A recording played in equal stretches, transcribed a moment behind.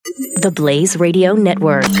TheBlaze Radio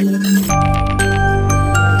Network.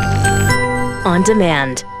 On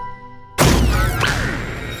demand.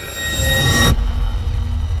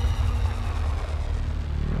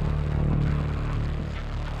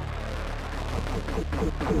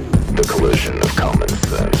 The collision of common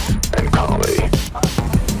sense and comedy.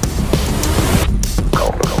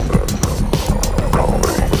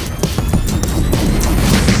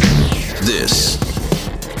 This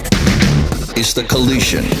is the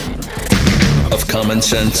collision of common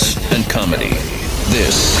sense and comedy.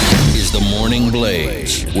 This is the Morning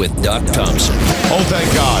Blaze with Doc Thompson. Oh,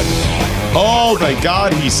 thank God. Oh, thank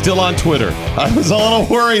God he's still on Twitter. I was a little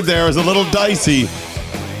worried there. It was a little dicey.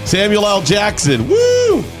 Samuel L. Jackson.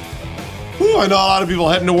 Woo! Woo! I know a lot of people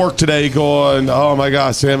heading to work today going, oh, my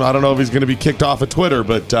gosh, Sam, I don't know if he's going to be kicked off of Twitter,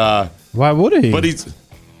 but... why would he? But he's...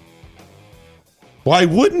 Why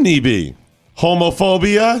wouldn't he be?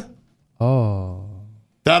 Homophobia? Oh.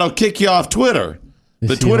 That'll kick you off Twitter.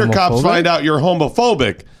 The Twitter cops find out you're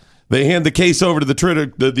homophobic. They hand the case over to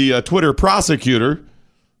the Twitter prosecutor,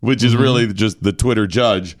 which is really just the Twitter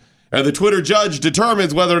judge. And the Twitter judge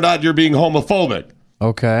determines whether or not you're being homophobic.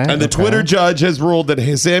 Okay. And the Twitter judge has ruled that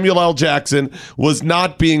Samuel L. Jackson was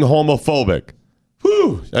not being homophobic.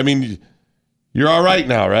 Whew. I mean, you're all right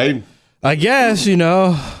now, right? I guess, you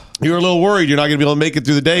know. You were a little worried you're not going to be able to make it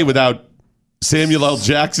through the day without Samuel L.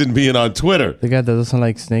 Jackson being on Twitter. The guy that doesn't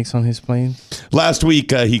like snakes on his plane. Last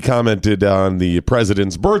week, he commented on the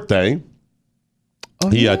president's birthday.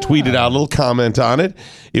 He tweeted out a little comment on it.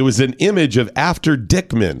 It was an image of after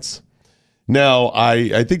Dick mints. Now,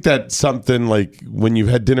 I think that's something like when you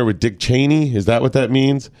had dinner with Dick Cheney. Is that what that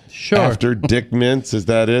means? Sure. After Dick mints, is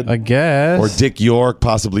that it? I guess. Or Dick York,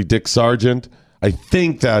 possibly Dick Sargent. I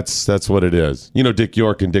think that's what it is. You know Dick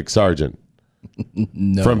York and Dick Sargent?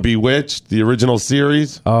 No. From Bewitched, the original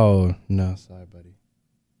series? Oh, no. Sorry, buddy.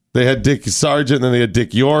 They had Dick Sargent and then they had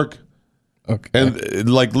Dick York. Okay. And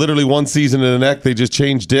like literally one season in the next, they just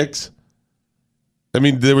changed dicks. I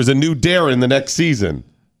mean, there was a new Darren the next season.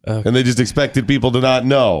 Okay. And they just expected people to not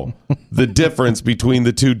know the difference between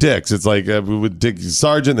the two dicks. It's like with Dick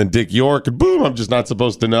Sargent and Dick York, and boom, I'm just not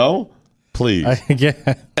supposed to know? Please.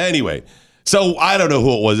 Yeah. Anyway. So I don't know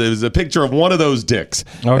who it was. It was a picture of one of those dicks.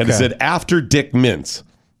 Okay. And it said, after Dick mints.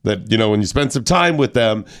 That, you know, when you spend some time with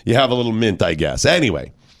them, you have a little mint, I guess.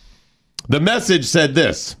 Anyway, the message said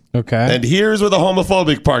this. Okay. And here's where the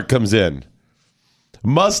homophobic part comes in.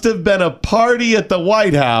 Must have been a party at the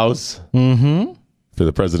White House for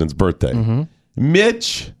the president's birthday.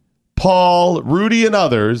 Mitch, Paul, Rudy, and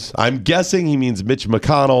others. I'm guessing he means Mitch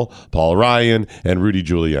McConnell, Paul Ryan, and Rudy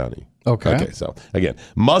Giuliani. Okay, so again,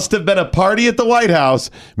 must have been a party at the White House.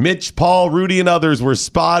 Mitch, Paul, Rudy, and others were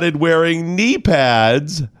spotted wearing knee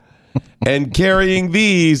pads and carrying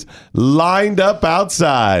these lined up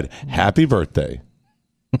outside. Happy birthday.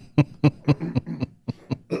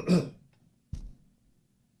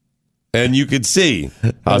 And you could see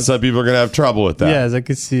how some people are going to have trouble with that. Yes, I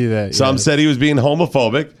could see that. Some said he was being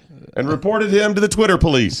homophobic and reported him to the Twitter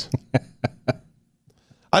police.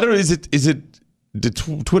 I don't know, is it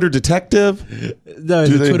Twitter detective? No,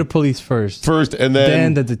 it's the Twitter police first. And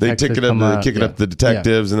then the they kick it up to the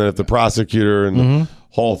detectives, and then if the prosecutor and the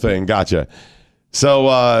whole thing. Gotcha.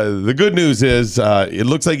 So the good news is it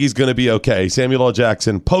looks like he's going to be okay. Samuel L.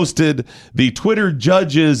 Jackson posted the Twitter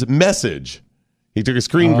judge's message. He took a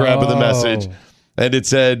screen grab of the message, and it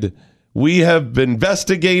said, "We have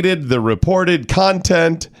investigated the reported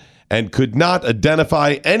content and could not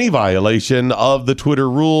identify any violation of the Twitter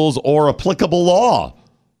rules or applicable law."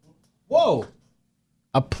 Whoa.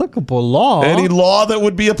 Applicable law? Any law that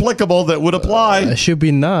would be applicable, that would apply. There should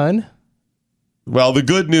be none. Well, the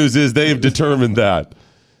good news is they have determined that.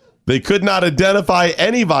 They could not identify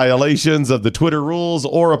any violations of the Twitter rules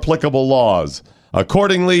or applicable laws.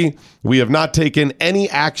 Accordingly, we have not taken any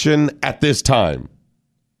action at this time.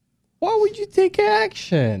 Why would you take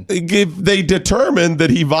action? If they determined that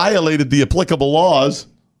he violated the applicable laws,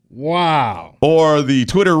 wow, or the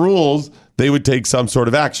Twitter rules, they would take some sort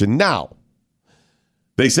of action. Now,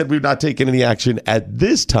 they said we've not taken any action at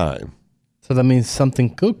this time. So that means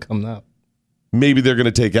something could come up. Maybe they're going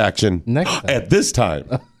to take action next time. At this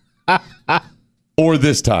time. Or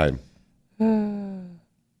this time.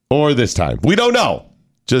 Or this time. We don't know.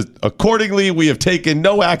 Just accordingly, we have taken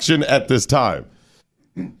no action at this time.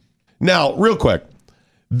 Now, real quick,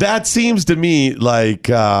 that seems to me like,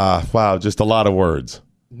 wow, just a lot of words.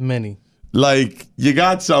 Many. Like, you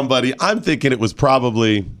got somebody, I'm thinking it was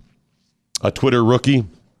probably a Twitter rookie,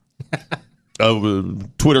 a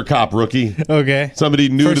Twitter cop rookie. Okay. Somebody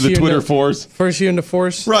new to the Twitter force. First year in the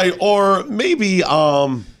force. Right, or maybe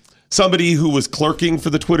somebody who was clerking for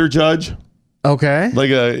the Twitter judge, Okay. like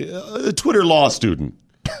a Twitter law student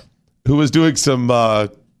who was doing some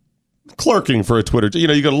clerking for a Twitter. You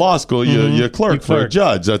know, you go to law school, you clerk for a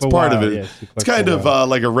judge. That's part of it. Yes, you It's clerk kind for a of while.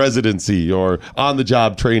 like a residency or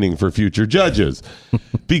on-the-job training for future judges.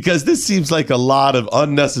 Because this seems like a lot of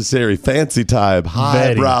unnecessary, fancy-type,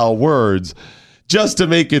 highbrow words just to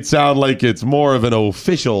make it sound like it's more of an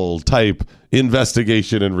official type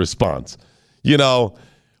investigation and response. You know,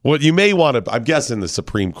 what you may want to, I'm guessing the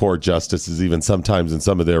Supreme Court justices, even sometimes in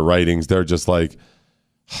some of their writings, they're just like,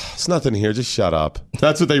 there's nothing here, just shut up.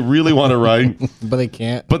 That's what they really want to write. But they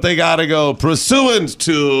can't. But they got to go pursuant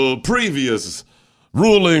to previous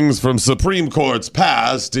rulings from Supreme Courts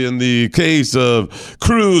past in the case of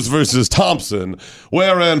Cruz versus Thompson,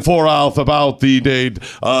 wherein for Alf about the date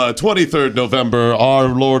 23rd November, our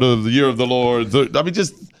Lord of the Year of the Lord. I mean,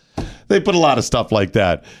 just they put a lot of stuff like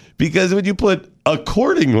that because when you put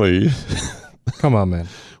accordingly, Come on, man.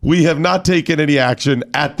 we have not taken any action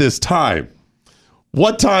at this time.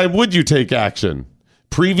 What time would you take action?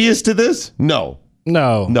 Previous to this? No.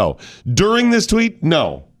 No. During this tweet?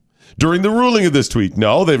 No. During the ruling of this tweet?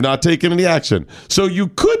 No, they've not taken any action. So you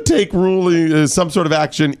could take some sort of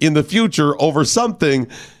action in the future over something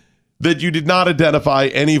that you did not identify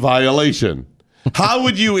any violation. How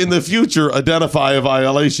would you in the future identify a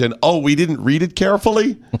violation? Oh, we didn't read it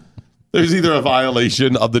carefully? There's either a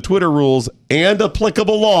violation of the Twitter rules and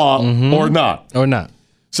applicable law or not. Or not.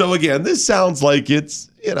 So again, this sounds like it's,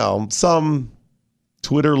 you know, some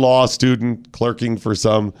Twitter law student clerking for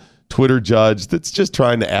some Twitter judge that's just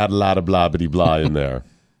trying to add a lot of blah bitty blah in there.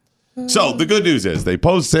 So the good news is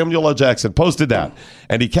Samuel L. Jackson posted that,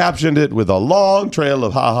 and he captioned it with a long trail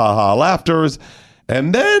of ha ha ha laughters,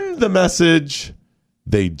 and then the message,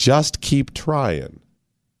 they just keep trying.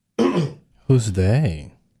 Who's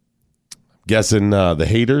they? Guessing the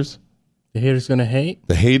haters? The haters gonna hate?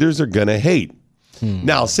 The haters are going to hate.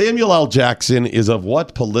 Now, Samuel L. Jackson is of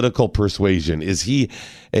what political persuasion? Is he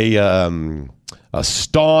a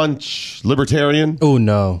staunch libertarian? Oh,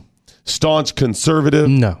 no. Staunch conservative?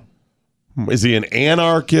 No. Is he an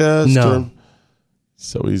anarchist? No.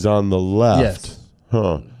 So he's on the left. Yes.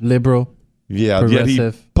 Huh. Liberal. Yeah, yet he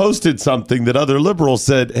Progressive. posted something that other liberals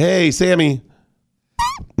said, hey, Sammy,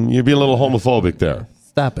 you're being a little homophobic there.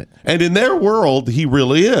 Stop it. And in their world, he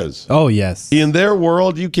really is. Oh, yes. In their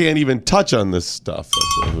world, you can't even touch on this stuff.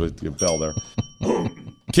 That's a bell there.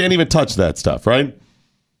 Can't even touch that stuff, right?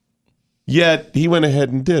 Yet he went ahead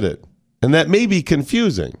and did it. And that may be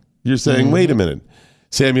confusing. You're saying, wait a minute.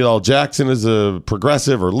 Samuel L. Jackson is a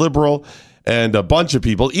progressive or liberal, and a bunch of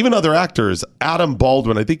people, even other actors. Adam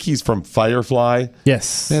Baldwin, I think he's from Firefly.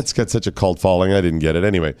 Yes. That's got such a cult following. I didn't get it.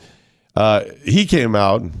 Anyway, he came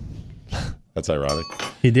out. That's ironic.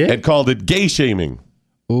 He did? And called it gay shaming.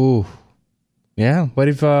 Ooh. Yeah. What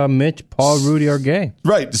if Mitch, Paul, Rudy are gay?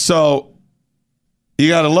 Right. So you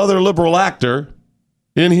got another liberal actor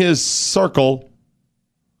in his circle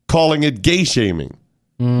calling it gay shaming.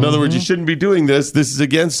 In other words, you shouldn't be doing this. This is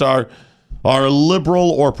against our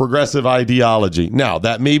liberal or progressive ideology. Now,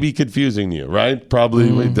 that may be confusing to you, right?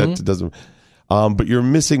 Probably that doesn't. But you're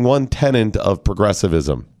missing one tenet of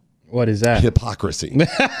progressivism. What is that? Hypocrisy.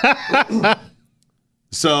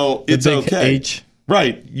 So it's big okay. H.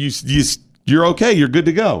 Right. You're okay. You're good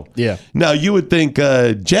to go. Yeah. Now, you would think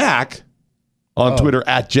Jack on Twitter,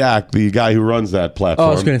 at Jack, the guy who runs that platform.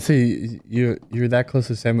 Oh, I was going to say, you're that close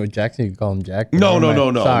to Samuel Jackson, you can call him Jack? No.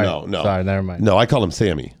 Sorry, never mind. No, I call him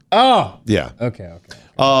Sammy. Oh! Yeah. Okay.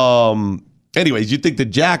 Anyways, you'd think that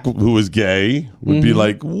Jack, who was gay, would be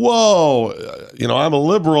like, whoa, I'm a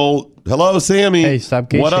liberal. Hello, Sammy. Hey, stop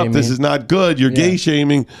gay What up? shaming. This is not good. You're gay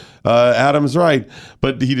shaming. Adam's right.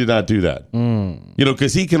 But he did not do that.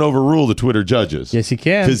 Because he can overrule the Twitter judges. Yes, he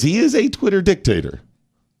can. Because he is a Twitter dictator.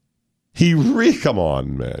 Come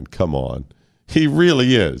on, man. Come on. He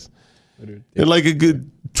really is. And like a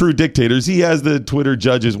good true dictator, he has the Twitter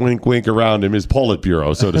judges wink around him, his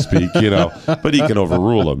Politburo, so to speak, but he can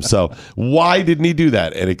overrule them. So why didn't he do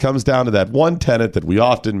that? And it comes down to that one tenet that we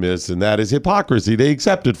often miss, and that is hypocrisy. They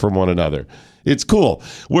accept it from one another. It's cool.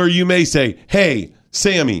 Where you may say, hey,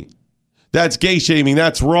 Sammy, that's gay shaming.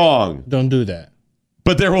 That's wrong. Don't do that.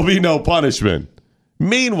 But there will be no punishment.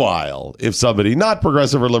 Meanwhile, if somebody not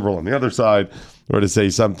progressive or liberal on the other side were to say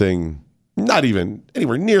something not even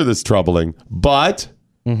anywhere near this troubling, but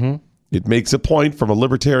it makes a point from a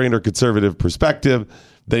libertarian or conservative perspective,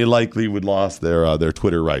 they likely would lost their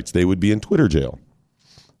Twitter rights. They would be in Twitter jail.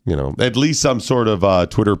 At least some sort of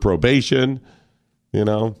Twitter probation.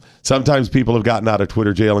 Sometimes people have gotten out of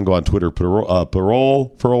Twitter jail and go on Twitter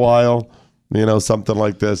parole for a while. Something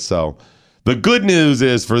like this. So The good news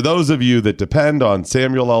is for those of you that depend on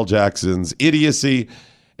Samuel L. Jackson's idiocy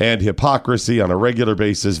and hypocrisy on a regular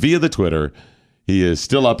basis via the Twitter, he is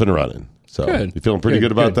still up and running. So Good. you feeling pretty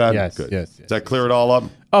good about that? Yes, good. yes. Does that clear it all up?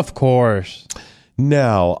 Of course.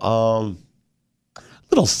 Now,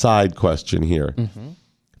 little side question here.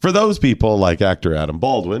 For those people like actor Adam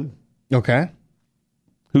Baldwin, Okay.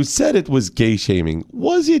 who said it was gay shaming,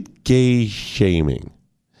 was it gay shaming?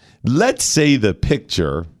 Let's say the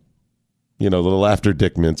picture, the little after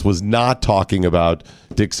Dick Mintz, was not talking about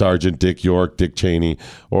Dick Sargent, Dick York, Dick Cheney,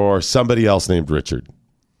 or somebody else named Richard.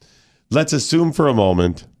 Let's assume for a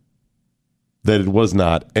moment that it was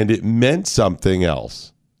not, and it meant something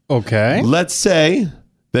else. Okay. Let's say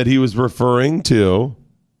that he was referring to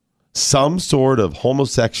some sort of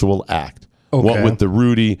homosexual act. Okay. What with the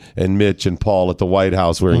Rudy and Mitch and Paul at the White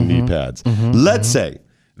House wearing knee pads. Let's say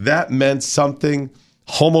that meant something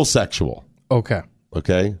homosexual. Okay.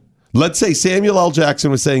 Okay? Let's say Samuel L.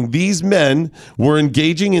 Jackson was saying these men were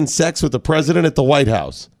engaging in sex with the president at the White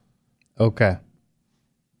House. Okay.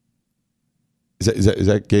 Is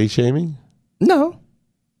that gay shaming? No.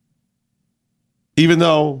 Even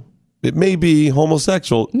though it may be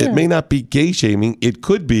homosexual, Yeah. it may not be gay shaming. It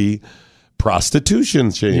could be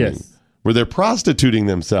prostitution shaming, Yes. where they're prostituting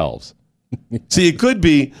themselves. See, it could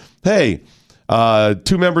be, hey,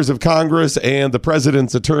 2 members of Congress and the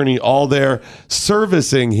president's attorney all there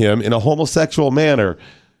servicing him in a homosexual manner.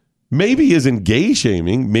 Maybe isn't gay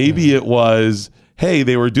shaming. Maybe it was, hey,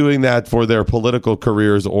 they were doing that for their political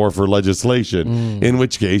careers or for legislation, in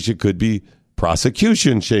which case it could be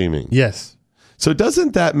prosecution shaming. Yes. So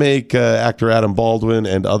doesn't that make actor Adam Baldwin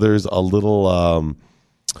and others a little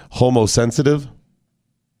homosensitive?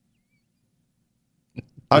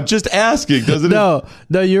 I'm just asking, doesn't it?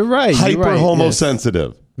 No, you're right. You're Hyper right.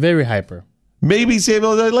 homosensitive. Yes. Very hyper. Maybe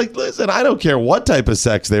Samuel, like, listen, I don't care what type of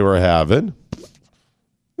sex they were having.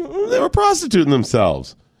 They were prostituting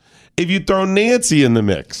themselves. If you throw Nancy in the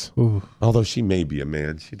mix, although she may be a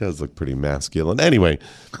man, she does look pretty masculine. Anyway,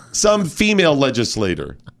 some female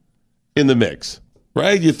legislator in the mix,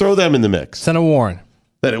 right? You throw them in the mix. Senator Warren.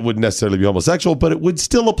 That it wouldn't necessarily be homosexual, but it would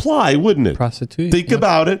still apply, wouldn't it? Prostitute. Think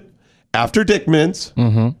about it. After Dick Mintz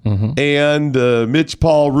and Mitch,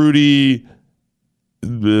 Paul, Rudy,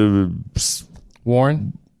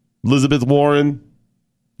 Warren. Elizabeth Warren,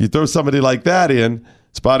 you throw somebody like that in,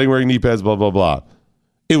 spotting wearing knee pads, blah, blah, blah.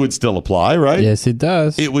 It would still apply, right? Yes, it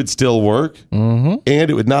does. It would still work, and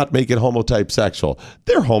it would not make it homotype sexual.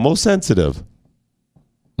 They're homosensitive.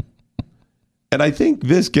 And I think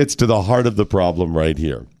this gets to the heart of the problem right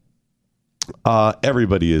here.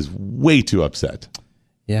 Everybody is way too upset.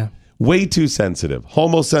 Yeah. Way too sensitive.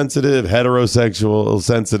 Homosensitive, heterosexual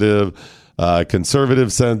sensitive,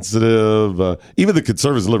 conservative sensitive. Even the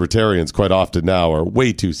conservatives and libertarians quite often now are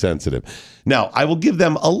way too sensitive. Now, I will give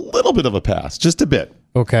them a little bit of a pass, just a bit.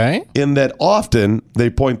 Okay. In that often they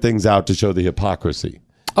point things out to show the hypocrisy.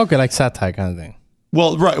 Okay, like satire kind of thing.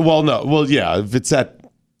 Well, right. Well, no. Well, yeah.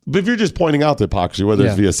 If you're just pointing out the hypocrisy, whether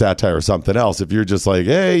it's via satire or something else, if you're just like,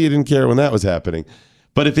 hey, you didn't care when that was happening.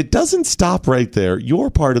 But if it doesn't stop right there, you're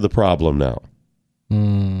part of the problem now.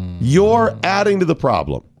 You're adding to the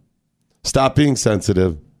problem. Stop being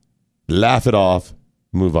sensitive. Laugh it off.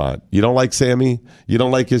 Move on. You don't like Sammy? You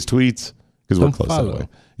don't like his tweets? Because we're close that way.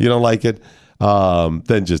 You don't like it?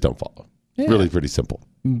 Then just don't follow. Yeah. Really pretty simple.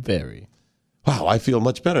 Very. Wow, I feel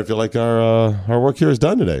much better. I feel like our work here is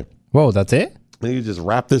done today. Whoa, that's it? I think you just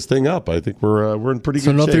wrap this thing up. I think we're in pretty good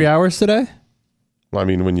shape. So no 3 hours today? I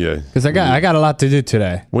mean, because I got a lot to do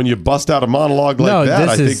today. When you bust out a monologue like that,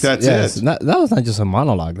 I think that's it. That was not just a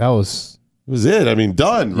monologue. That was it. I mean,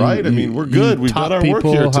 done, right? I mean, we're good. We've done our work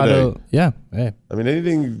here today. Hey. I mean,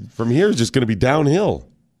 anything from here is just going to be downhill.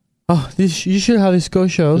 Oh, you should have these go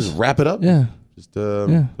shows. Just wrap it up. Yeah. Just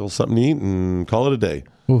fill something to eat and call it a day.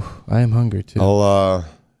 Ooh, I am hungry too. Well,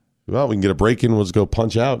 we can get a break in. We'll just go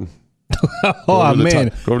punch out. Oh,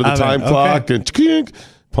 man. Go to the time clock and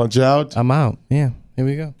punch out. I'm out. Yeah. Here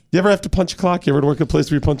we go. You ever have to punch a clock? You ever work at a place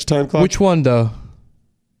where you punch a time clock? Which one, though?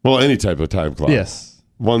 Well, any type of time clock. Yes.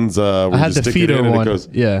 One's where I had you just the stick it feeder in and one. it goes.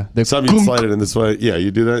 Yeah. Some you slide it in this way. Yeah, you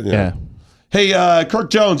do that? Yeah. Hey, Kirk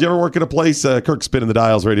Jones, you ever work at a place? Kirk's spinning the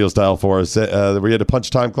dials radio style for us. Where you had to punch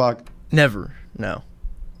a time clock? Never. No.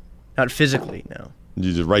 Not physically, no. Did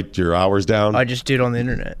you just write your hours down? I just do it on the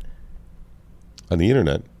internet. On the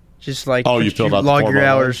internet? Just like you filled out the log form your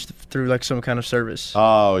online? hours through like some kind of service.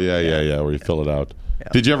 Oh, yeah, where you fill it out. Yeah.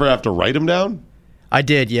 Did you ever have to write them down? I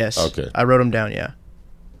did, yes. Okay. I wrote them down, yeah.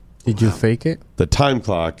 Did you fake it? The time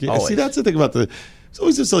clock. Yeah, see, that's the thing about it's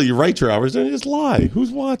always just so you write your hours and you just lie.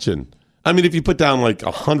 Who's watching? I mean, if you put down like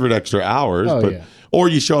 100 extra hours, Or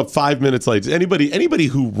you show up 5 minutes late. Anybody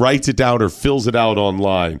who writes it down or fills it out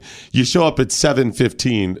online, you show up at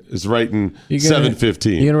 7:15 is writing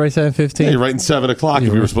 7:15. You're going to write 7:15? Yeah, you're writing 7 o'clock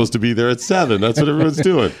if you were supposed to be there at 7. That's what everyone's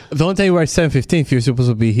doing. The only time you write 7:15 if you're supposed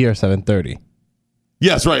to be here at 7:30.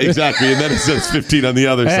 Yes, right, exactly. And then it says 15 on the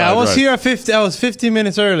other side. I was right. here at 50. I was 15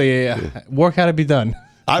 minutes early. Work had to be done.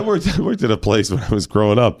 I worked at a place when I was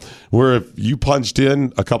growing up where if you punched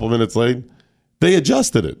in a couple minutes late, they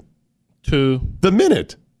adjusted it. To the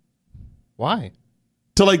minute. Why?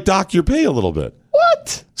 To like dock your pay a little bit.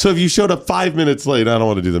 What? So if you showed up 5 minutes late, I don't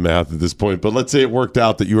want to do the math at this point, but let's say it worked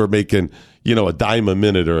out that you were making, a dime a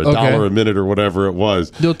minute or $1 a minute or whatever it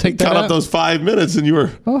was. You'll take that cut out? up those 5 minutes and you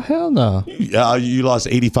were... Oh, hell no. You lost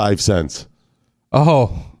 85 cents.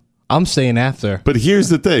 Oh, I'm staying after. But here's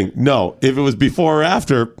the thing. No, if it was before or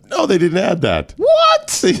after, no, they didn't add that.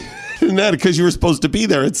 What? They didn't add it because you were supposed to be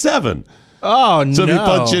there at 7. Oh, no. So if you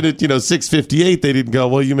punch in at, 6:58, they didn't go,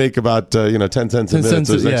 well, you make about, 10 cents a minute,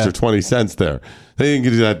 so there's an extra 20 cents there. They didn't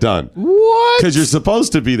get that done. What? Because you're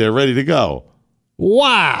supposed to be there ready to go.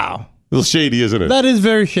 Wow. A little shady, isn't it? That is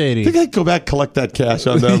very shady. Think I'd go back, collect that cash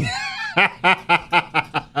on them?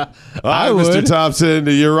 I would. Mr. Thompson,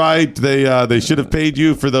 you're right. They should have paid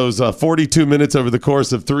you for those 42 minutes over the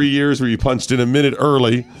course of 3 years where you punched in a minute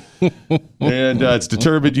early. And it's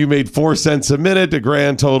determined you made 4 cents a minute, a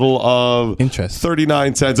grand total of interest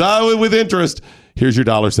 39 cents. With interest, here's your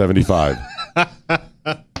 $1.75.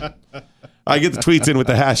 I get the tweets in with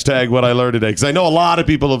the hashtag what I learned today because I know a lot of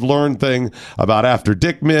people have learned things about after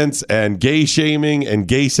dick mints and gay shaming and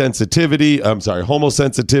gay sensitivity. I'm sorry,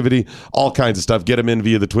 homosensitivity, all kinds of stuff. Get them in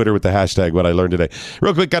via the Twitter with the hashtag what I learned today.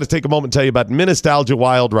 Real quick, got to take a moment and tell you about Nostalgia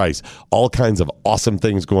Wild Rice. All kinds of awesome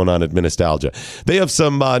things going on at Nostalgia. They have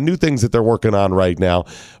some new things that they're working on right now.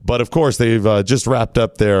 But of course, they've just wrapped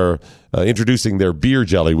up their introducing their beer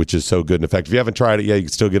jelly, which is so good. In fact, if you haven't tried it yet, you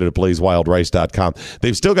can still get it at blazewildrice.com.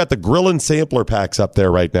 They've still got the Grillin' Sampler Packs up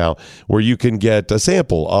there right now where you can get a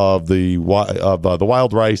sample of the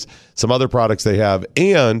wild rice, some other products they have,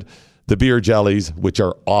 and the beer jellies, which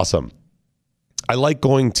are awesome. I like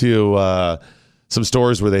going to some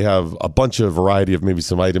stores where they have a bunch of variety of maybe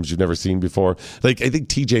some items you've never seen before. Like I think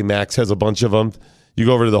TJ Maxx has a bunch of them. You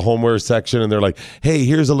go over to the homeware section and they're like, hey,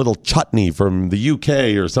 here's a little chutney from the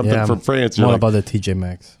UK or something from France. What about the TJ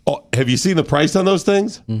Maxx? Oh, have you seen the price on those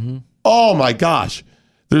things? Mm-hmm. Oh, my gosh.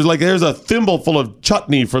 There's a thimble full of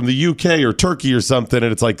chutney from the UK or Turkey or something,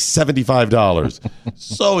 and it's like $75.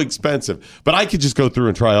 So expensive. But I could just go through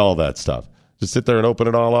and try all that stuff. Just sit there and open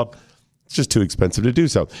it all up. It's just too expensive to do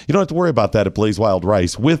so. You don't have to worry about that at Blaze Wild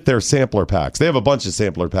Rice with their sampler packs. They have a bunch of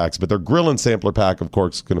sampler packs, but their Grillin' Sampler Pack, of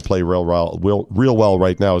course, is going to play real well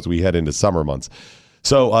right now as we head into summer months.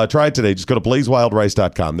 So try it today. Just go to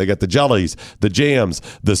blazewildrice.com. They got the jellies, the jams,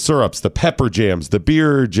 the syrups, the pepper jams, the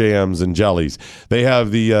beer jams and jellies. They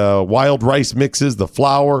have the wild rice mixes, the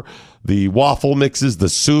flour, the waffle mixes, the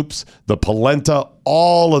soups, the polenta,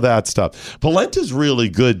 all of that stuff. Polenta's really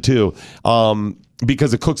good, too.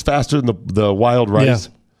 Because it cooks faster than the wild rice.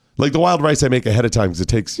 Yeah. Like the wild rice I make ahead of time because it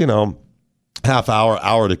takes, half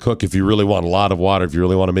hour to cook if you really want a lot of water, if you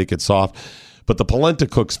really want to make it soft. But the polenta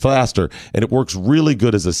cooks faster, and it works really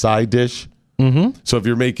good as a side dish. Mm-hmm. So if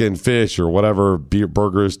you're making fish or whatever,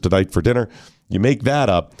 burgers tonight for dinner, you make that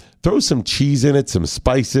up. Throw some cheese in it, some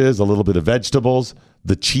spices, a little bit of vegetables.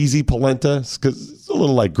 The cheesy polenta, because it's a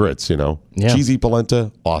little like grits, Yeah. Cheesy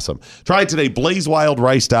polenta, awesome. Try it today,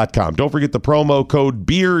 blazewildrice.com. Don't forget the promo code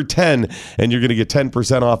BEER10, and you're going to get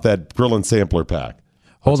 10% off that Grillin' Sampler Pack.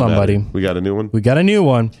 Hold on, buddy. We got a new one? We got a new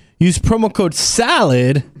one. Use promo code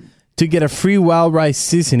SALAD to get a free wild rice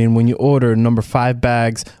seasoning when you order number 5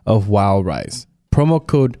 bags of wild rice. Promo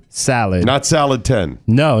code SALAD. Not salad 10.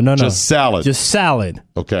 No. Just salad. Just salad.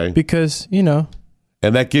 Okay. Because,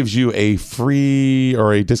 And that gives you a free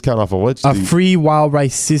or a discount off of what? Free wild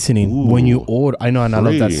rice seasoning when you order. I know, and I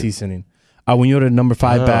love that seasoning. When you order number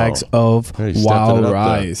 5 bags of wild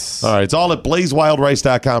rice. All right, it's all at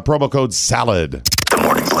blazewildrice.com. Promo code SALAD. The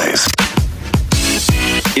Morning Blaze.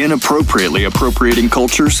 Inappropriately appropriating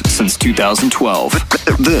cultures since 2012.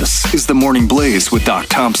 This is The Morning Blaze with Doc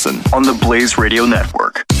Thompson on the Blaze Radio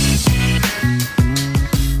Network.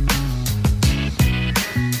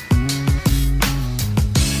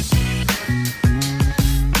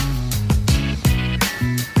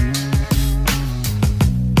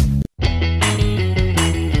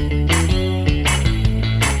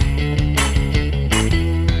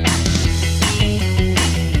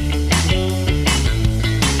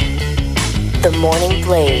 The Morning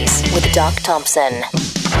Blaze with Doc Thompson.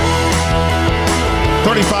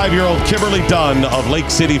 35-year-old Kimberly Dunn of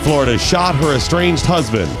Lake City, Florida, shot her estranged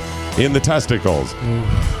husband in the testicles.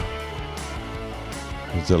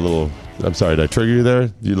 It's a little. I'm sorry, did I trigger you there?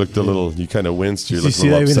 You looked a little. You kind of winced. You looked a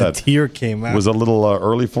little upset. Even a tear came out. Was a little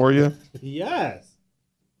early for you? Yes.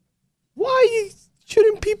 Why are you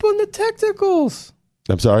shooting people in the testicles?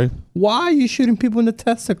 I'm sorry? Why are you shooting people in the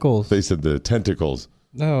testicles? They said the tentacles.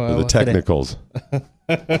 No. Or the technicals.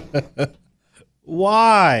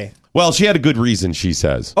 Why? Well, she had a good reason, she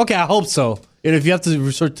says. Okay, I hope so. And if you have to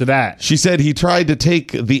resort to that. She said he tried to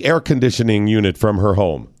take the air conditioning unit from her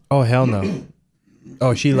home. Oh, hell no.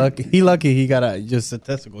 Oh, she lucky. He lucky he got just a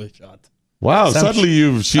testicle shot. Wow,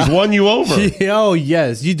 suddenly she's won you over. Oh,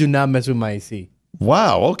 yes. You do not mess with my AC.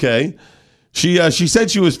 Wow, okay. She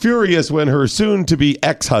said she was furious when her soon-to-be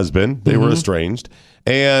ex-husband, they were estranged,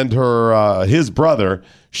 and his brother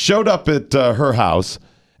showed up at her house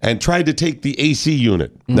and tried to take the AC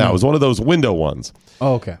unit. Now, it was one of those window ones.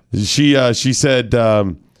 Oh, okay. She said,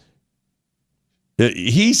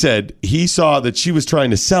 he said he saw that she was trying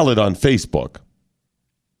to sell it on Facebook.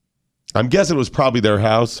 I'm guessing it was probably their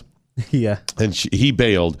house. Yeah. And he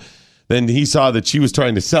bailed. Then he saw that she was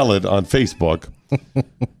trying to sell it on Facebook.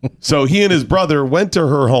 So he and his brother went to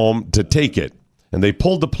her home to take it. And they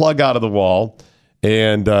pulled the plug out of the wall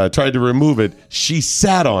and tried to remove it. She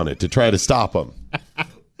sat on it to try to stop him.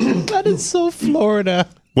 That is so Florida.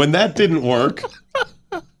 When that didn't work,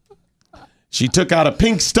 she took out a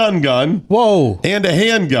pink stun gun. Whoa. And a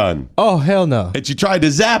handgun. Oh, hell no. And she tried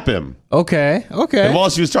to zap him. Okay. And while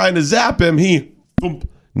she was trying to zap him, he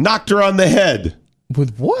knocked her on the head.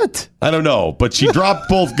 With what? I don't know, but she dropped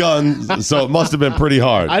both guns, so it must have been pretty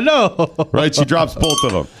hard. I know. Right? She drops both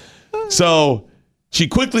of them. So she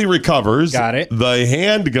quickly recovers. Got it. The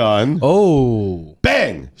handgun. Oh.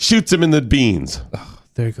 Bang! Shoots him in the beans. Oh,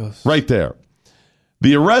 there it goes. Right there.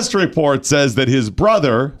 The arrest report says that his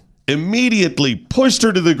brother immediately pushed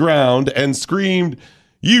her to the ground and screamed,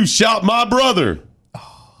 "You shot my brother!"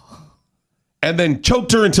 And then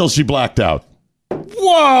choked her until she blacked out.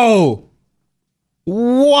 Whoa!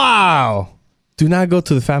 Wow! Do not go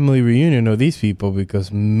to the family reunion of these people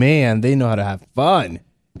because, man, they know how to have fun.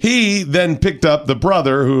 He then picked up the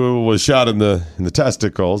brother who was shot in the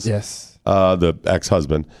testicles. Yes. The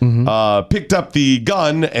ex-husband. Picked up the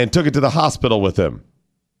gun and took it to the hospital with him.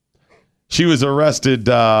 She was arrested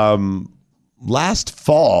last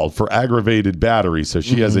fall for aggravated battery, so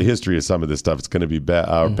she has a history of some of this stuff. It's going to be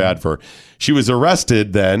bad for her. She was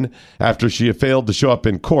arrested then after she failed to show up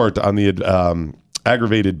in court on the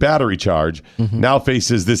aggravated battery charge. Now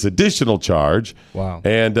faces this additional charge. Wow.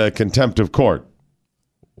 And contempt of court.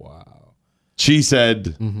 Wow. She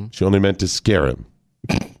said she only meant to scare him.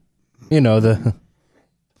 You know,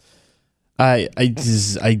 I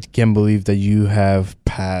can't believe that you have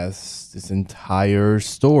passed this entire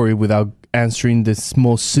story without answering this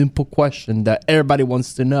most simple question that everybody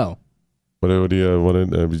wants to know. I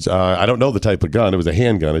don't know the type of gun. It was a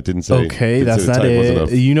handgun. It didn't say. Okay, that's not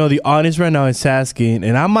it. You know, the audience right now is asking,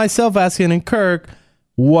 and I'm myself asking, and Kirk,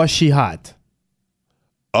 was she hot?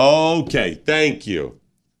 Okay, thank you.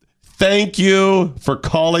 Thank you for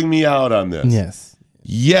calling me out on this. Yes.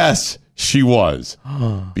 Yes, she was.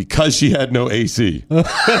 Because she had no AC. Stupid.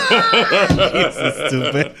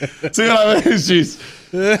 See what I mean? She's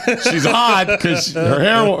hot because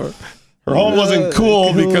her home wasn't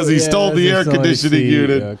cool because he stole the air conditioning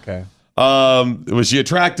unit. Okay. Was she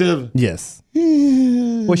attractive? Yes.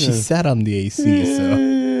 Well, she sat on the AC,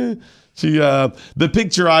 so. She the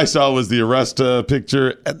picture I saw was the arrest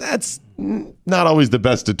picture, and that's not always the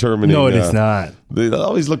best determining. No, it is not. They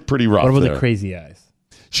always look pretty rough. What about there. the crazy eyes?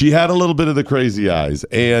 She had a little bit of the crazy eyes,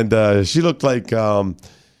 and she looked like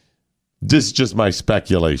this is just my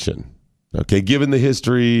speculation. Okay, given the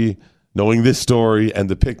history, knowing this story and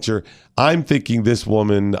the picture, I'm thinking this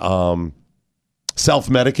woman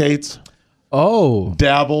self-medicates. Oh.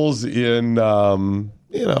 Dabbles in,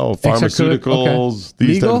 pharmaceuticals,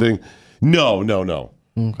 these Legal? type of things. No.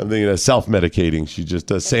 I'm thinking of self-medicating. She's just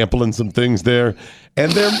sampling some things there.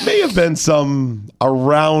 And there may have been some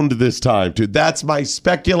around this time, too. That's my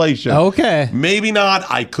speculation. Okay. Maybe not.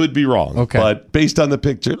 I could be wrong. Okay. But based on the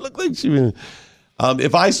picture, it looked like she...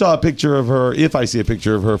 if I see a picture of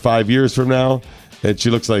her 5 years from now, and she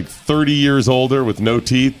looks like 30 years older with no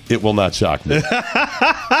teeth, it will not shock me.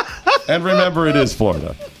 And remember, it is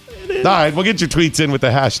Florida. All right, we'll get your tweets in with the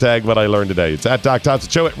hashtag What I Learned Today. It's at Doc Thompson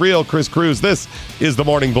Show, at Real Chris Cruz. This is The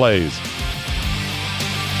Morning Blaze.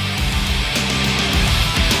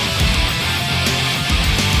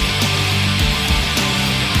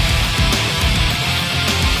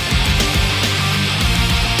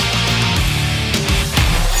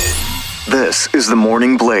 This is The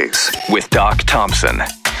Morning Blaze with Doc Thompson,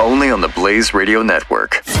 only on the Blaze Radio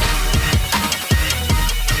Network.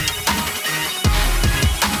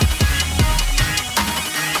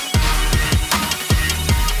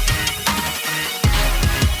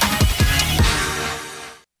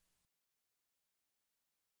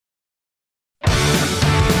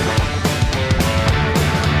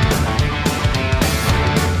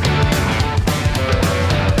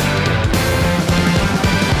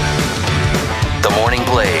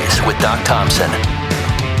 with Doc Thompson.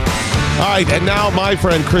 All right, and now my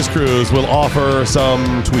friend Chris Cruz will offer some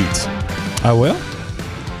tweets. I will.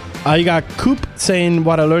 You got Coop saying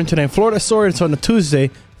what I learned today in Florida story. It's on a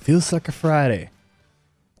Tuesday. Feels like a Friday.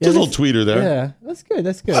 Just a little tweeter there. Yeah, that's good.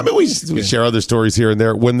 That's good. I mean, we share other stories here and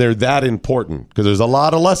there when they're that important because there's a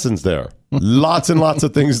lot of lessons there. Lots and lots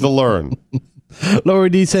of things to learn. Laura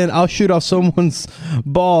D saying, I'll shoot off someone's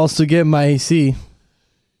balls to get my AC.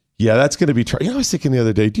 Yeah, that's going to be... I was thinking the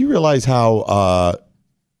other day, do you realize how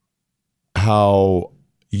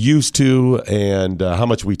used to and how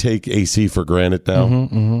much we take AC for granted now?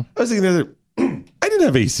 I was thinking the other... I didn't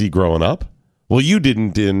have AC growing up. Well, you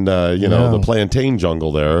didn't in, the plantain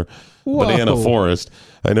jungle there, banana forest.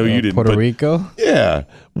 I know you didn't. Puerto Rico? Yeah.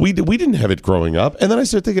 We didn't have it growing up. And then I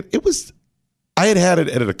started thinking, I had it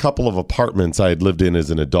at a couple of apartments I had lived in as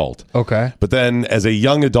an adult. Okay. But then as a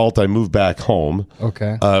young adult, I moved back home.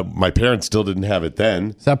 Okay. My parents still didn't have it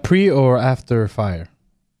then. Is that pre or after fire?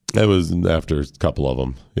 It was after a couple of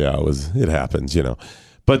them. Yeah, it happens,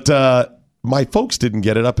 But my folks didn't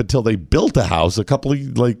get it up until they built a house a couple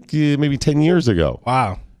of, maybe 10 years ago.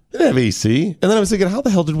 Wow. They didn't have AC. And then I was thinking, how the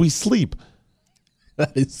hell did we sleep?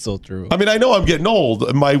 That is so true. I mean, I know I'm getting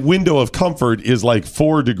old. My window of comfort is like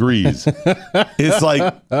 4 degrees. It's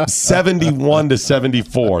like 71 to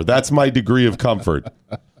 74. That's my degree of comfort.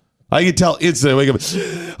 I can tell instantly. I wake up.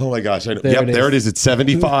 Oh my gosh! I know. There it is. It's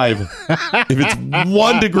 75. If it's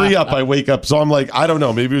 1 degree up, I wake up. So I'm like, I don't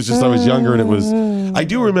know. Maybe it was just I was younger and it was. I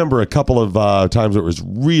do remember a couple of times where it was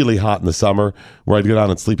really hot in the summer where I'd go down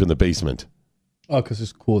and sleep in the basement. Oh, because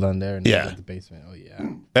it's cool down there in the basement. Oh yeah.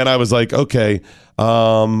 And I was like, okay,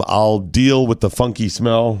 I'll deal with the funky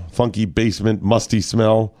basement, musty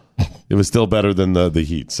smell. It was still better than the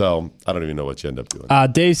heat. So I don't even know what you end up doing.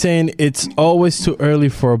 Dave saying it's always too early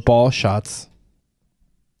for ball shots.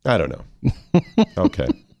 I don't know. Okay.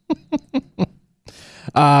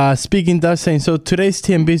 Speaking Doug saying, so today's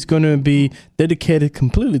TMB is going to be dedicated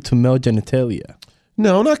completely to male genitalia.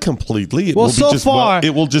 No, not completely. It will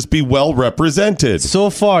just be well represented. So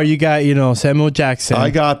far, you got Samuel Jackson. I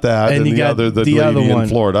got that, and the other lady in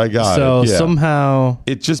Florida. I got it. So somehow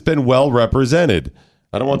it's just been well represented.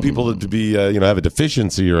 I don't want people to be, have a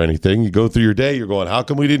deficiency or anything. You go through your day, you're going, how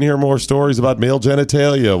come we didn't hear more stories about male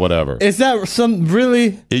genitalia, whatever? Is that some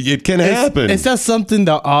really? It can happen. Is that something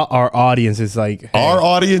that our audience is like? Hey. Our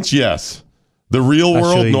audience, yes. The real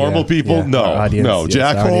world, normal people, no. Audience, no. Yes,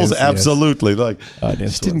 Jackholes, absolutely. Yes. Like,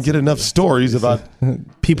 just didn't get enough stories about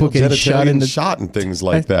people getting shot and things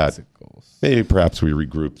like that. Maybe perhaps we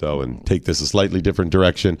regroup, though, and take this a slightly different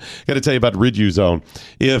direction. Got to tell you about Riduzone.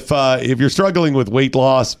 If you're struggling with weight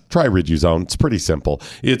loss, try Riduzone. It's pretty simple.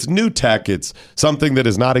 It's new tech. It's something that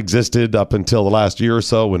has not existed up until the last year or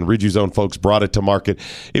so when Riduzone folks brought it to market.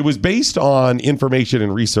 It was based on information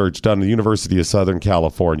and research done at the University of Southern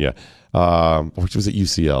California. Which was at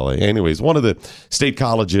UCLA. Anyways, one of the state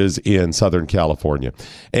colleges in Southern California.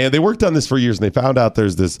 And they worked on this for years, and they found out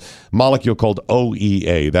there's this molecule called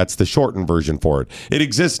OEA. That's the shortened version for it. It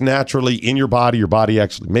exists naturally in your body. Your body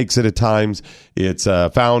actually makes it at times. It's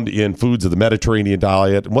found in foods of the Mediterranean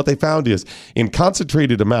diet. And what they found is in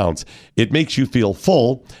concentrated amounts, it makes you feel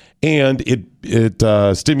full, and it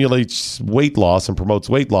stimulates weight loss and promotes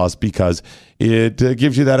weight loss because it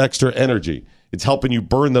gives you that extra energy. It's helping you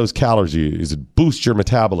burn those calories. It boosts your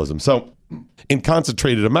metabolism. So in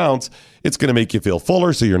concentrated amounts, it's going to make you feel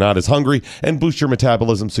fuller so you're not as hungry and boost your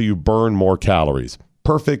metabolism so you burn more calories.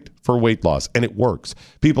 Perfect for weight loss. And it works.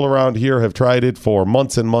 People around here have tried it for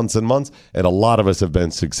months and months and months, and a lot of us have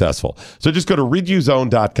been successful. So just go to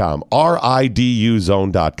riduzone.com,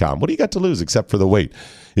 RIDUzone.com. What do you got to lose except for the weight?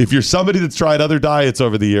 If you're somebody that's tried other diets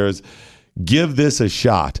over the years, give this a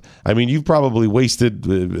shot. I mean, you've probably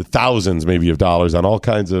wasted thousands maybe of dollars on all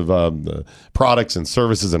kinds of products and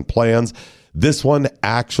services and plans. This one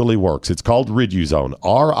actually works. It's called Riduzone,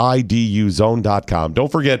 RIDUzone.com. Don't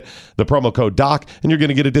forget the promo code DOC, and you're going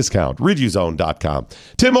to get a discount. Riduzone.com.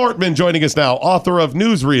 Tim Ortman joining us now, author of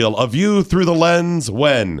NewsReal, A View Through the Lens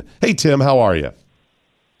When. Hey, Tim, how are you?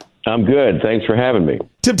 I'm good. Thanks for having me.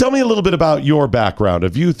 Tim, tell me a little bit about your background, A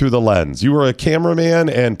View Through the Lens. You were a cameraman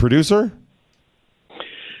and producer?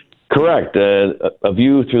 Correct. A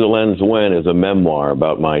View Through the Lens When is a memoir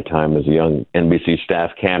about my time as a young NBC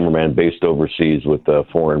staff cameraman based overseas with the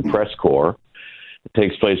Foreign Press Corps. It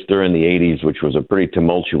takes place during the 80s, which was a pretty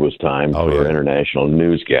tumultuous time for international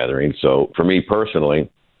news gathering. So for me personally,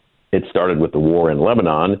 it started with the war in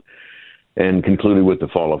Lebanon and concluded with the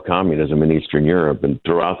fall of communism in Eastern Europe. And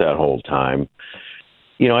throughout that whole time,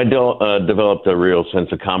 I developed a real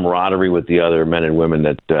sense of camaraderie with the other men and women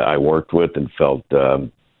that I worked with and felt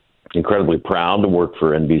incredibly proud to work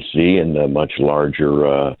for NBC in the much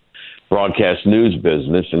larger broadcast news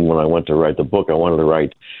business. And when I went to write the book, I wanted to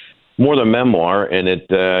write more than memoir. And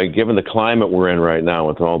given the climate we're in right now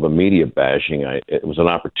with all the media bashing, it was an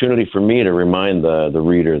opportunity for me to remind the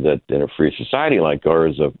reader that in a free society like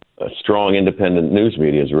ours, a strong independent news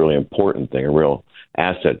media is a really important thing, a real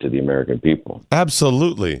asset to the American people.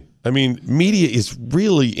 Absolutely. I mean, media is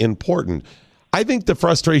really important. I think the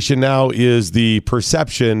frustration now is the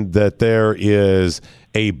perception that there is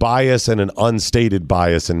a bias and an unstated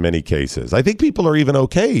bias in many cases. I think people are even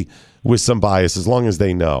okay with some bias as long as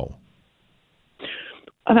they know.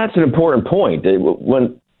 That's an important point.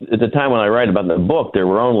 At the time when I write about the book, there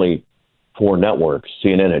were only 4 networks.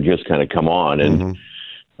 CNN had just kind of come on, and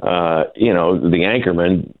the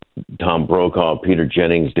anchormen, Tom Brokaw, Peter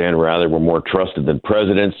Jennings, Dan Rather, were more trusted than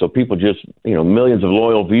presidents. So people just, millions of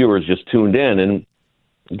loyal viewers just tuned in and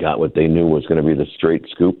got what they knew was going to be the straight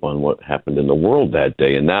scoop on what happened in the world that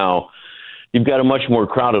day. And now you've got a much more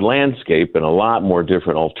crowded landscape and a lot more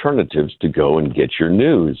different alternatives to go and get your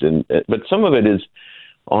news. But some of it is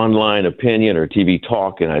online opinion or TV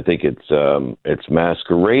talk, and I think it's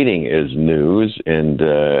masquerading as news, and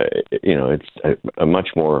it's a much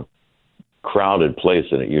more crowded place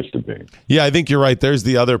than it used to be. Yeah, I think you're right. There's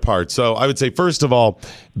the other part. So I would say, first of all,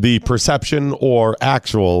 the perception or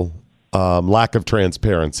actual lack of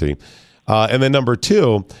transparency. And then number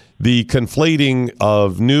 2, the conflating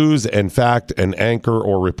of news and fact and anchor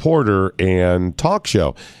or reporter and talk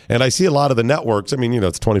show. And I see a lot of the networks, it's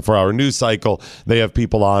a 24-hour news cycle. They have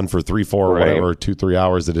people on for 3, 4, right, whatever, 2, 3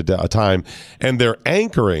 hours at a time. And they're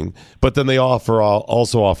anchoring, but then they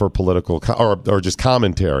also offer political or just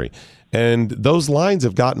commentary. And those lines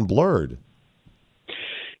have gotten blurred.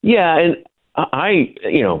 Yeah, and I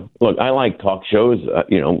like talk shows.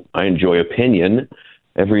 I enjoy opinion.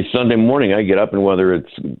 Every Sunday morning I get up, and whether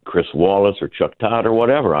it's Chris Wallace or Chuck Todd or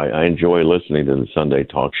whatever, I enjoy listening to the Sunday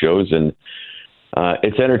talk shows, and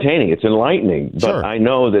it's entertaining, it's enlightening. But Sure. I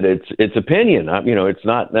know that it's opinion. It's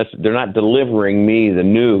not. They're not delivering me the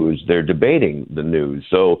news. They're debating the news.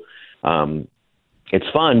 So it's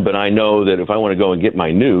fun, but I know that if I want to go and get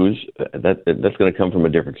my news, that's going to come from a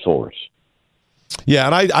different source. Yeah,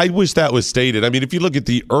 and I wish that was stated. If you look at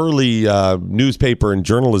the early newspaper and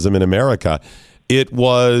journalism in America, it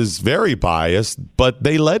was very biased, but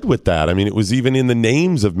they led with that. It was even in the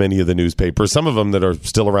names of many of the newspapers, some of them that are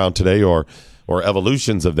still around today or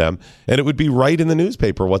evolutions of them, and it would be right in the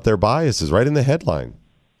newspaper what their bias is, right in the headline.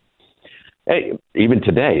 Hey, even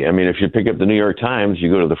today, if you pick up the New York Times, you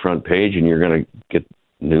go to the front page and you're going to get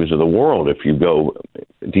news of the world. If you go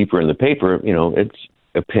deeper in the paper, it's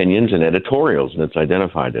opinions and editorials, and it's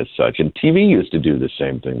identified as such. And TV used to do the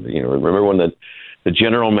same thing. Remember when the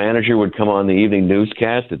general manager would come on the evening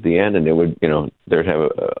newscast at the end, and it would, there'd have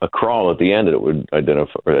a crawl at the end, and it would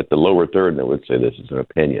identify, or at the lower third, and it would say this is an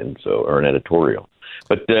opinion, or an editorial.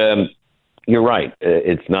 But you're right;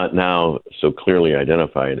 it's not now so clearly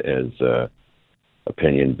identified as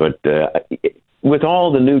opinion. But with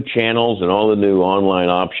all the new channels and all the new online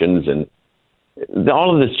options, and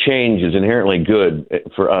all of this change is inherently good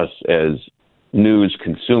for us as news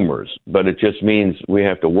consumers, but it just means we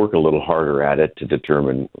have to work a little harder at it to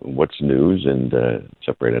determine what's news and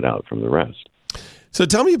separate it out from the rest. So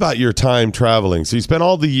tell me about your time traveling. So you spent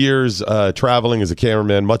all the years traveling as a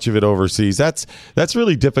cameraman, much of it overseas. That's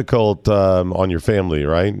really difficult on your family,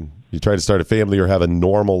 right? You try to start a family or have a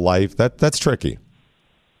normal life. That's tricky.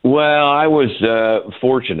 Well, I was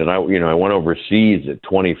fortunate. I went overseas at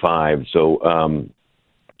 25, so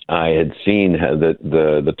I had seen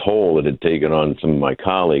the toll it had taken on some of my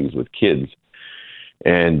colleagues with kids,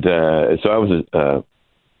 and so I was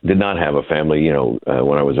did not have a family,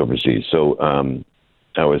 when I was overseas. So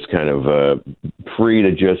I was kind of free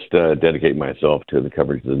to just dedicate myself to the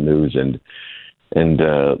coverage of the news, and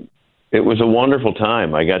it was a wonderful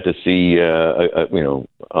time. I got to see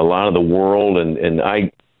a lot of the world,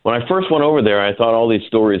 and when I first went over there, I thought all these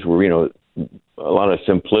stories were a lot of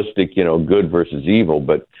simplistic, good versus evil.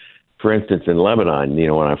 But for instance, in Lebanon,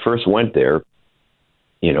 when I first went there,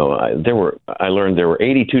 I learned there were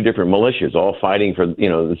 82 different militias all fighting for,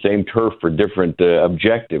 the same turf for different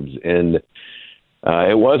objectives. And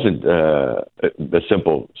it wasn't a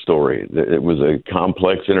simple story. It was a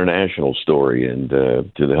complex international story. And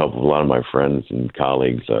through the help of a lot of my friends and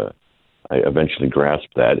colleagues, I eventually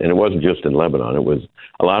grasped that. And it wasn't just in Lebanon. It was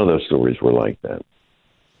a lot of those stories were like that.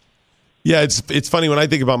 Yeah, it's funny when I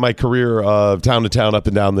think about my career of town to town, up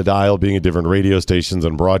and down the dial, being at different radio stations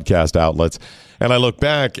and broadcast outlets, and I look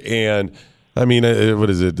back and, what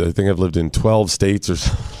is it? I think I've lived in 12 states or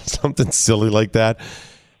something silly like that.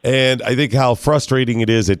 And I think how frustrating it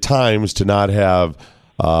is at times to not have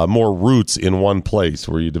more roots in one place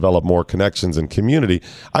where you develop more connections and community.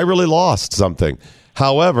 I really lost something.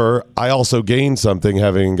 However, I also gained something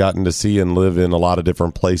having gotten to see and live in a lot of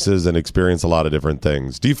different places and experience a lot of different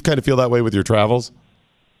things. Do you kind of feel that way with your travels?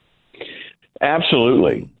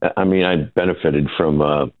 Absolutely. I mean, I benefited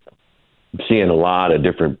from seeing a lot of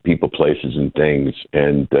different people, places, and things.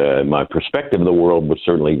 And my perspective of the world was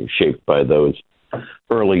certainly shaped by those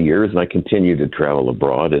early years. And I continue to travel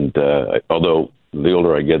abroad. And although the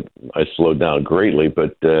older I get, I slowed down greatly.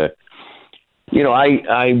 But,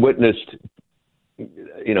 I witnessed,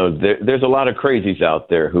 there's a lot of crazies out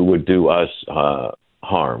there who would do us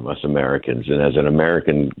harm, us Americans. And as an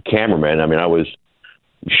American cameraman, I mean, I was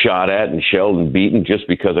shot at and shelled and beaten just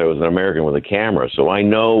because I was an American with a camera. So I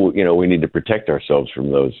know, we need to protect ourselves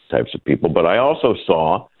from those types of people. But I also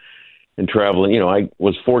saw in traveling, I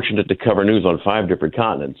was fortunate to cover news on 5 different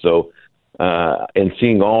continents. So, and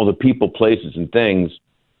seeing all the people, places, and things,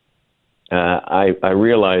 I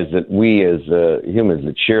realized that we as humans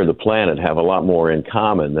that share the planet have a lot more in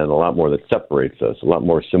common than a lot more that separates us, a lot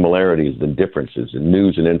more similarities than differences. And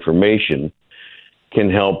news and information can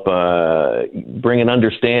help bring an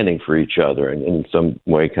understanding for each other and in some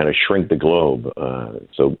way kind of shrink the globe.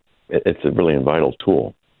 So it's a really vital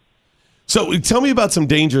tool. So tell me about some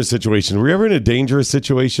dangerous situations. Were you ever in a dangerous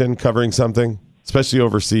situation covering something, especially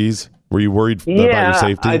overseas? Were you worried about your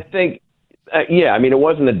safety? I think, I mean, it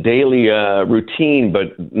wasn't a daily routine,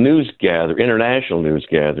 but international news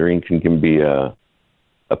gathering can be a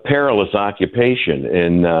perilous occupation.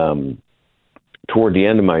 And toward the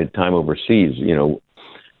end of my time overseas,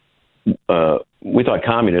 we thought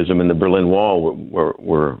communism and the Berlin Wall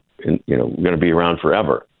were going to be around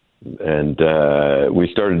forever. And we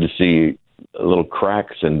started to see little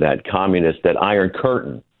cracks in that Iron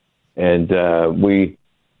Curtain. And we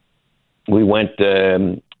went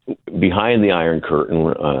behind the Iron Curtain,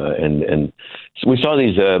 and so we saw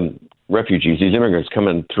these refugees, these immigrants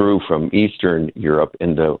coming through from Eastern Europe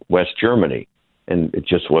into West Germany. And it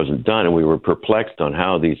just wasn't done. And we were perplexed on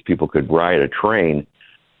how these people could ride a train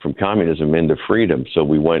from communism into freedom. So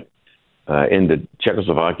we went into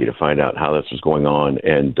Czechoslovakia to find out how this was going on.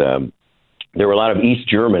 And there were a lot of East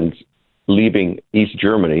Germans leaving East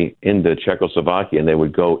Germany into Czechoslovakia, and they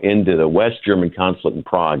would go into the West German consulate in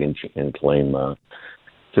Prague and claim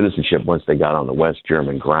citizenship once they got on the West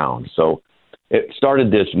German ground. So it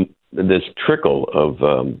started this trickle of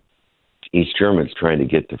East Germans trying to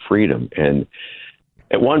get to freedom. And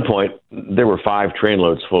at one point, there were 5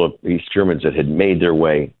 trainloads full of East Germans that had made their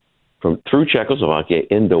way through Czechoslovakia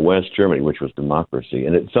into West Germany, which was democracy.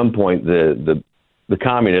 And at some point, the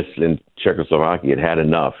communists in Czechoslovakia had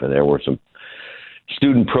enough, and there were some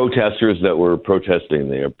student protesters that were protesting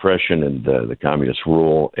the oppression and the communist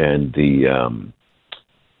rule. And the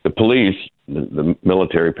police, the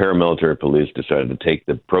military, paramilitary police, decided to take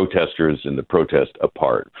the protesters and the protest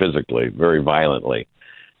apart physically, very violently.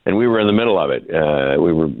 And we were in the middle of it.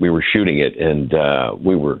 We were shooting it, and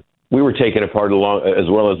we were taken apart along as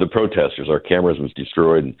well as the protesters. Our cameras was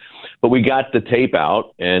destroyed, but we got the tape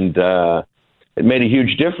out, and it made a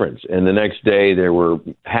huge difference. And the next day, there were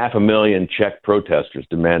 500,000 Czech protesters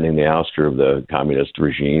demanding the ouster of the communist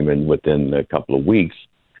regime, and within a couple of weeks,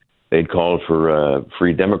 they'd called for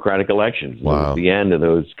free democratic elections. Wow. It was the end of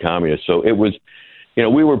those communists. So it was,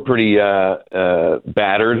 we were pretty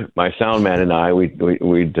battered. My sound man and I, we'd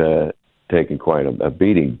taken quite a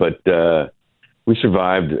beating, but we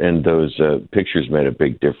survived, and those pictures made a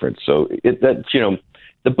big difference. So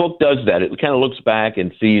the book does that. It kind of looks back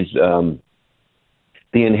and sees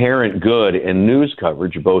the inherent good in news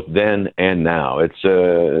coverage, both then and now. It's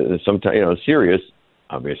sometimes serious,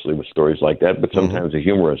 obviously, with stories like that, but sometimes a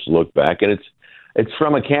humorous look back. And it's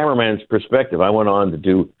from a cameraman's perspective. I went on to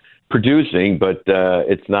do producing, but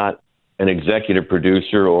it's not an executive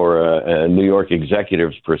producer or a New York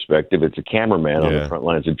executive's perspective. It's a cameraman on the front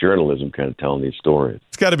lines of journalism kind of telling these stories.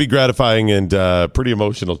 It's got to be gratifying and pretty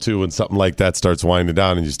emotional, too, when something like that starts winding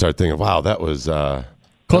down and you start thinking, wow, that was...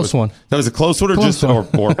 Close one. That was a close one, or just a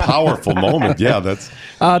more powerful moment. Yeah, that's.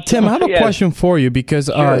 Tim, I have a question for you because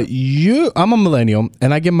I'm a millennial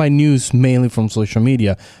and I get my news mainly from social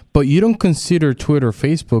media, but you don't consider Twitter or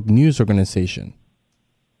Facebook news organization.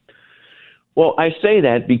 Well, I say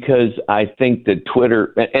that because I think that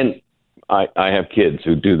Twitter, and I have kids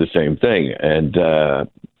who do the same thing, and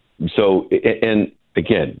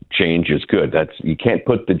again, change is good. You can't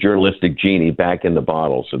put the journalistic genie back in the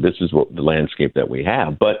bottle. So this is what the landscape that we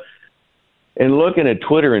have. But in looking at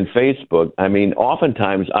Twitter and Facebook, I mean,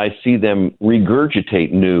 oftentimes I see them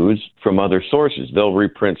regurgitate news from other sources. They'll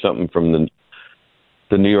reprint something from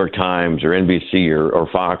the New York Times or NBC or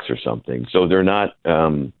Fox or something. So they're not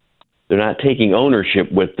taking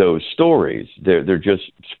ownership with those stories. They're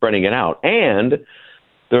just spreading it out. And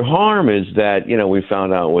their harm is that, we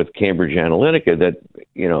found out with Cambridge Analytica that,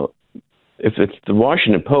 if it's the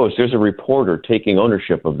Washington Post, there's a reporter taking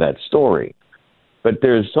ownership of that story. But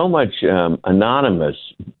there's so much anonymous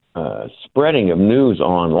spreading of news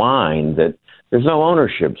online that there's no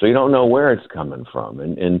ownership, so you don't know where it's coming from.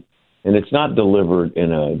 And it's not delivered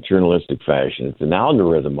in a journalistic fashion. It's an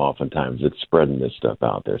algorithm oftentimes that's spreading this stuff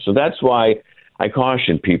out there. So that's why I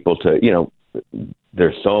caution people to,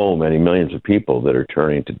 there's so many millions of people that are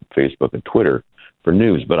turning to Facebook and Twitter for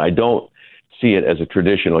news, but I don't see it as a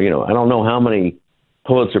traditional, I don't know how many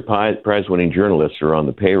Pulitzer Prize-winning journalists are on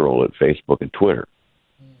the payroll at Facebook and Twitter.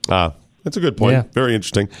 That's a good point. Yeah. Very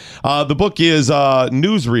interesting. The book is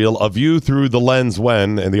NewsReal, A View Through the Lens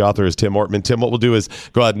When, and the author is Tim Ortman. Tim, what we'll do is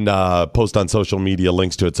go ahead and post on social media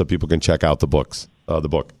links to it so people can check out the book.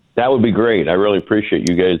 That would be great. I really appreciate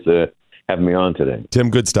you guys having me on today.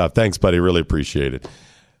 Tim, good stuff. Thanks, buddy. Really appreciate it.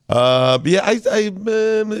 I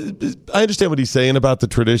understand what he's saying about the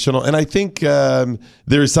traditional, and I think there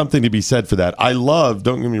is something to be said for that. I love,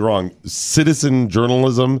 don't get me wrong, citizen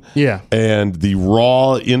journalism and the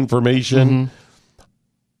raw information. Mm-hmm.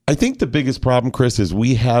 I think the biggest problem, Chris, is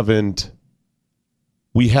we haven't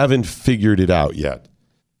figured it out yet.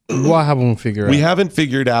 What haven't we figured out? We haven't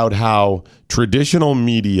figured out how traditional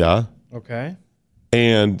media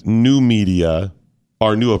and new media,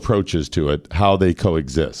 our new approaches to it, how they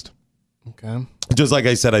coexist. Okay. Just like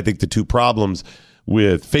I said, I think the two problems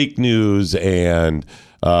with fake news and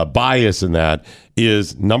bias in that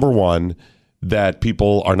is, number one, that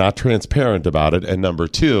people are not transparent about it, and number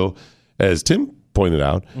two, as Tim pointed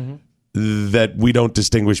out, that we don't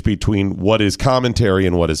distinguish between what is commentary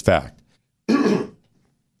and what is fact.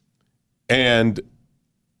 And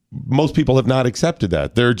most people have not accepted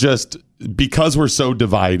that. They're just, because we're so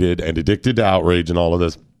divided and addicted to outrage and all of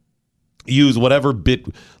this, use whatever bit.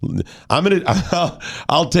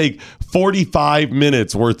 I'll take 45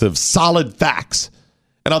 minutes worth of solid facts,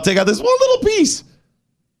 and I'll take out this one little piece,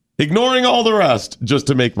 ignoring all the rest, just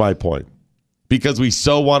to make my point. Because we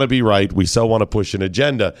so want to be right, we so want to push an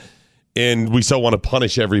agenda, and we so want to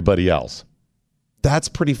punish everybody else. That's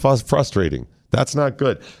pretty frustrating. That's not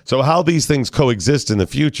good. So how these things coexist in the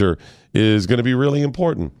future is going to be really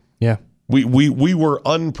important. Yeah. We were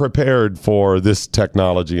unprepared for this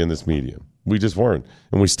technology and this medium. We just weren't,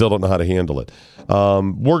 and we still don't know how to handle it.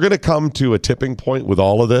 We're going to come to a tipping point with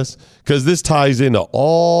all of this, because this ties into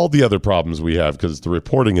all the other problems we have, because it's the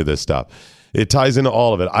reporting of this stuff. It ties into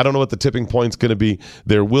all of it. I don't know what the tipping point's going to be.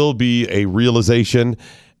 There will be a realization,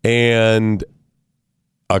 and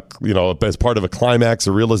as part of a climax,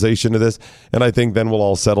 a realization of this, and I think then we'll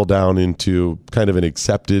all settle down into kind of an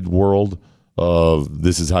accepted world of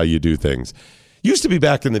this is how you do things. Used to be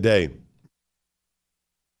back in the day,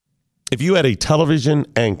 if you had a television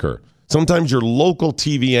anchor, sometimes your local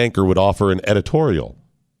TV anchor would offer an editorial.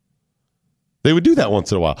 They would do that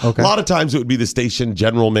once in a while. Okay. A lot of times it would be the station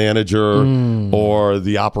general manager or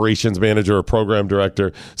the operations manager or program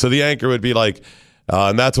director. So the anchor would be like,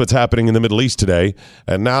 and that's what's happening in the Middle East today.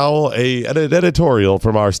 And now an editorial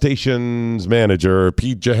from our station's manager,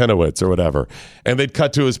 Pete Jehenowitz or whatever. And they'd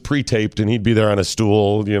cut to his pre-taped, and he'd be there on a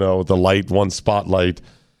stool, with the light, one spotlight.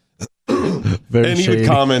 And he would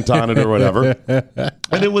comment on it or whatever.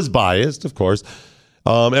 And it was biased, of course,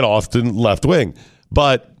 and often left-wing.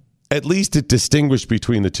 But at least it distinguished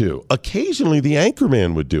between the two. Occasionally, the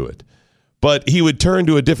anchorman would do it. But he would turn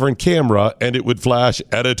to a different camera, and it would flash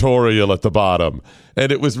editorial at the bottom.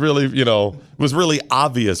 And it was really, really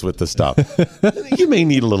obvious with the stuff. You may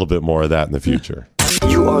need a little bit more of that in the future.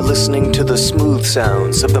 You are listening to the smooth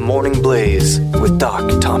sounds of the Morning Blaze with Doc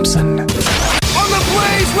Thompson. On the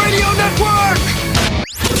Blaze Radio Network!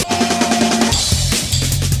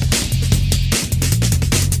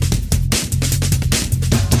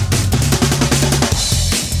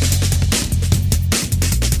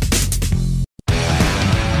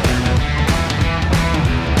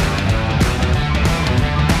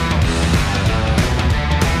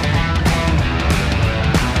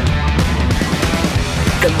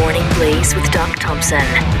 Morning Blaze with Doc Thompson.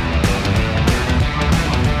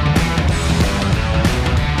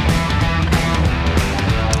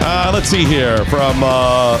 Let's see here from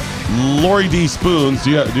Lori D. Spoons. Do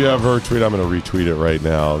you have her tweet? I'm going to retweet it right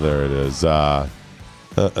now. There it is. What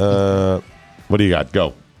do you got?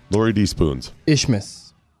 Go. Lori D. Spoons.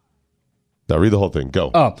 Ishmis. Now read the whole thing. Go.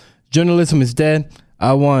 Oh, journalism is dead.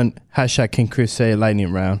 I want # King Chris say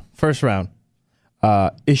lightning round. First round.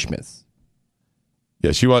 Ishmis.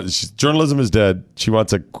 Yeah, journalism is dead. She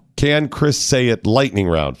wants a can Chris say it lightning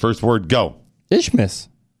round. First word, go. Ishmus.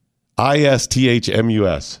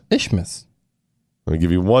 ISTHMUS. Ishmus. Let me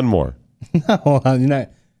give you one more. No, you're not.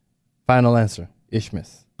 Final answer.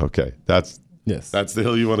 Ishmus. Okay, that's the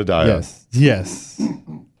hill you want to die on. Yes.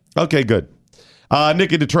 Okay, good.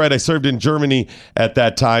 Nick in Detroit, I served in Germany at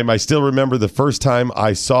that time. I still remember the first time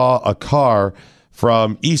I saw a car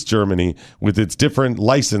from East Germany with its different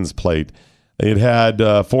license plate. It had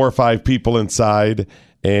 4 or 5 people inside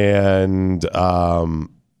and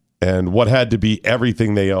what had to be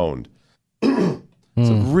everything they owned. It's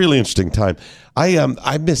a really interesting time.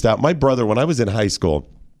 I missed out. My brother, when I was in high school,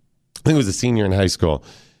 I think it was a senior in high school,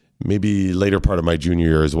 maybe later part of my junior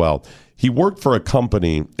year as well. He worked for a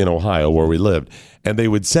company in Ohio where we lived, and they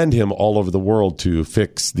would send him all over the world to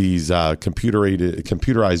fix these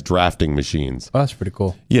computerized drafting machines. Oh, that's pretty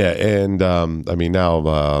cool. Yeah, and I mean now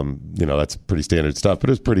that's pretty standard stuff, but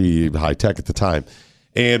it was pretty high tech at the time.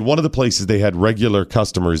 And one of the places they had regular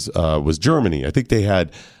customers was Germany. I think they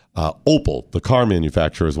had Opel, the car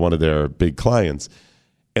manufacturer, as one of their big clients.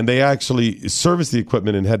 And they actually serviced the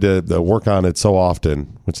equipment and had to work on it so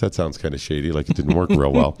often, which that sounds kind of shady, like it didn't work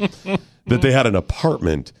real well, that they had an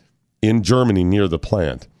apartment in Germany near the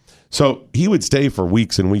plant. So he would stay for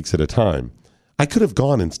weeks and weeks at a time. I could have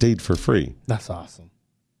gone and stayed for free. That's awesome.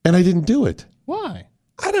 And I didn't do it. Why?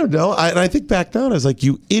 I don't know. I think back then I was like,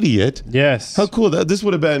 you idiot. Yes. How cool. This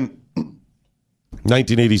would have been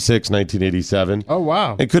 1986, 1987. Oh,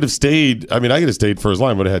 wow. It could have stayed. I mean, I could have stayed for as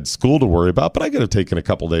long. I would have had school to worry about, but I could have taken a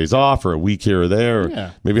couple days off or a week here or there,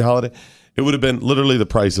 or maybe a holiday. It would have been literally the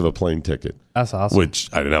price of a plane ticket. That's awesome. Which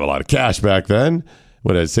I didn't have a lot of cash back then.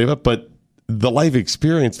 What I'd save up, but the life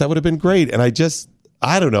experience, that would have been great. And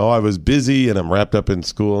I don't know. I was busy and I'm wrapped up in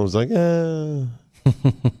school. I was like, And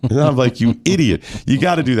I'm like, you idiot. You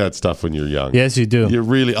got to do that stuff when you're young. Yes, you do. You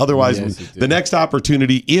really, otherwise, the next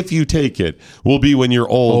opportunity, if you take it, will be when you're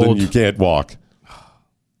old and you can't walk.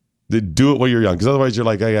 Do it while you're young, because otherwise you're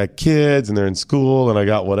like, I got kids and they're in school and I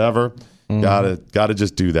got whatever. Got to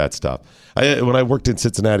just do that stuff. When I worked in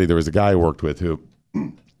Cincinnati, there was a guy I worked with who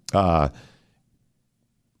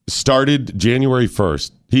started January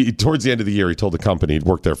 1st. Towards the end of the year, he told the company, he'd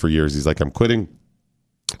worked there for years. He's like, I'm quitting.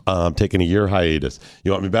 I'm taking a year hiatus.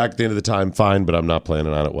 You want me back at the end of the time? Fine, but I'm not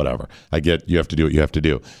planning on it. Whatever. I get you have to do what you have to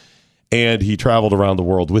do. And he traveled around the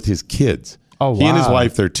world with his kids. Oh, wow. He and his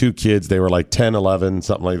wife, their 2 kids, they were like 10, 11,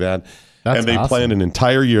 something like that. And they planned an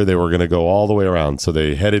entire year. They were going to go all the way around. So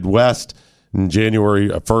they headed west. In January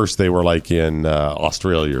 1st, they were like in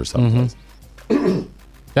Australia or something.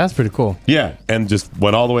 That's pretty cool. Yeah, and just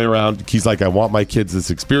went all the way around. He's like, I want my kids this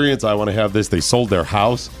experience. I want to have this. They sold their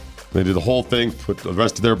house. They did the whole thing, put the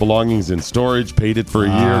rest of their belongings in storage, paid it for a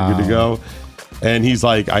year, good to go. And he's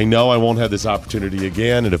like, I know I won't have this opportunity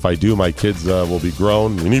again, and if I do, my kids will be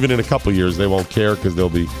grown. And even in a couple years, they won't care because they'll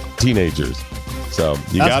be teenagers. So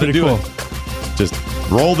you got to do it. Just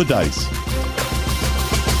roll the dice.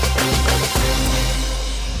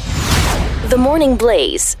 The Morning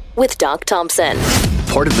Blaze with Doc Thompson.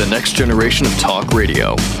 Part of the next generation of talk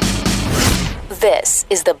radio. This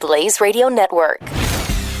is the Blaze Radio Network.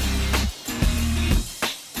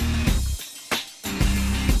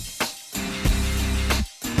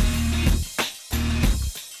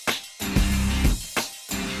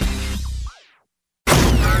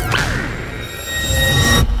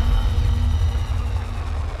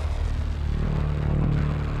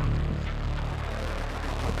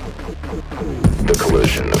 The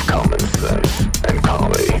collision of common sense and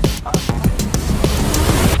comedy.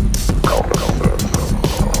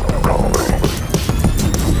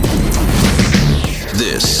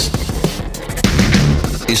 This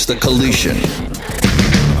is the collision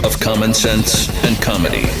of common sense and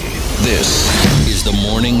comedy. This is the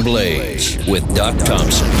Morning Blaze with Doc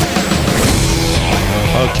Thompson.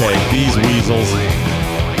 Okay, these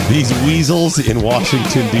weasels in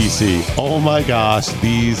Washington, D.C. Oh my gosh,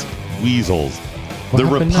 these weasels. The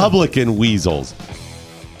Republican weasels.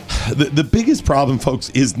 The biggest problem, folks,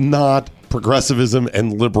 is not progressivism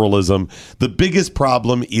and liberalism. The biggest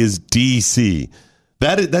problem is D.C.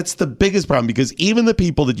 That's the biggest problem, because even the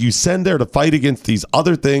people that you send there to fight against these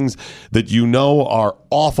other things that you know are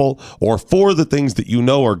awful, or for the things that you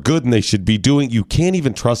know are good and they should be doing, you can't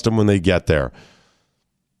even trust them when they get there.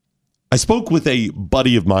 I spoke with a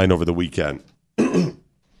buddy of mine over the weekend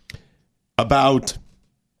about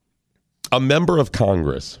a member of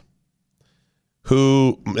Congress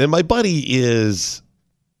who, and my buddy is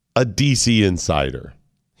a DC insider.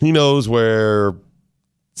 He knows where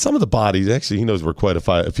some of the bodies, actually he knows where quite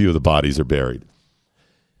a few of the bodies are buried.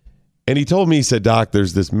 And he told me, he said, Doc,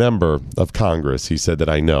 there's this member of Congress, he said, that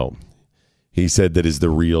I know. He said that is the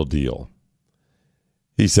real deal.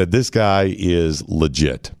 He said, this guy is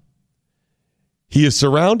legit. He is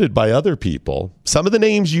surrounded by other people, some of the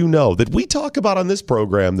names you know, that we talk about on this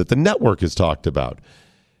program, that the network has talked about,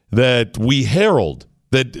 that we herald,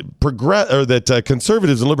 that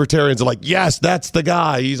conservatives and libertarians are like, yes, that's the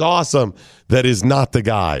guy. He's awesome. That is not the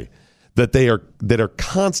guy. That are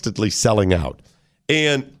constantly selling out.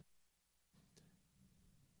 And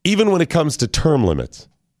even when it comes to term limits,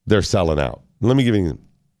 they're selling out. Let me give you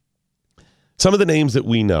some of the names that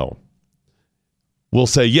we know. Will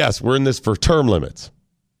say, yes, we're in this for term limits.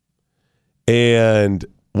 And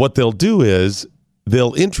what they'll do is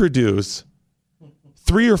they'll introduce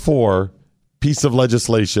 3 or 4 pieces of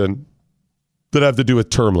legislation that have to do with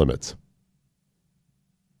term limits.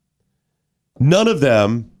 None of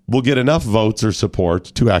them will get enough votes or support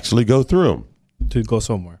to actually go through them. To go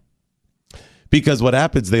somewhere. Because what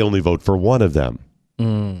happens, they only vote for one of them.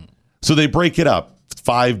 So they break it up.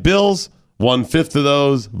 5 bills, 1/5 of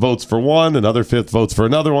those votes for one, another 1/5 votes for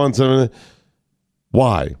another one. So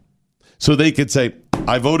why? So they could say,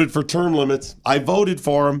 I voted for term limits. I voted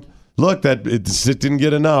for them. Look, it didn't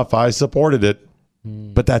get enough. I supported it.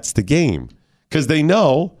 But that's the game. Because they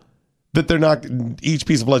know that each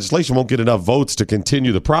piece of legislation won't get enough votes to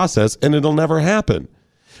continue the process, and it'll never happen.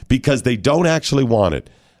 Because they don't actually want it.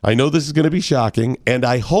 I know this is going to be shocking, and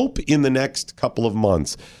I hope in the next couple of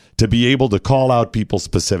months to be able to call out people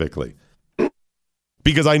specifically.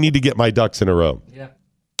 Because I need to get my ducks in a row. Yeah.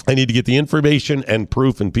 I need to get the information and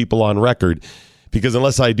proof and people on record. Because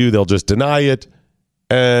unless I do, they'll just deny it.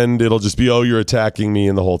 And it'll just be, oh, you're attacking me,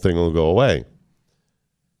 and the whole thing will go away.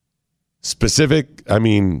 Specific, I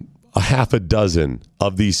mean, a half a dozen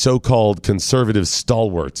of these so-called conservative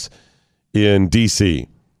stalwarts in D.C.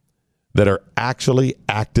 that are actually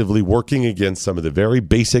actively working against some of the very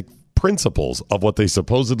basic principles of what they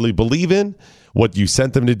supposedly believe in, what you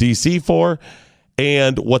sent them to D.C. for,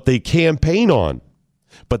 and what they campaign on.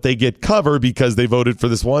 But they get cover because they voted for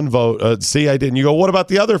this one vote. See, I didn't. You go, what about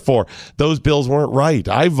the other 4? Those bills weren't right.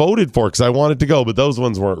 I voted for it because I wanted to go, but those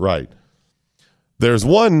ones weren't right. There's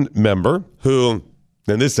one member who,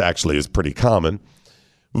 and this actually is pretty common,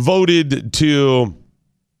 voted to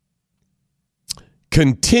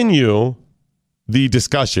continue the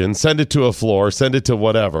discussion, send it to a floor, send it to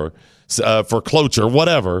whatever, for cloture,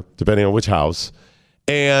 whatever, depending on which house,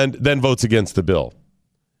 and then votes against the bill.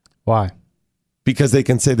 Why? Because they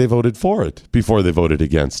can say they voted for it before they voted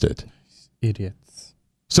against it. Idiots.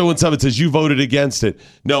 So when someone says, you voted against it,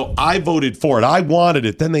 no, I voted for it. I wanted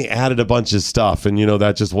it. Then they added a bunch of stuff, and,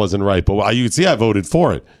 that just wasn't right. But you can see I voted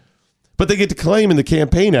for it. But they get to claim in the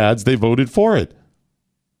campaign ads they voted for it.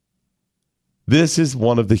 This is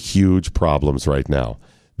one of the huge problems right now.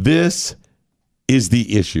 This is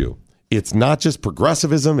the issue. It's not just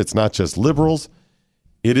progressivism. It's not just liberals.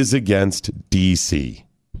 It is against D.C.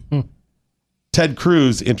 Ted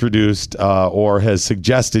Cruz introduced or has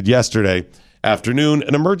suggested yesterday afternoon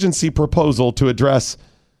an emergency proposal to address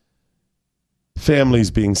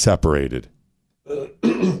families being separated.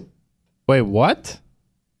 Wait, what?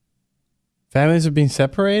 Families are being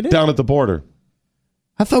separated? Down at the border.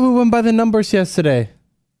 I thought we went by the numbers yesterday.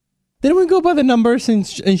 Didn't we go by the numbers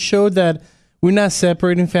and show that we're not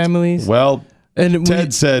separating families? Well,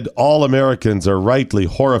 Ted said all Americans are rightly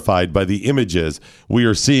horrified by the images we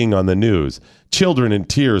are seeing on the news. Children in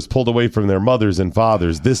tears pulled away from their mothers and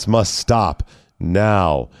fathers. This must stop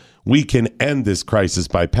now. We can end this crisis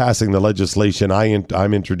by passing the legislation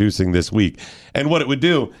I'm introducing this week. And what it would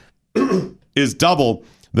do is double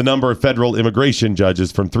the number of federal immigration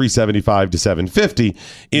judges from 375 to 750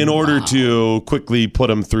 in order to quickly put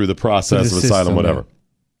them through the process of asylum, whatever.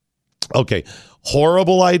 Okay.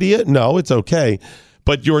 Horrible idea? No, it's okay.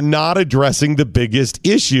 But you're not addressing the biggest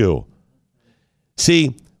issue.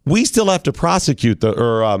 See, we still have to process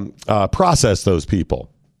those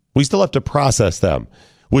people. We still have to process them,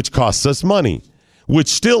 which costs us money, which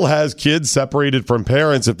still has kids separated from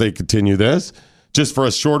parents if they continue this, just for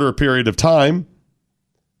a shorter period of time.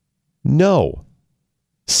 No.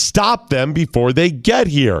 Stop them before they get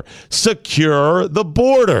here. Secure the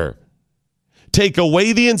border. Take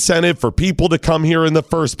away the incentive for people to come here in the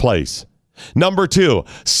first place. Number 2,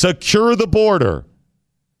 secure the border.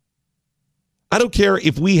 I don't care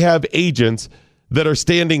if we have agents that are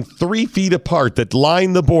standing 3 feet apart that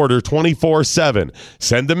line the border 24/7.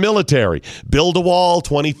 Send the military. Build a wall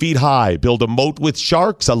 20 feet high. Build a moat with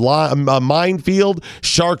sharks, a minefield,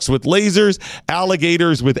 sharks with lasers,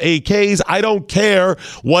 alligators with AKs. I don't care.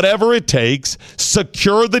 Whatever it takes,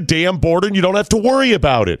 secure the damn border and you don't have to worry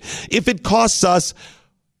about it. If it costs us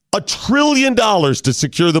 $1 trillion to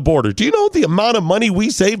secure the border. Do you know the amount of money we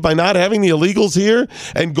save by not having the illegals here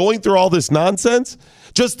and going through all this nonsense?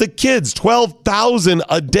 Just the kids, 12,000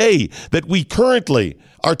 a day that we currently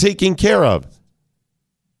are taking care of.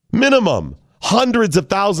 Minimum. Hundreds of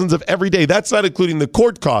thousands of every day. That's not including the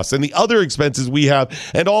court costs and the other expenses we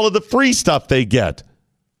have and all of the free stuff they get.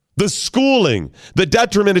 The schooling, the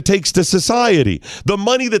detriment it takes to society, the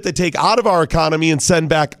money that they take out of our economy and send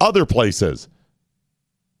back other places.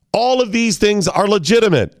 All of these things are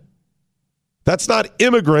legitimate. That's not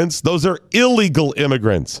immigrants. Those are illegal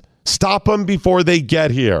immigrants. Stop them before they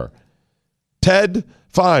get here. Ted,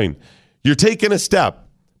 fine. You're taking a step.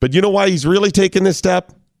 But you know why he's really taking this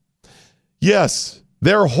step? Yes,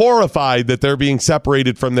 they're horrified that they're being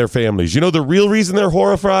separated from their families. You know the real reason they're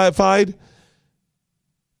horrified?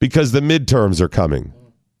 Because the midterms are coming.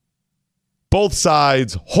 Both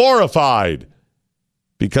sides horrified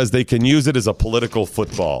because they can use it as a political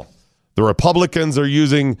football. The Republicans are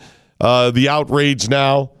using the outrage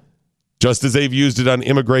now, just as they've used it on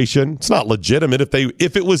immigration. It's not legitimate.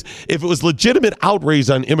 If it was legitimate outrage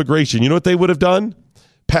on immigration, you know what they would have done?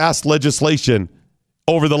 Passed legislation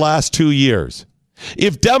over the last 2 years.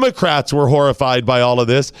 If Democrats were horrified by all of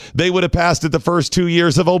this, they would have passed it the first 2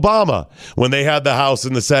 years of Obama when they had the House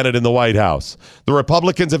and the Senate and the White House. The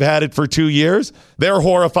Republicans have had it for 2 years. They're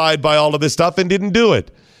horrified by all of this stuff and didn't do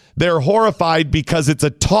it. They're horrified because it's a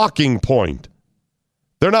talking point.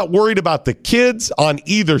 They're not worried about the kids on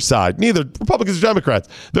either side, neither Republicans or Democrats.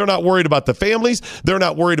 They're not worried about the families. They're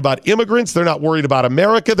not worried about immigrants. They're not worried about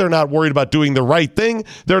America. They're not worried about doing the right thing.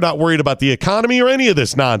 They're not worried about the economy or any of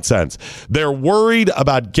this nonsense. They're worried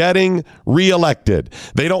about getting reelected.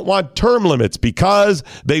 They don't want term limits because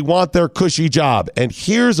they want their cushy job. And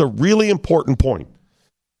here's a really important point.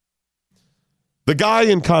 The guy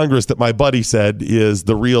in Congress that my buddy said is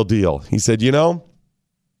the real deal. He said, you know,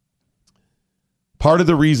 part of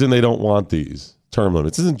the reason they don't want these term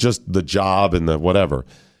limits isn't just the job and the whatever.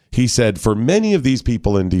 He said, for many of these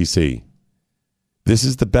people in D.C., this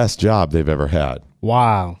is the best job they've ever had.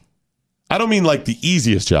 Wow. I don't mean like the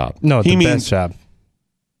easiest job. No, he the means best job.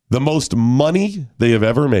 The most money they have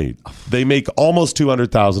ever made. They make almost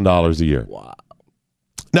 $200,000 a year. Wow.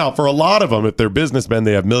 Now, for a lot of them, if they're businessmen,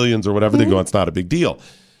 they have millions or whatever, they go, it's not a big deal.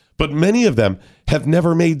 But many of them have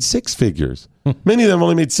never made six figures. Many of them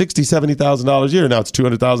only made $60,000, $70,000 a year. Now it's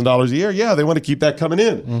 $200,000 a year. Yeah, they want to keep that coming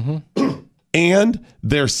in. And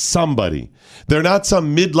they're somebody. They're not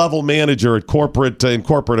some mid-level manager at in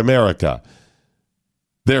corporate America.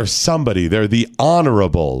 They're somebody. They're the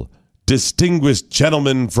honorable, distinguished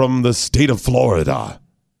gentleman from the state of Florida.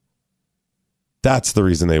 That's the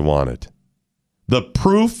reason they want it. The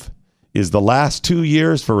proof is the last 2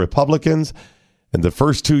 years for Republicans and the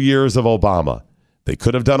first 2 years of Obama. They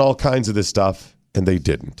could have done all kinds of this stuff, and they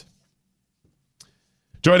didn't.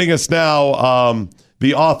 Joining us now,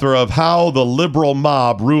 the author of How the Liberal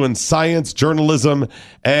Mob Ruined Science, Journalism,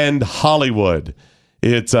 and Hollywood.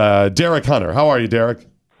 It's Derek Hunter. How are you, Derek?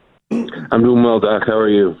 I'm doing well, Doc. How are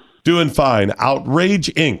you? Doing fine. Outrage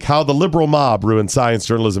Inc. How the Liberal Mob Ruined Science,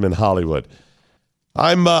 Journalism, and Hollywood.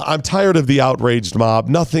 I'm tired of the outraged mob.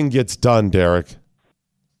 Nothing gets done, Derek.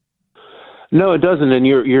 No, it doesn't, and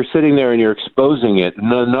you're sitting there and you're exposing it.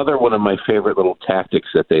 And another one of my favorite little tactics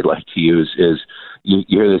that they like to use is you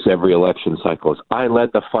hear this every election cycle: is I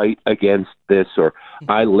led the fight against this, or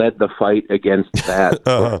I led the fight against that,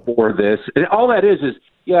 or for this. And all that is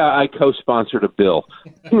yeah, I co-sponsored a bill. I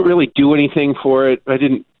didn't really do anything for it. I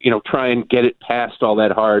didn't, try and get it passed all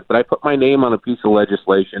that hard. But I put my name on a piece of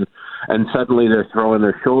legislation, and suddenly they're throwing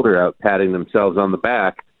their shoulder out, patting themselves on the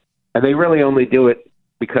back, and they really only do it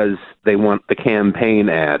because they want the campaign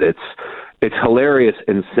ad. It's hilarious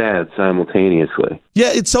and sad simultaneously.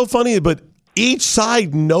 Yeah, it's so funny, but each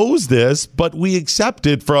side knows this, but we accept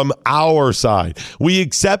it from our side. We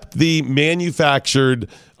accept the manufactured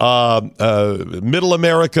middle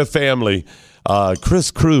America family.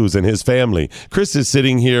 Chris Cruz and his family. Chris is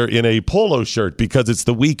sitting here in a polo shirt because it's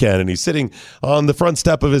the weekend, and he's sitting on the front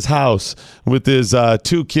step of his house with his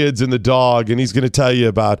 2 kids and the dog, and he's going to tell you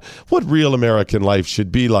about what real American life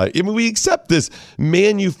should be like. I mean, we accept this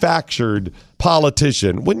manufactured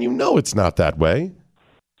politician when you know it's not that way.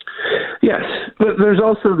 Yes, but there's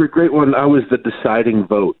also the great one, I was the deciding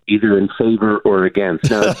vote, either in favor or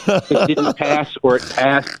against. Now, it didn't pass, or it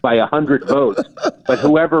passed by 100 votes, but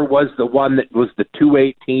whoever was the one that was the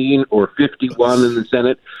 218 or 51 in the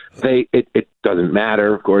Senate, it doesn't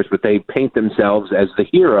matter, of course, but they paint themselves as the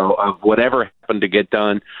hero of whatever happened to get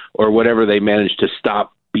done or whatever they managed to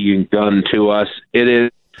stop being done to us.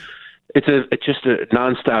 it's just a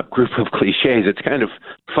nonstop group of cliches. It's kind of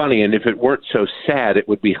funny, and if it weren't so sad, it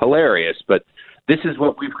would be hilarious. But this is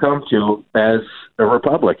what we've come to as a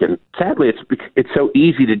republic, and sadly, it's so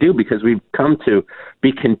easy to do because we've come to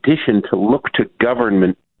be conditioned to look to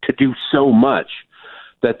government to do so much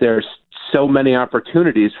that there's so many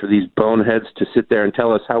opportunities for these boneheads to sit there and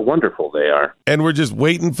tell us how wonderful they are. And we're just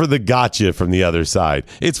waiting for the gotcha from the other side.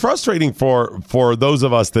 It's frustrating for those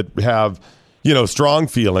of us that have, strong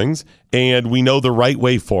feelings and we know the right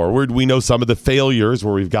way forward. We know some of the failures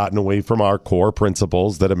where we've gotten away from our core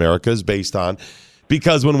principles that America is based on.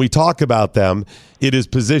 Because when we talk about them, it is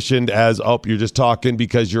positioned as, you're just talking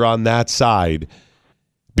because you're on that side.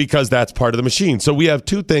 Because that's part of the machine. So we have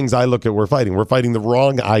two things I look at we're fighting. We're fighting the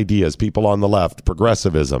wrong ideas, people on the left,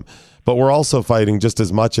 progressivism. But we're also fighting just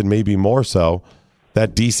as much and maybe more so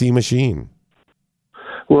that D.C. machine.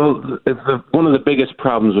 Well, one of the biggest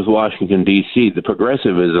problems with Washington, D.C., the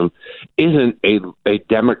progressivism, isn't a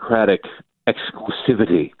democratic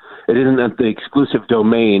exclusivity. It isn't the exclusive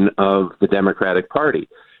domain of the Democratic Party.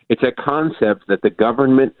 It's a concept that the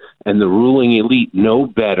government and the ruling elite know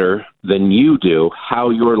better than you do how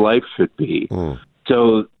your life should be.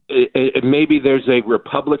 So maybe there's a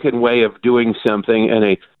Republican way of doing something,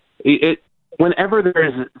 and whenever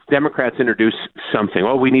Democrats introduce something,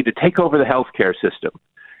 we need to take over the healthcare system.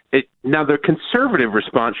 Now, the conservative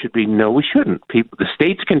response should be, no, we shouldn't. The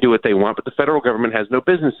states can do what they want, but the federal government has no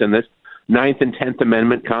business in this. 9th and 10th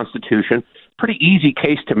Amendment Constitution, pretty easy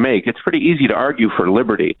case to make. It's pretty easy to argue for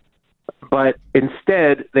liberty. But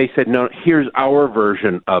instead, they said, no, here's our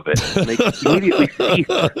version of it. And they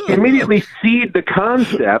immediately cede the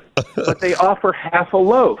concept, but they offer half a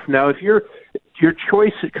loaf. Now, if your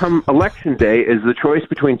choice come election day is the choice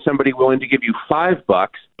between somebody willing to give you $5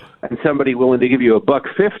 and somebody willing to give you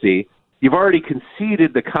 $1.50, you've already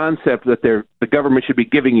conceded the concept that the government should be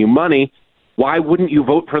giving you money. Why wouldn't you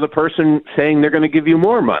vote for the person saying they're going to give you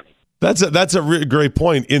more money? That's a great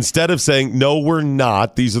point. Instead of saying, no, we're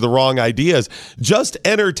not, these are the wrong ideas, just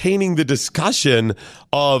entertaining the discussion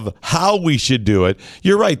of how we should do it.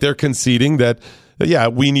 You're right. They're conceding that,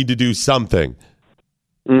 we need to do something.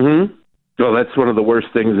 Mm-hmm. Well, that's one of the worst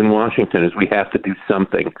things in Washington is we have to do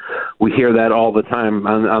something. We hear that all the time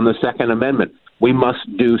on the Second Amendment. We must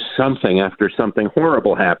do something after something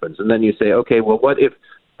horrible happens. And then you say, okay, well, what if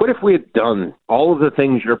we had done all of the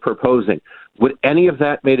things you're proposing? Would any of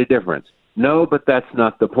that made a difference? No, but that's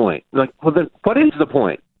not the point. Like, well, then what is the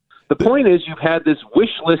point? The point is you've had this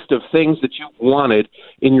wish list of things that you wanted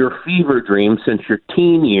in your fever dream since your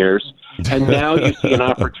teen years, and now you see an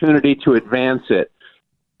opportunity to advance it.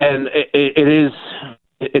 And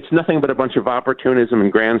it's nothing but a bunch of opportunism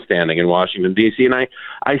and grandstanding in Washington, D.C., and I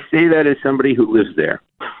say that as somebody who lives there.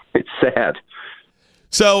 It's sad.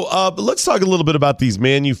 So let's talk a little bit about these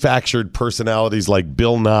manufactured personalities like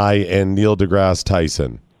Bill Nye and Neil deGrasse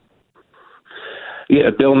Tyson. Yeah,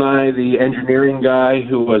 Bill Nye, the engineering guy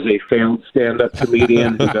who was a failed stand-up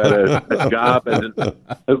comedian who got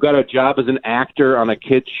a job as an actor on a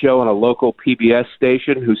kids show on a local PBS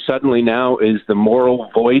station, who suddenly now is the moral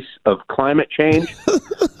voice of climate change.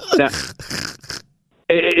 Now,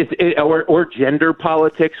 or gender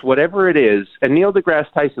politics, whatever it is. And Neil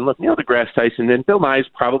deGrasse Tyson, and Bill Nye is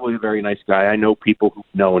probably a very nice guy. I know people who've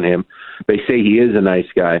known him. They say he is a nice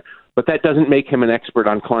guy. But that doesn't make him an expert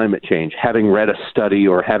on climate change, having read a study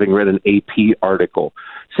or having read an AP article.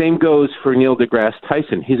 Same goes for Neil deGrasse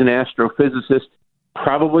Tyson. He's an astrophysicist,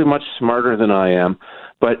 probably much smarter than I am.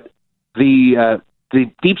 But the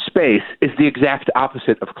deep space is the exact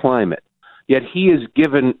opposite of climate. Yet he is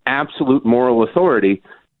given absolute moral authority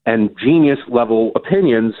and genius-level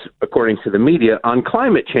opinions, according to the media, on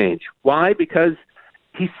climate change. Why? Because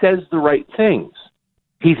he says the right things.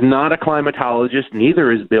 He's not a climatologist,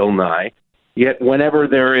 neither is Bill Nye. Yet whenever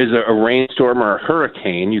there is a rainstorm or a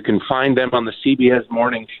hurricane, you can find them on the CBS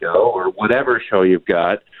Morning Show or whatever show you've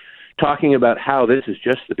got, talking about how this is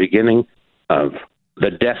just the beginning of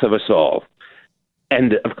the death of us all.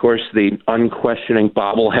 And, of course, the unquestioning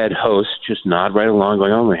bobblehead hosts just nod right along,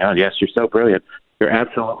 going, oh, my God, yes, you're so brilliant. You're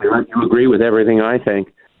absolutely right. You agree with everything I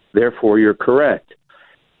think. Therefore, you're correct.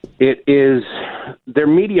 They're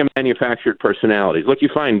media manufactured personalities. Look, you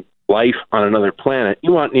find life on another planet.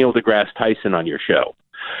 You want Neil deGrasse Tyson on your show.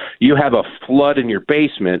 You have a flood in your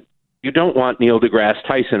basement. You don't want Neil deGrasse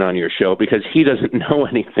Tyson on your show because he doesn't know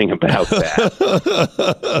anything about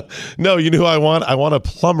that. No, you know who I want? I want a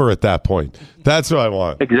plumber at that point. That's who I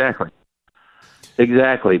want. Exactly.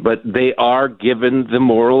 But they are given the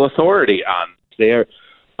moral authority on. They are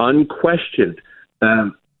unquestioned.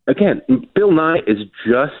 Again, Bill Nye is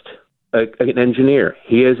just an engineer.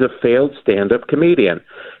 He is a failed stand-up comedian.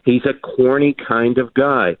 He's a corny kind of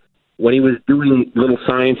guy. When he was doing little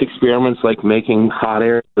science experiments like making hot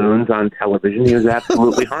air balloons on television, he was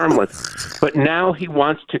absolutely harmless. But now he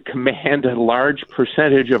wants to command a large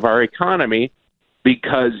percentage of our economy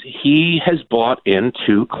because he has bought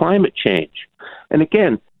into climate change. And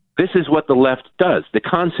again, this is what the left does. The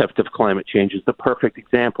concept of climate change is the perfect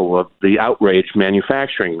example of the outrage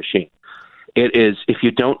manufacturing machine. It is, if you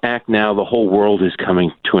don't act now, the whole world is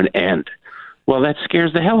coming to an end. Well, that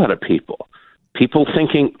scares the hell out of people. People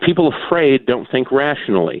afraid don't think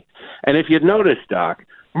rationally. And if you'd notice, Doc,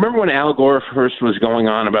 remember when Al Gore first was going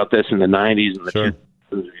on about this in the 90s and the Sure.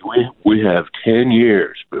 2000s? We have 10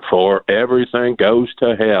 years before everything goes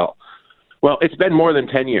to hell. Well, it's been more than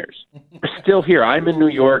 10 years. We're still here. I'm in New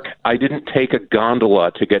York. I didn't take a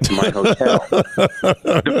gondola to get to my hotel.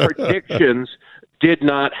 The predictions did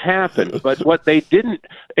not happen. But what they didn't,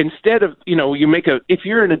 instead of, if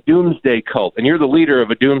you're in a doomsday cult and you're the leader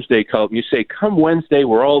of a doomsday cult and you say, come Wednesday,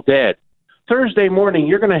 we're all dead. Thursday morning,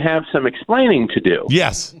 you're going to have some explaining to do.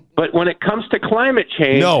 Yes. But when it comes to climate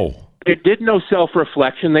change, it did no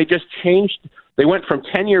self-reflection. They just changed. They went from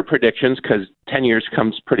 10-year predictions, because 10 years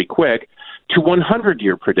comes pretty quick, to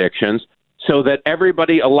 100-year predictions, so that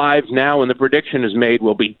everybody alive now when the prediction is made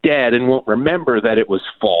will be dead and won't remember that it was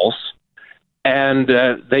false. And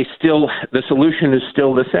the solution is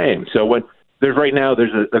still the same. So there's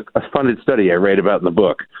a funded study I read about in the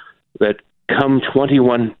book that come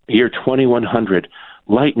 2100,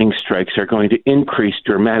 lightning strikes are going to increase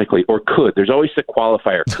dramatically, or could. There's always the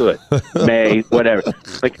qualifier, could, may, whatever.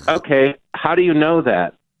 Like, okay, how do you know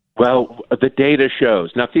that? Well, the data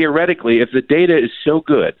shows. Now, theoretically, if the data is so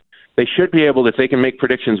good, they should be able, if they can make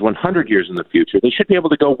predictions 100 years in the future, they should be able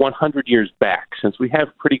to go 100 years back, since we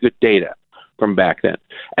have pretty good data from back then,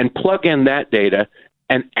 and plug in that data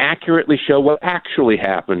and accurately show what actually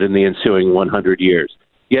happened in the ensuing 100 years.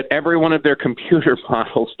 Yet every one of their computer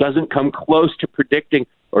models doesn't come close to predicting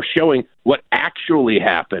or showing what actually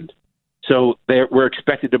happened. So we're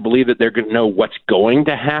expected to believe that they're going to know what's going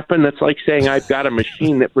to happen. That's like saying I've got a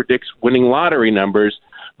machine that predicts winning lottery numbers,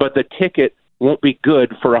 but the ticket won't be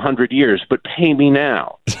good for 100 years, but pay me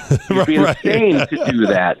now. You'd be insane to do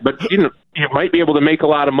that. But you might be able to make a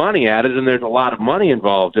lot of money at it, and there's a lot of money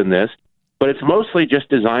involved in this. But it's mostly just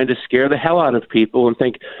designed to scare the hell out of people and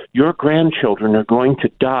think your grandchildren are going to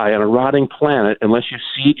die on a rotting planet unless you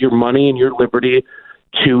cede your money and your liberty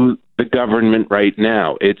to the government right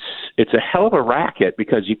now. It's a hell of a racket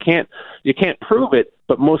because you can't prove it,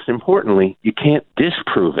 but most importantly, you can't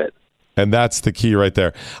disprove it. And that's the key right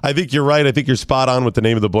there. I think you're right. I think you're spot on with the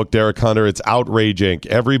name of the book, Derek Hunter. It's Outrage Inc.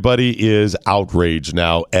 Everybody is outraged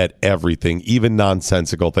now at everything, even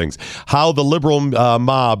nonsensical things. How the liberal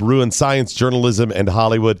mob ruined science, journalism, and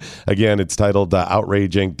Hollywood. Again, it's titled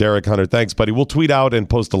Outrage Inc. Derek Hunter, thanks, buddy. We'll tweet out and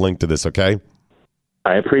post a link to this, okay?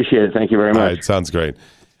 I appreciate it. Thank you very much. All right, sounds great.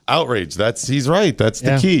 Outrage, he's right. That's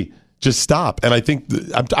the key. Just stop. And I think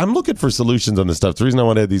I'm looking for solutions on this stuff. It's the reason I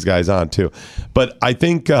want to have these guys on, too. But I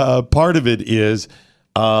think part of it is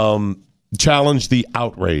challenge the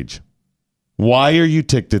outrage. Why are you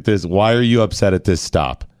ticked at this? Why are you upset at this?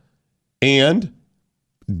 Stop. And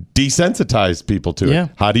desensitize people to it.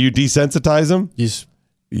 How do you desensitize them?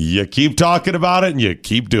 You keep talking about it and you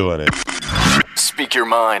keep doing it. Speak your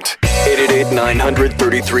mind.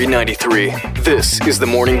 888-900-3393. This is The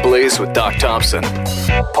Morning Blaze with Doc Thompson.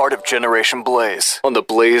 Part of Generation Blaze on the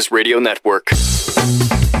Blaze Radio Network.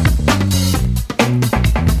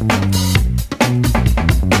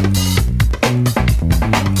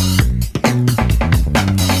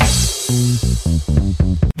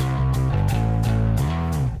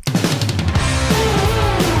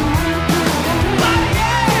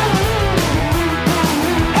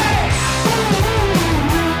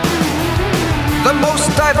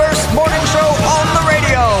 Diverse morning show on the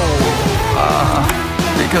radio.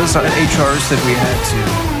 Because HR said we had to.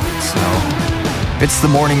 So, it's The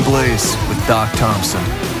Morning Blaze with Doc Thompson.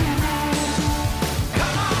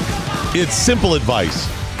 It's simple advice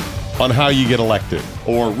on how you get elected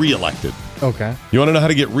or reelected. Okay. You want to know how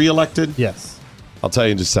to get reelected? Yes. I'll tell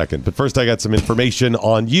you in just a second. But first, I got some information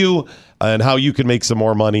on you and how you can make some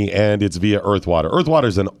more money, and it's via Earthwater. Earthwater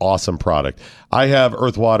is an awesome product. I have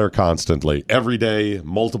Earthwater constantly, every day,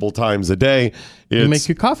 multiple times a day. You make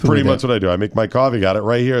your coffee pretty with much what I do. I make my coffee. Got it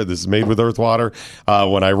right here. This is made with Earthwater.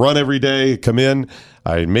 When I run every day, come in,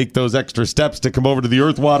 I make those extra steps to come over to the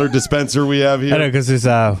Earthwater dispenser we have here. I know, because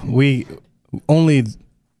we only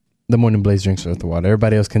the Morning Blaze drinks Earthwater.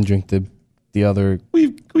 Everybody else can drink the the other.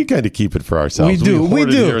 We kind of keep it for ourselves. We do. hoard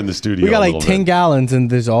it here in the studio. We got a like 10 bit. gallons, and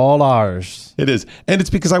this all ours. It is, and it's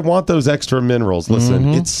because I want those extra minerals.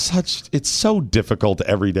 Listen, it's so difficult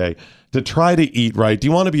every day to try to eat right. Do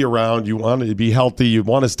you want to be around? You want to be healthy. You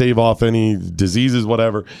want to stave off any diseases,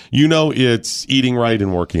 whatever. You know, it's eating right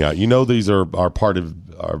and working out. You know, these are part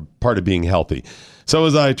of being healthy. So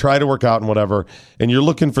as I try to work out and whatever, and you're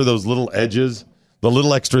looking for those little edges, the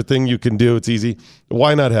little extra thing you can do, it's easy.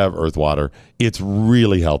 Why not have Earth Water? It's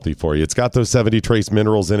really healthy for you. It's got those 70 trace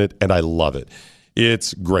minerals in it, and I love it.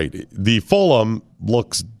 It's great. The Fulham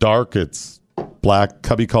looks dark. It's black.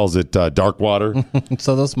 Cubby calls it dark water.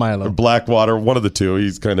 So does Milo. Or black water, one of the two.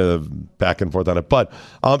 He's kind of back and forth on it. But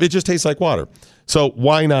it just tastes like water. So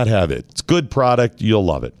why not have it? It's a good product. You'll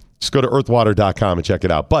love it. Just go to earthwater.com and check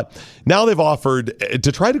it out. But now they've offered,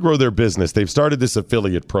 to try to grow their business, they've started this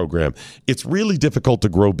affiliate program. It's really difficult to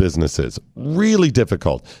grow businesses, really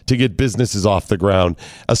difficult to get businesses off the ground,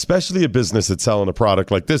 especially a business that's selling a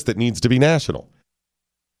product like this that needs to be national.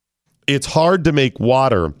 It's hard to make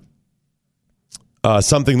water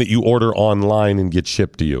something that you order online and get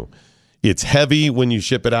shipped to you. It's heavy when you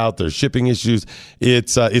ship it out. There's shipping issues.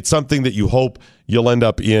 It's something that you hope you'll end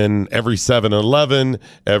up in every 7-Eleven,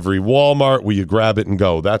 every Walmart, where you grab it and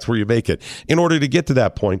go. That's where you make it. In order to get to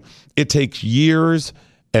that point, it takes years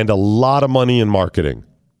and a lot of money in marketing.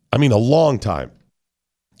 I mean, a long time.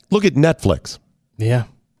 Look at Netflix. Yeah.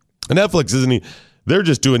 Netflix they're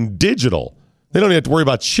just doing digital. They don't even have to worry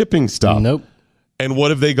about shipping stuff. Nope. And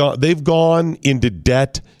what have they gone? They've gone into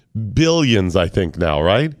debt, billions, I think now,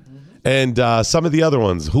 right? And some of the other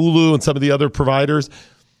ones, Hulu and some of the other providers,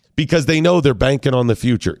 because they know they're banking on the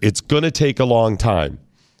future. It's going to take a long time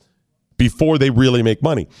before they really make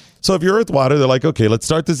money. So if you're Earthwater, they're like, okay, let's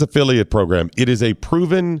start this affiliate program. It is a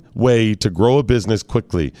proven way to grow a business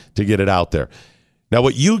quickly, to get it out there. Now,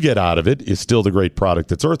 what you get out of it is still the great product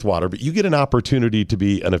that's Earthwater, but you get an opportunity to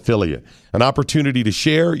be an affiliate, an opportunity to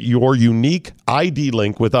share your unique ID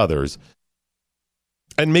link with others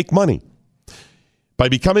and make money. By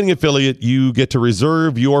becoming an affiliate, you get to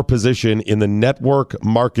reserve your position in the network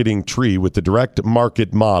marketing tree with the direct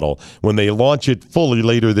market model when they launch it fully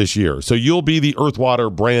later this year. So you'll be the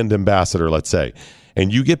Earthwater brand ambassador, let's say,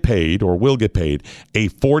 and you get paid, or will get paid, a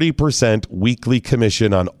 40% weekly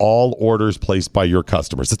commission on all orders placed by your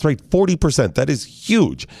customers. That's right, 40%. That is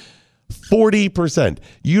huge. 40%.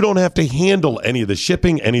 You don't have to handle any of the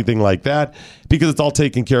shipping, anything like that, because it's all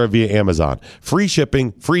taken care of via Amazon. Free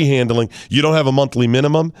shipping, free handling. You don't have a monthly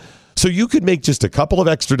minimum. So you could make just a couple of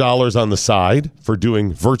extra dollars on the side for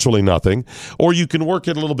doing virtually nothing, or you can work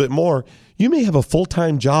it a little bit more. You may have a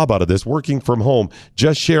full-time job out of this, working from home,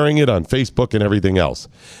 just sharing it on Facebook and everything else.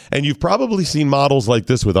 And you've probably seen models like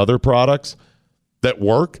this with other products that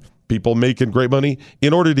work, people making great money.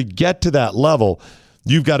 In order to get to that level,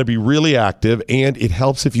 you've got to be really active, and it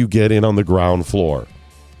helps if you get in on the ground floor.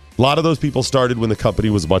 A lot of those people started when the company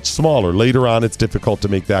was much smaller. Later on, it's difficult to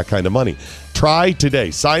make that kind of money. Try today.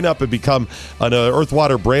 Sign up and become an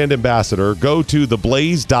Earthwater brand ambassador. Go to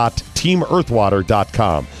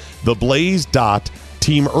theblaze.teamearthwater.com.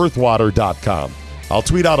 theblaze.teamearthwater.com. I'll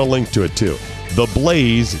tweet out a link to it, too.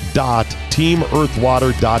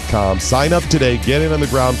 theblaze.teamearthwater.com. Sign up today. Get in on the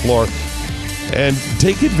ground floor and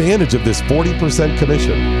take advantage of this 40%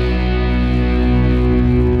 commission.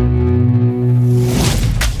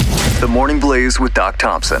 The Morning Blaze with Doc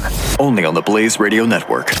Thompson, only on the Blaze Radio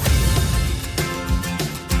Network.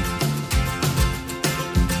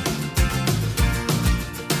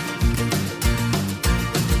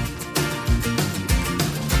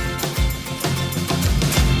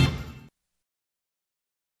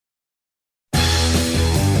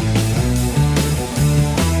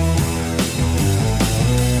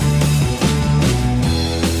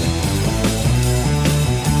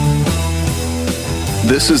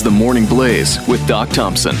 This is the Morning Blaze with Doc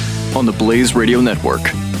Thompson on the Blaze Radio Network.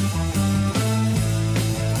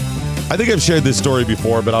 I think I've shared this story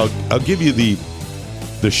before, but I'll give you the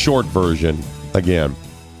short version again.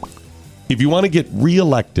 If you want to get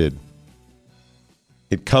reelected,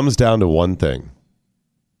 it comes down to one thing.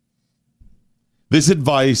 This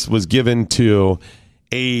advice was given to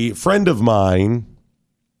a friend of mine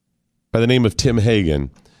by the name of Tim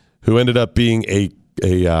Hagen, who ended up being a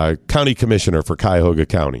county commissioner for Cuyahoga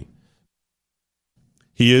County.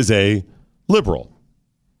 He is a liberal,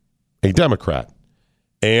 a Democrat.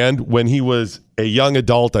 And when he was a young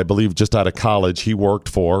adult, I believe just out of college, he worked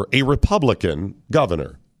for a Republican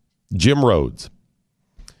governor, Jim Rhodes.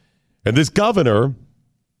 And this governor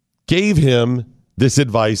gave him this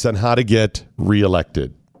advice on how to get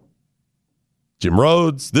reelected. Jim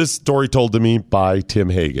Rhodes, this story told to me by Tim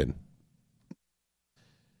Hagen.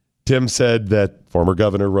 Tim said that former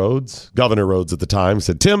Governor Rhodes at the time,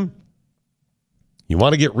 said, Tim, you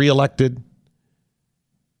want to get reelected?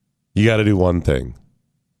 You got to do one thing.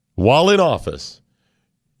 While in office,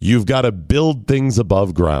 you've got to build things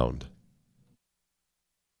above ground.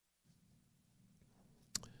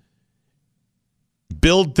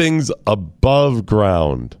 Build things above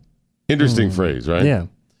ground. Interesting phrase, right? Yeah.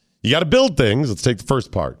 You got to build things. Let's take the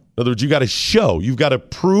first part. In other words, you got to show. You've got to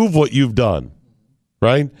prove what you've done,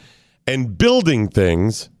 right? And building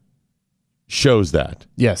things shows that.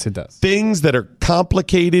 Yes, it does. Things that are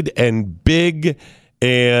complicated and big,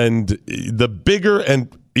 and the bigger,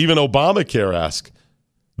 and even Obamacare-esque,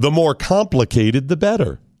 the more complicated, the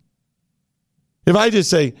better. If I just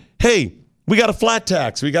say, hey, we got a flat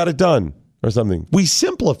tax, we got it done, or something, we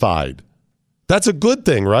simplified. That's a good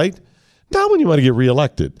thing, right? Not when you want to get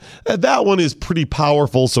reelected. That one is pretty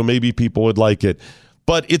powerful, so maybe people would like it.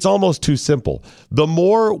 But it's almost too simple. The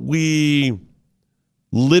more we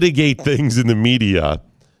litigate things in the media,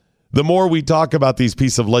 the more we talk about these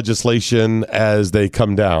pieces of legislation as they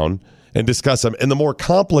come down and discuss them, and the more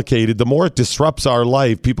complicated, the more it disrupts our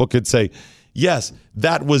life. People could say, yes,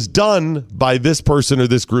 that was done by this person or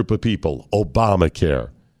this group of people. Obamacare.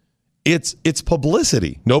 It's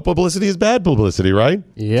publicity. No publicity is bad publicity, right?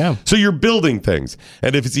 Yeah. So you're building things.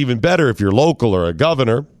 And if it's even better, if you're local or a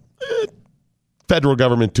governor, federal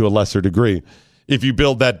government to a lesser degree, if you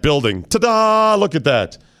build that building, ta-da, look at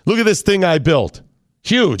that. Look at this thing I built.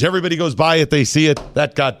 Huge. Everybody goes by it. They see it.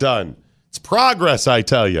 That got done. It's progress, I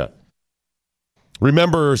tell you.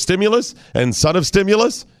 Remember stimulus and son of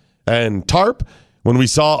stimulus and TARP when we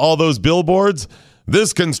saw all those billboards?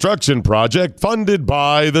 This construction project funded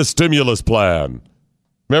by the stimulus plan.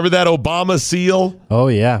 Remember that Obama seal? Oh,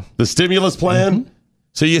 yeah. The stimulus plan? Mm-hmm.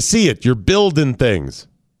 So you see it. You're building things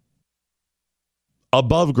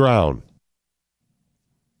above ground.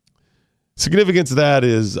 Significance of that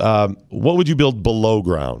is, what would you build below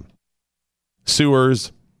ground?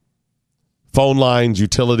 Sewers, phone lines,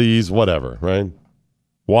 utilities, whatever, right?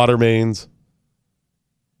 Water mains.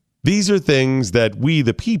 These are things that we,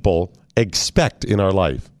 the people, expect in our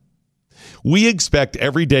life. We expect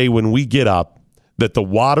every day when we get up that the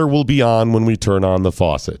water will be on when we turn on the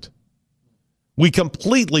faucet. We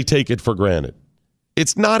completely take it for granted.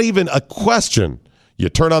 It's not even a question. You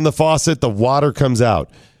turn on the faucet, the water comes out.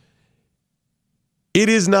 It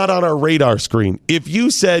is not on our radar screen. If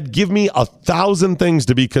you said, give me 1,000 things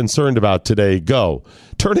to be concerned about today, go.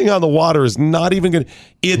 Turning on the water is not even going to...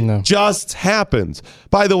 It just happens.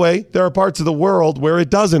 By the way, there are parts of the world where it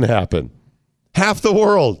doesn't happen. Half the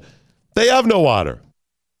world, they have no water.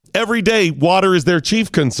 Every day, water is their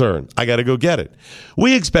chief concern. I got to go get it.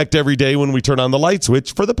 We expect every day when we turn on the light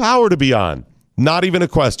switch for the power to be on. Not even a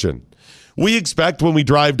question. We expect when we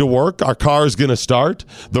drive to work, our car is going to start.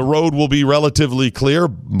 The road will be relatively clear,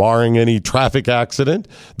 barring any traffic accident.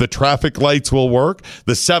 The traffic lights will work.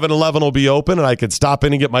 The 7-Eleven will be open, and I can stop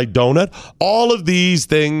in and get my donut. All of these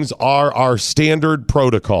things are our standard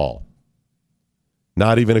protocol.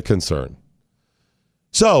 Not even a concern.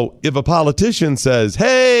 So if a politician says,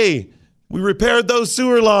 hey, we repaired those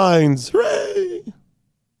sewer lines. Hooray!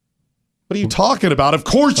 What are you talking about? Of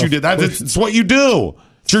course you did that. It's what you do.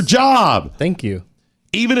 It's your job. Thank you.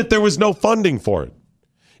 Even if there was no funding for it.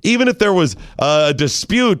 Even if there was a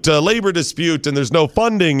dispute, a labor dispute, and there's no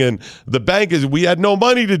funding, and the bank we had no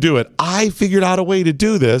money to do it. I figured out a way to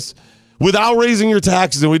do this without raising your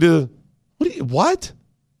taxes, and we did. What?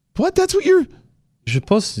 That's what you're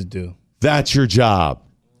supposed to do. That's your job.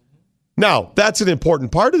 Now, that's an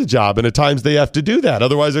important part of the job, and at times they have to do that.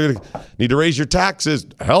 Otherwise, they're going to need to raise your taxes.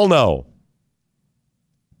 Hell no.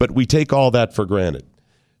 But we take all that for granted.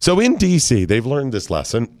 So in D.C., they've learned this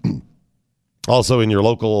lesson. Also in your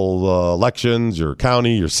local elections, your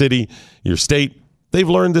county, your city, your state, they've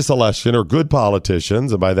learned this lesson, or good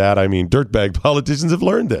politicians, and by that I mean dirtbag politicians have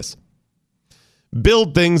learned this.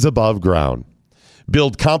 Build things above ground.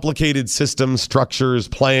 Build complicated systems, structures,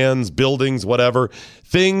 plans, buildings, whatever,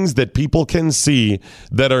 things that people can see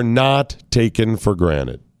that are not taken for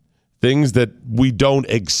granted. Things that we don't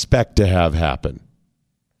expect to have happen.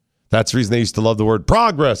 That's the reason they used to love the word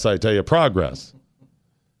progress, I tell you, progress.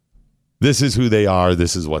 This is who they are.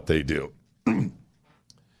 This is what they do.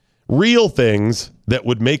 Real things that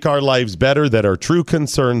would make our lives better, that are true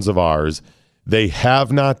concerns of ours, they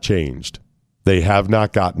have not changed. They have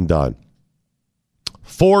not gotten done.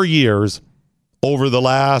 4 years over the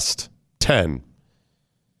last 10.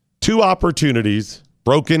 2 opportunities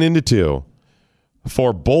broken into 2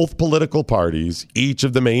 for both political parties, each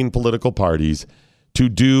of the main political parties, to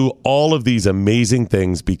do all of these amazing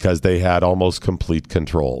things because they had almost complete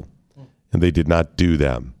control. And they did not do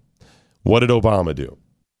them. What did Obama do?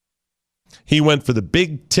 He went for the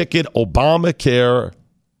big ticket Obamacare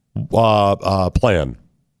plan,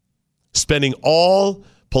 spending all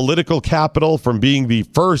political capital from being the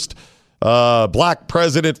first black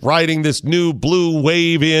president riding this new blue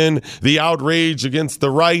wave in the outrage against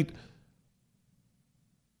the right.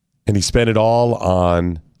 And he spent it all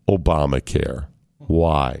on Obamacare.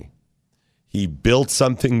 Why? He built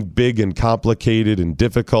something big and complicated and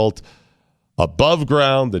difficult above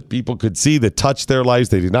ground that people could see, that touched their lives,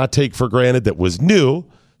 they did not take for granted, that was new.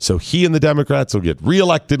 So he and the Democrats will get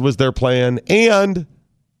reelected was their plan. And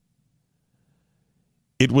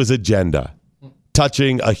it was agenda,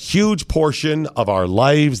 touching a huge portion of our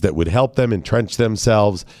lives that would help them entrench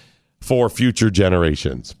themselves for future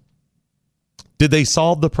generations. Did they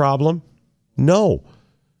solve the problem? No.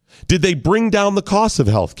 Did they bring down the cost of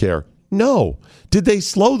health care? No. Did they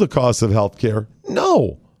slow the cost of health care?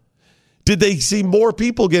 No. Did they see more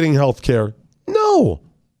people getting health care? No.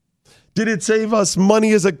 Did it save us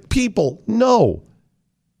money as a people? No.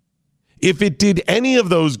 If it did any of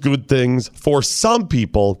those good things for some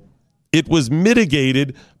people, it was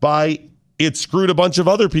mitigated by it screwed a bunch of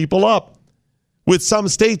other people up. With some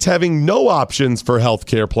states having no options for health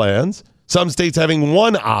care plans, some states having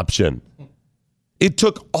one option. It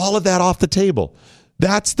took all of that off the table.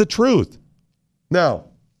 That's the truth. Now,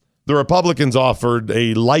 the Republicans offered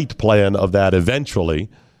a light plan of that eventually,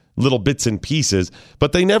 little bits and pieces,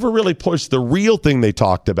 but they never really pushed the real thing they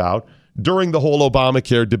talked about during the whole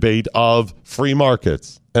Obamacare debate of free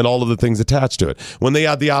markets and all of the things attached to it. When they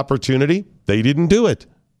had the opportunity, they didn't do it.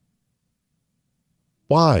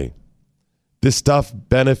 Why? This stuff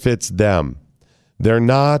benefits them. They're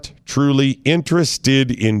not truly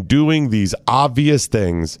interested in doing these obvious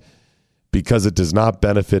things because it does not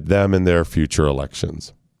benefit them in their future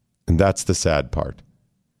elections. And that's the sad part.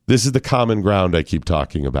 This is the common ground I keep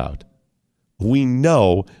talking about. We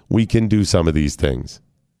know we can do some of these things.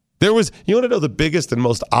 You want to know the biggest and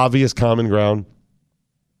most obvious common ground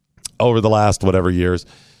over the last whatever years?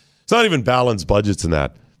 It's not even balanced budgets in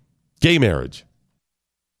that. Gay marriage.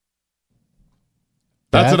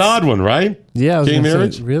 That's an odd one, right? Yeah. Gay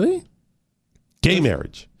marriage? Really? Gay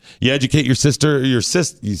marriage. You educate you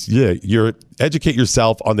educate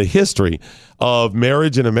yourself on the history of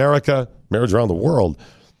marriage in America, marriage around the world,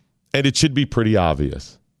 and it should be pretty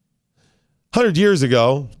obvious. 100 years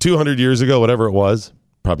ago, 200 years ago, whatever it was,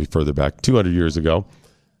 probably further back, 200 years ago,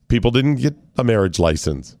 people didn't get a marriage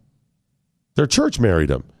license. Their church married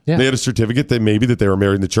them. Yeah. They had a certificate that maybe that they were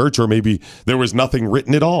married in the church, or maybe there was nothing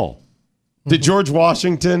written at all. Mm-hmm. Did George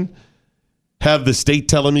Washington have the state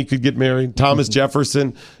tell him he could get married? Thomas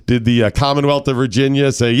Jefferson, did the Commonwealth of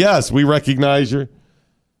Virginia say, yes, we recognize you?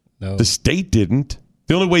 No. The state didn't.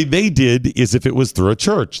 The only way they did is if it was through a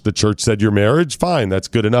church. The church said, your marriage, fine, that's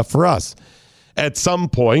good enough for us. At some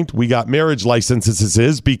point, we got marriage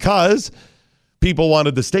licenses because people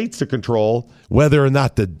wanted the states to control whether or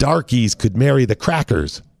not the darkies could marry the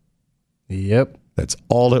crackers. Yep. That's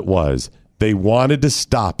all it was. They wanted to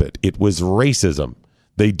stop it. It was racism.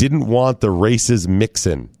 They didn't want the races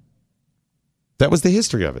mixing. That was the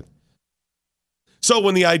history of it. So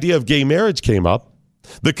when the idea of gay marriage came up,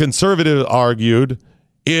 the conservative argued,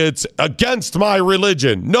 it's against my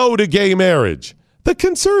religion. No to gay marriage. The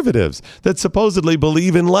conservatives that supposedly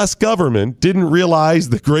believe in less government didn't realize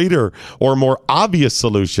the greater or more obvious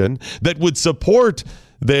solution that would support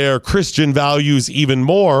their Christian values even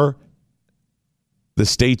more. The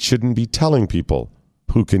state shouldn't be telling people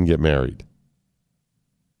who can get married.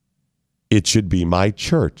 It should be my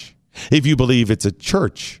church. If you believe it's a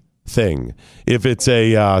church thing, if it's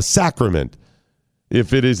a sacrament,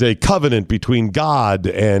 if it is a covenant between God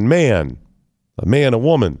and man, a man, a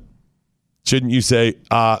woman, shouldn't you say,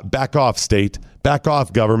 back off state, back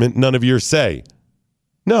off government, none of your say?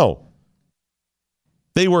 No.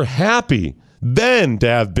 They were happy then to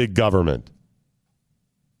have big government.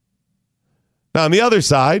 Now, on the other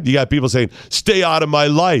side, you got people saying, stay out of my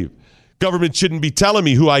life. Government shouldn't be telling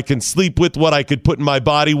me who I can sleep with, what I could put in my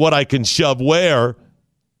body, what I can shove where.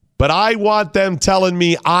 But I want them telling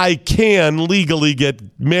me I can legally get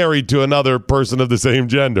married to another person of the same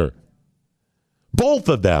gender. Both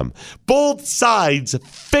of them, both sides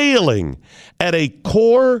failing at a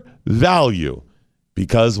core value.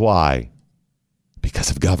 Because why?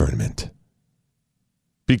 Because of government.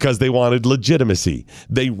 Because they wanted legitimacy.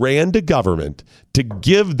 They ran to government to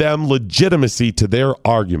give them legitimacy to their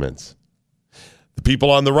arguments. The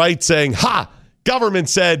people on the right saying, government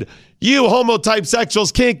said, you homotype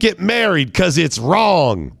sexuals can't get married because it's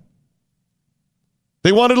wrong.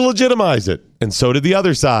 They wanted to legitimize it. And so did the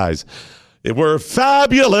other sides. If we're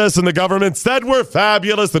fabulous and the government said we're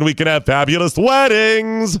fabulous, then we can have fabulous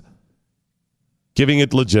weddings. Giving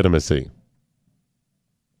it legitimacy.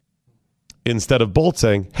 Instead of both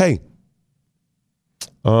saying, hey,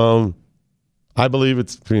 I believe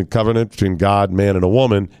it's between a covenant between God, man, and a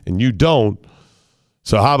woman, and you don't.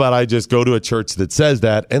 So how about I just go to a church that says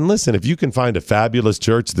that? And listen, if you can find a fabulous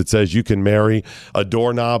church that says you can marry a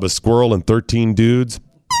doorknob, a squirrel, and 13 dudes,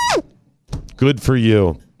 good for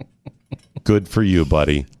you. Good for you,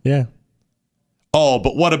 buddy. Yeah. Oh,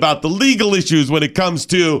 but what about the legal issues when it comes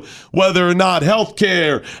to whether or not health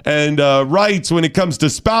care and rights when it comes to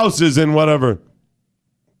spouses and whatever?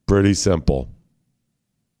 Pretty simple.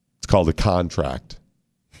 It's called a contract.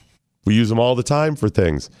 We use them all the time for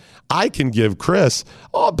things. I can give Chris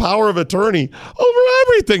power of attorney over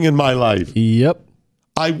everything in my life. Yep.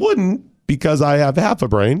 I wouldn't because I have half a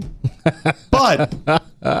brain, but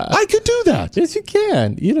I could do that. Yes, you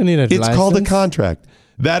can. You don't need a license. It's called a contract.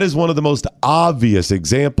 That is one of the most obvious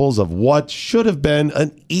examples of what should have been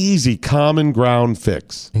an easy common ground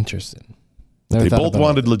fix. Interesting. They both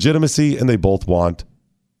wanted legitimacy and they both want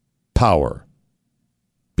power.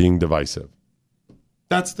 Being divisive.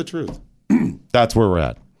 That's the truth. That's where we're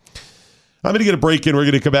at. I'm going to get a break in. We're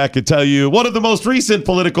going to come back and tell you one of the most recent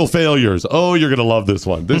political failures. Oh, you're going to love this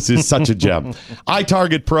one. This is such a gem.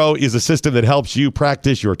 iTarget Pro is a system that helps you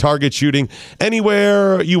practice your target shooting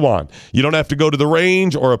anywhere you want. You don't have to go to the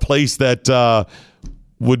range or a place that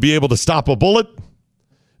would be able to stop a bullet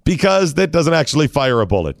because that doesn't actually fire a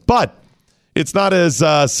bullet. But it's not as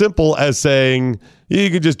simple as saying you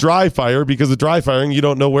could just dry fire because with dry firing, you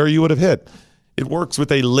don't know where you would have hit. It works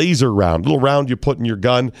with a laser round, little round you put in your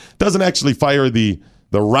gun. Doesn't actually fire the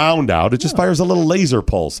round out. It just fires a little laser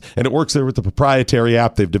pulse. And it works there with the proprietary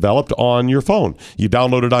app they've developed on your phone. You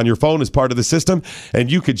download it on your phone as part of the system, and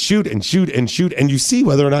you could shoot and shoot and shoot, and you see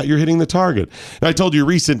whether or not you're hitting the target. And I told you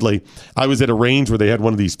recently, I was at a range where they had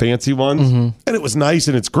one of these fancy ones, and it was nice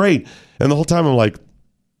and it's great. And the whole time I'm like,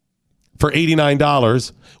 for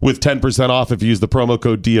 $89 with 10% off if you use the promo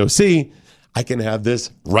code DOC, I can have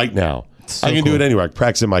this right now. So I can do it anywhere. I can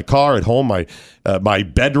practice in my car, at home, my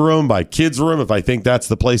bedroom, my kids' room, if I think that's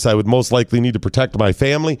the place I would most likely need to protect my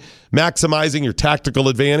family. Maximizing your tactical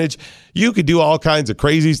advantage. You could do all kinds of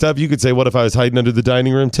crazy stuff. You could say, what if I was hiding under the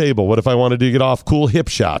dining room table? What if I wanted to get off cool hip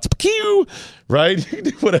shots? Pew! Right? You can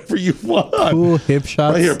do whatever you want. Cool hip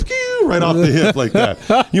shots? Right here. Pew! Right off the hip like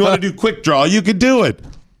that. You want to do quick draw? You could do it.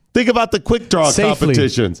 Think about the quick draw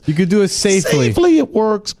competitions. You could do it safely. Safely, it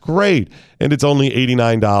works great. And it's only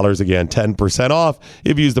 $89. Again, 10% off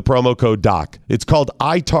if you use the promo code DOC. It's called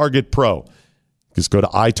iTarget Pro. Just go to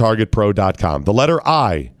itargetpro.com. The letter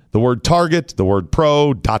I, the word target, the word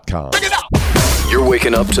pro.com. You're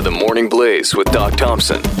waking up to the Morning Blaze with Doc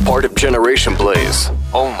Thompson, part of Generation Blaze,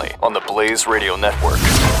 only on the Blaze Radio Network.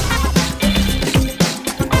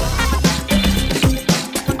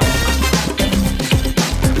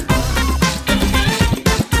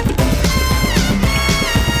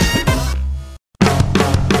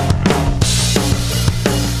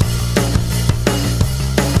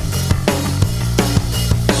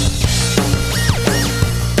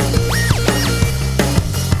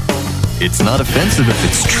 It's not offensive if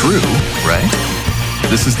it's true, right?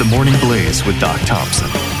 This is the Morning Blaze with Doc Thompson.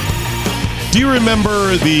 Do you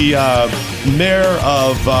remember the mayor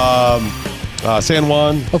of San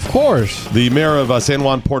Juan? Of course. The mayor of San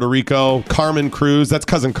Juan, Puerto Rico, Carmen Cruz. That's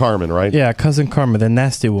Cousin Carmen, right? Yeah, Cousin Carmen, the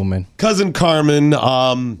nasty woman. Cousin Carmen,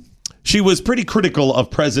 she was pretty critical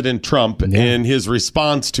of President Trump in his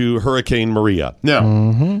response to Hurricane Maria.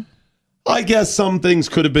 Now, I guess some things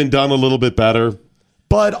could have been done a little bit better.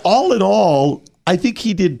 But all in all, I think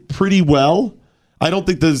he did pretty well. I don't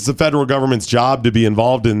think this is the federal government's job to be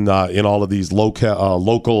involved in all of these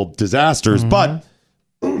local disasters. But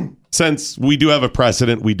since we do have a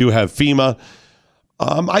precedent, we do have FEMA,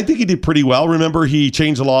 I think he did pretty well. Remember, he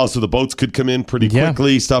changed the law so the boats could come in pretty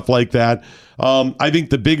quickly, stuff like that. I think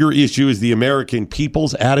the bigger issue is the American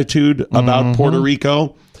people's attitude about Puerto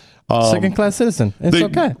Rico. Second-class citizen. It's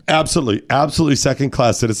okay. Absolutely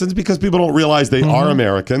second-class citizens because people don't realize they are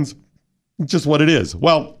Americans. It's just what it is.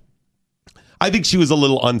 Well, I think she was a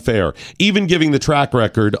little unfair, even giving the track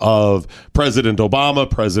record of President Obama,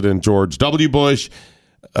 President George W. Bush,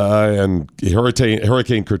 and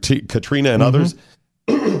Hurricane Katrina and others.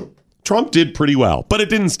 Trump did pretty well, but it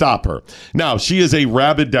didn't stop her. Now, she is a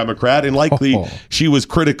rabid Democrat, and likely she was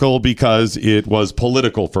critical because it was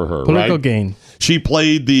political for her. Political gain. She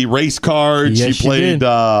played the race card. Yes, she played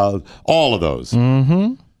all of those.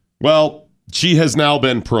 Well, she has now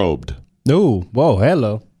been probed. Oh, whoa,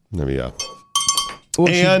 hello. There we go.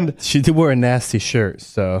 Well, she did wear a nasty shirt,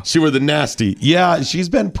 so. She wore the nasty. Yeah, she's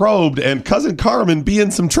been probed, and Cousin Carmen be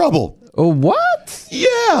in some trouble. Oh, what?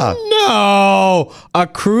 Yeah. No. A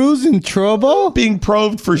Cruz in trouble? Being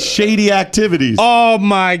probed for shady activities. Oh,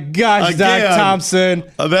 my gosh, Again, Doc Thompson.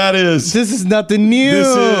 That is. This is nothing new.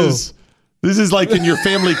 This is like in your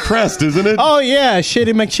family crest, isn't it? Oh, yeah.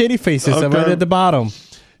 Shady McShady faces right at the bottom.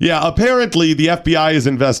 Yeah, apparently the FBI is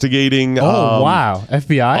investigating. Oh, wow.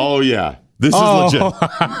 FBI? Oh, yeah. This is legit.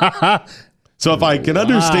 So if I can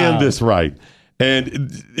understand this right,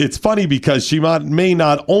 and it's funny because she may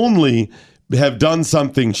not only have done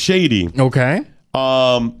something shady. Okay.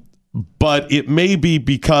 But it may be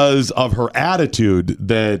because of her attitude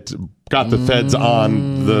that got the feds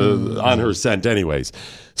on her scent anyways.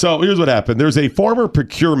 So here's what happened. There's a former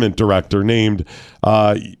procurement director named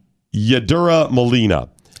Yadira Molina.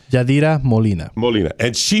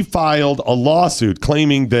 And she filed a lawsuit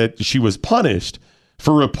claiming that she was punished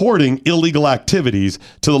for reporting illegal activities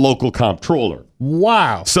to the local comptroller.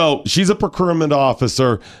 Wow. So she's a procurement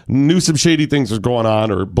officer, knew some shady things was going on,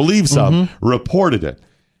 or believed some, reported it.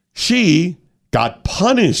 She got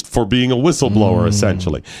punished for being a whistleblower,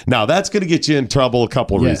 essentially. Now, that's going to get you in trouble a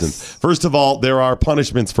couple of reasons. First of all, there are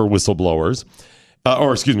punishments for whistleblowers.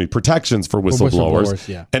 Protections for whistleblowers.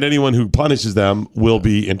 Yeah. And anyone who punishes them will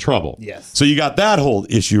be in trouble. Yes. So you got that whole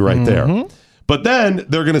issue right there. But then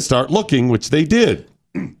they're going to start looking, which they did.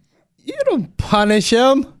 You don't punish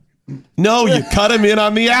them. No, you cut him in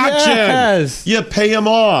on the action. Yes. You pay him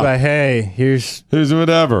off. But hey, here's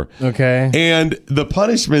whatever. Okay. And the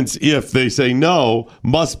punishments, if they say no,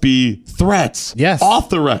 must be threats. Yes. Off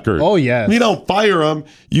the record. Oh, yes. You don't fire them.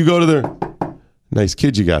 You go to their... Nice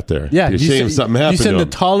kid you got there. Yeah. You're ashamed something happened to him. You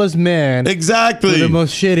send the tallest man. Exactly. With the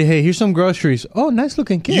most shady. Hey, here's some groceries. Oh, nice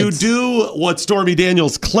looking kids. You do what Stormy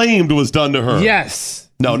Daniels claimed was done to her. Yes.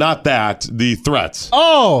 No, not that. The threats.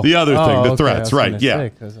 Oh. The other thing. The threats. Right. Yeah.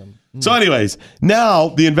 So anyways, now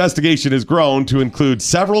the investigation has grown to include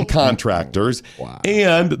several contractors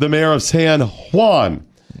and the mayor of San Juan.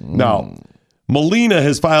 Now, Molina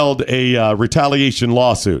has filed a retaliation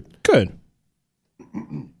lawsuit. Good.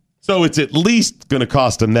 So it's at least going to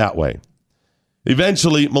cost him that way.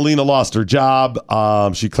 Eventually, Molina lost her job.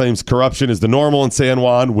 She claims corruption is the normal in San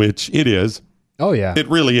Juan, which it is. Oh, yeah. It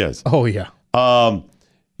really is. Oh, yeah.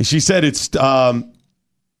 She said it's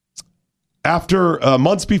after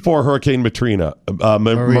months before Hurricane Maria.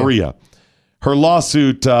 Her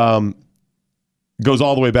lawsuit goes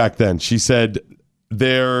all the way back then. She said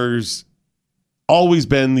there's always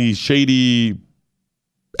been these shady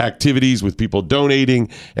activities with people donating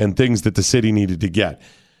and things that the city needed to get.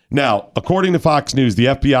 Now, according to Fox News, the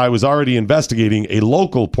FBI was already investigating a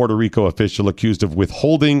local Puerto Rico official accused of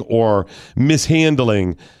withholding or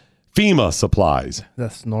mishandling FEMA supplies.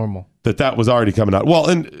 That's normal. That was already coming out. Well,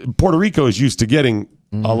 and Puerto Rico is used to getting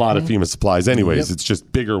a lot of FEMA supplies anyways. It's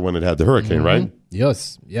just bigger when it had the hurricane, right?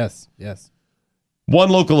 Yes. One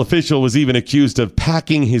local official was even accused of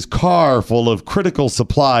packing his car full of critical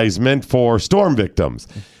supplies meant for storm victims,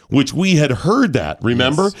 which we had heard that,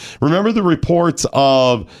 remember? Yes. Remember the reports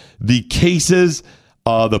of the cases,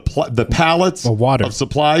 the pallets of water, of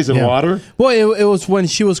supplies and water? Well, it was when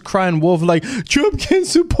she was crying wolf like, Trump can't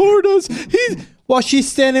support us. While she's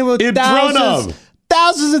standing with thousands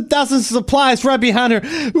and thousands of supplies right behind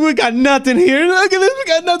her. We got nothing here. Look at this. We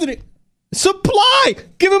got nothing here. Supply!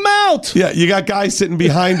 Give them out! Yeah, you got guys sitting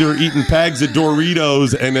behind her eating bags of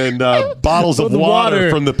Doritos and then bottles of water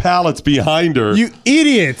from the pallets behind her. You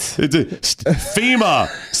idiots! FEMA,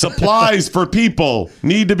 supplies for people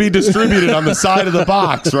need to be distributed on the side of the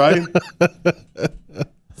box, right?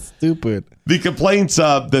 Stupid. The complaints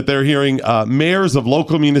that they're hearing, mayors of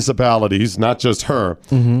local municipalities, not just her,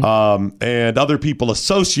 and other people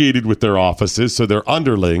associated with their offices, so they're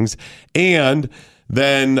underlings, and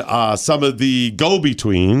then some of the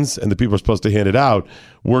go-betweens, and the people are supposed to hand it out,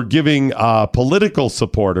 were giving political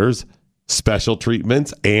supporters special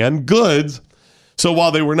treatments and goods. So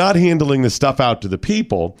while they were not handing the stuff out to the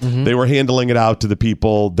people, they were handing it out to the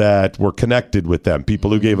people that were connected with them, people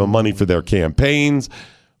who gave them money for their campaigns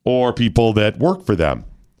or people that worked for them.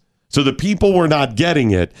 So the people were not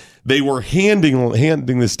getting it. They were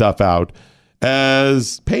handing this stuff out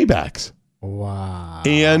as paybacks. Wow.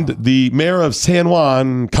 And the mayor of San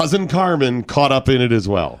Juan, Cousin Carmen, caught up in it as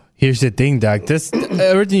well. Here's the thing, Doc.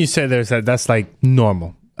 Everything you said there, that's like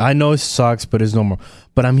normal. I know it sucks, but it's normal.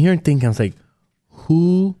 But I'm here thinking, I was like,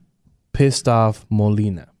 who pissed off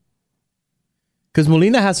Molina? Because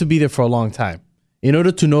Molina has to be there for a long time in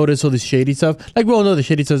order to notice all the shady stuff. Like, we all know the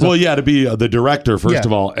shady stuff. Well, yeah, to be the director, first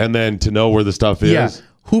of all, and then to know where the stuff is. Yeah.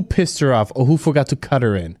 Who pissed her off or who forgot to cut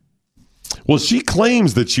her in? Well, she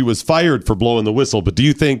claims that she was fired for blowing the whistle, but do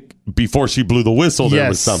you think before she blew the whistle there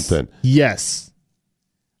was something? Yes.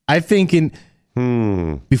 I think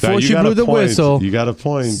before she blew the whistle, you got a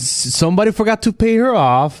point. Somebody forgot to pay her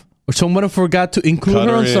off, or somebody forgot to include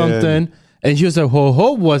her on something, and she was like,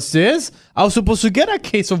 "Ho, what's this? I was supposed to get a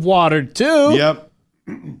case of water too." Yep,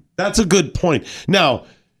 that's a good point. Now,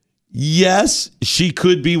 yes, she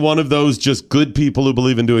could be one of those just good people who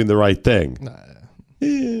believe in doing the right thing.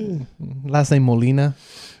 Last name Molina.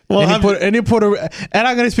 Well, and I'm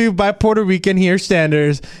going to speak by Puerto Rican here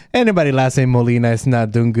standards. Anybody last name Molina is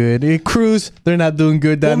not doing good. Cruz, they're not doing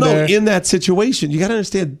good down there. In that situation, you got to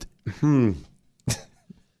understand.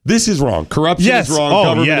 This is wrong. Corruption is wrong.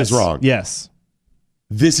 Government is wrong. Yes.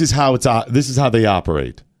 This is how they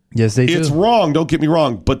operate. Yes, they do. It's wrong. Don't get me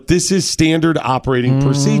wrong, but this is standard operating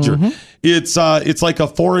procedure. It's like a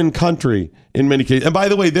foreign country in many cases. And by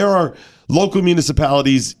the way, there are local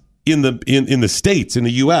municipalities in the states in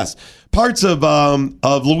the U.S. Parts of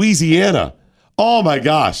Louisiana. Oh my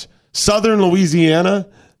gosh, Southern Louisiana,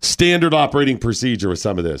 standard operating procedure with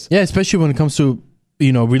some of this. Yeah, especially when it comes to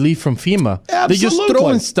relief from FEMA. Absolutely. They just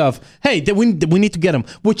throwing stuff. Hey, we need to get them.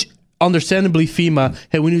 Which understandably FEMA.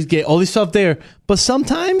 Hey, we need to get all this stuff there. But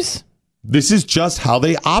sometimes this is just how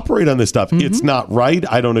they operate on this stuff. It's not right.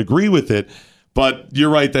 I don't agree with it. But you're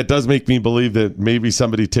right. That does make me believe that maybe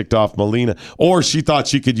somebody ticked off Molina, or she thought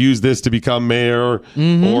she could use this to become mayor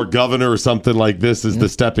or governor or something like this as the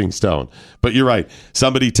stepping stone. But you're right.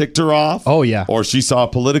 Somebody ticked her off. Oh, yeah. Or she saw a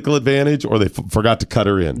political advantage, or they forgot to cut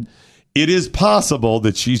her in. It is possible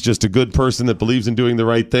that she's just a good person that believes in doing the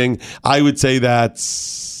right thing. I would say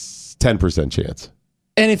that's 10% chance.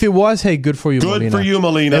 And if it was, hey, good for you, Molina. Good for you,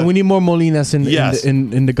 Molina. And we need more Molinas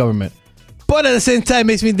in the government. But at the same time, it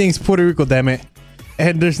makes me think it's Puerto Rico, damn it.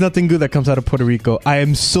 And there's nothing good that comes out of Puerto Rico. I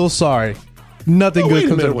am so sorry. Nothing good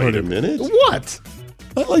comes out of Puerto Rico. Wait a minute. What?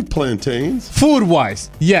 I like plantains.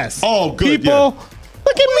 Food-wise, yes. Oh, good. People,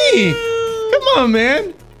 look at me. Come on,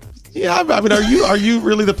 man. Yeah, I mean, are you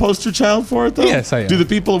really the poster child for it, though? Yes, I am. Do the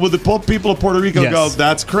people of Puerto Rico go,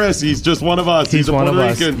 that's Chris, he's just one of us. He's a Puerto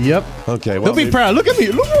Rican. Yep. Okay, well. He'll be proud. Look at me.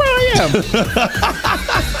 Look where I am.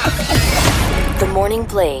 The Morning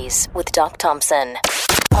Blaze with Doc Thompson.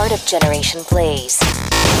 Part of Generation Blaze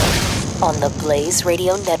on the Blaze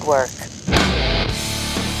Radio Network.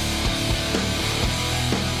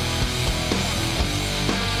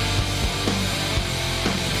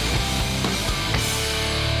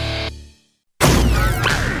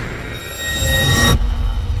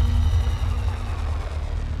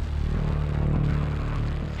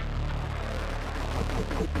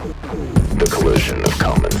 The collision of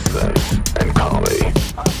common sense and comedy.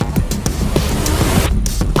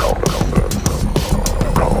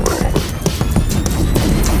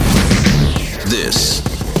 This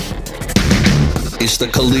is the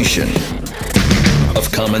collision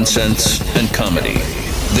of common sense and comedy.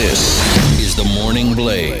 This is the Morning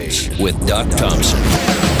Blaze with Doc Thompson.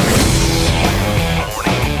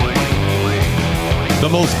 The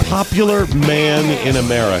most popular man in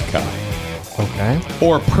America. Okay.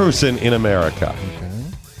 Or person in America.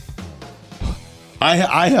 Okay.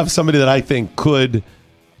 I have somebody that I think could,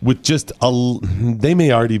 with just they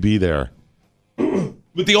may already be there.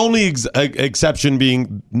 With the only exception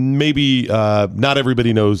being maybe not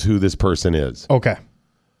everybody knows who this person is. Okay.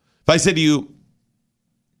 If I said to you,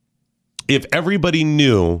 if everybody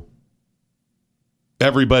knew,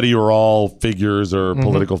 everybody or all figures or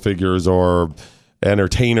political figures or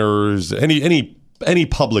entertainers, any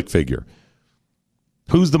public figure,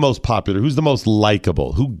 who's the most popular? Who's the most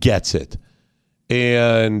likable? Who gets it?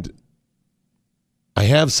 And I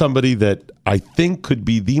have somebody that I think could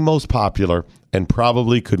be the most popular and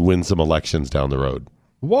probably could win some elections down the road.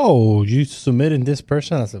 Whoa, you submitting this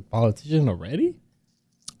person as a politician already?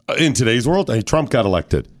 In today's world, Trump got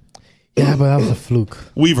elected. Yeah, but that was a fluke.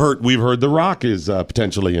 We've heard The Rock is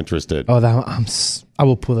potentially interested. Oh, I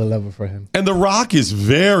will pull a lever for him. And The Rock is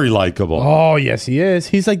very likable. Oh, yes, he is.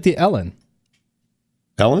 He's like the Ellen.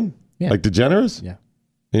 Ellen? Yeah. Like DeGeneres? Yeah.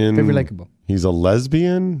 Very likable. He's a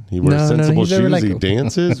lesbian? He wears sensible shoes? He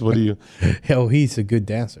dances? What do you... Hell, he's a good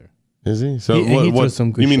dancer. Is he? So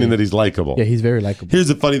what you mean that he's likable? Yeah, he's very likable. Here's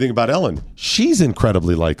the funny thing about Ellen. She's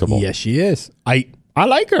incredibly likable. Yes, she is. I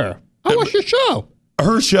like her. I watch your show.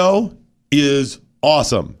 Her show is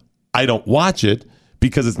awesome. I don't watch it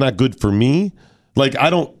because it's not good for me. Like,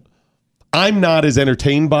 I'm not as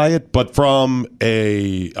entertained by it, but from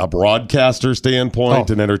a broadcaster standpoint,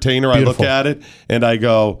 an entertainer, beautiful. I look at it and I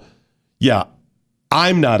go, yeah,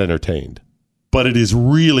 I'm not entertained, but it is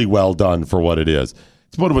really well done for what it is.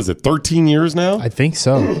 What was it, 13 years now? I think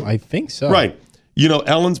so. Right. You know,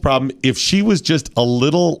 Ellen's problem, if she was just a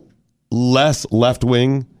little less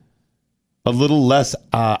left-wing, a little less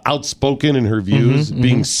outspoken in her views,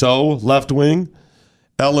 being so left-wing,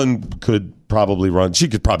 Ellen could probably run. She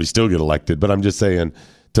could probably still get elected, but I'm just saying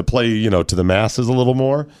to play, you know, to the masses a little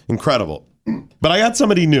more. Incredible. But I got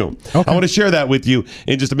somebody new. Okay. I want to share that with you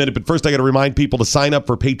in just a minute. But first, I got to remind people to sign up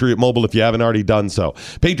for Patriot Mobile if you haven't already done so.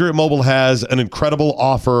 Patriot Mobile has an incredible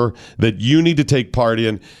offer that you need to take part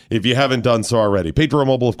in if you haven't done so already. Patriot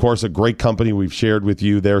Mobile, of course, a great company. We've shared with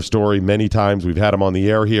you their story many times. We've had them on the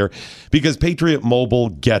air here because Patriot Mobile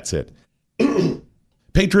gets it.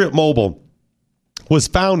 Patriot Mobile was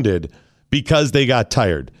founded because they got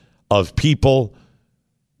tired of people,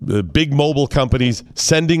 the big mobile companies,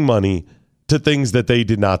 sending money to things that they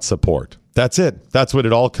did not support. That's it. That's what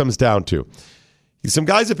it all comes down to. Some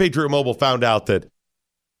guys at Patriot Mobile found out that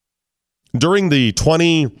during the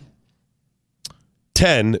 2010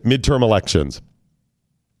 midterm elections,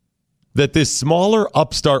 that this smaller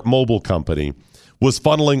upstart mobile company was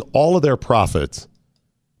funneling all of their profits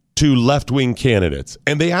to left-wing candidates,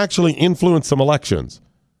 and they actually influenced some elections.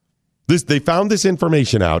 They found this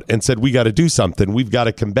information out and said, we got to do something. We've got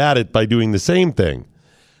to combat it by doing the same thing.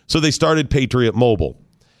 So they started Patriot Mobile.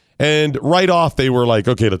 And right off, they were like,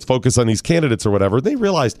 okay, let's focus on these candidates or whatever. They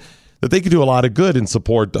realized that they could do a lot of good and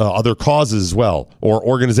support other causes as well, or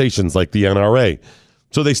organizations like the NRA.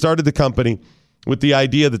 So they started the company with the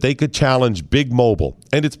idea that they could challenge big mobile.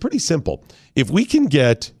 And it's pretty simple. If we can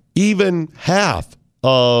get even half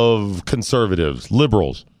of conservatives,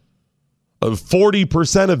 liberals,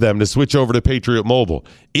 40% of them to switch over to Patriot Mobile,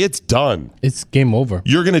 it's done. It's game over.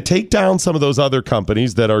 You're going to take down some of those other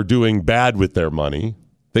companies that are doing bad with their money,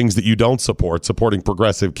 things that you don't support, supporting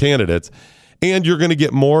progressive candidates, and you're going to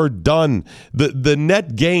get more done. The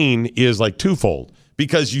net gain is like twofold,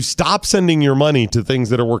 because you stop sending your money to things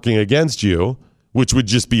that are working against you, which would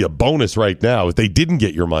just be a bonus right now if they didn't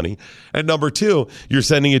get your money. And number two, you're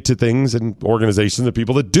sending it to things and organizations and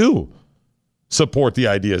people that do support the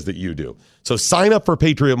ideas that you do. So sign up for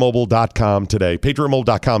patriotmobile.com today,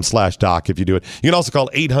 patriotmobile.com/doc if you do it. You can also call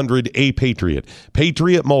 800-A-PATRIOT.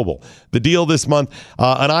 Patriot Mobile. The deal this month,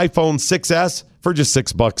 an iPhone 6S for just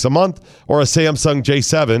 $6 a month, or a Samsung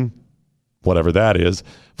J7, whatever that is,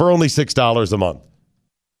 for only $6 a month.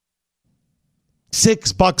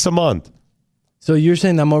 $6 a month. So you're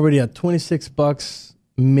saying I'm already at $26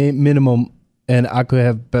 minimum, and I could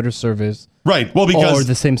have better service. Right. Well, because or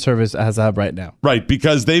the same service as I have right now. Right,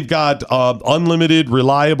 because they've got unlimited,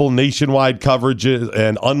 reliable, nationwide coverage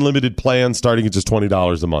and unlimited plans starting at just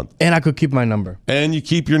 $20 a month. And I could keep my number. And you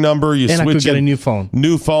keep your number. You and switch. I could get a new phone.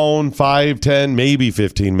 New phone, 5, 10, maybe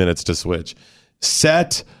 15 minutes to switch.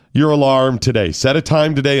 Set your alarm today. Set a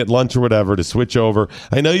time today at lunch or whatever to switch over.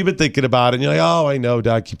 I know you've been thinking about it. And you're like, oh, I know,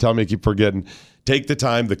 Doc. Keep telling me I keep forgetting. Take the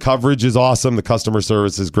time. The coverage is awesome. The customer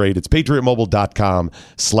service is great. It's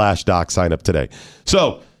patriotmobile.com/doc. Sign up today.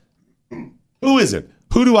 So, who is it?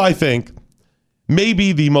 Who do I think may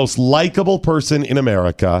be the most likable person in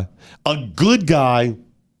America? A good guy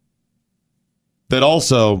that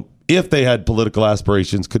also, if they had political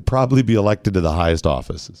aspirations, could probably be elected to the highest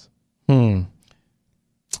offices.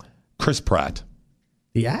 Chris Pratt.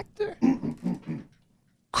 The actor?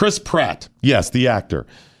 Chris Pratt. Yes, the actor.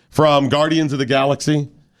 From Guardians of the Galaxy.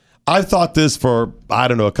 I've thought this for, I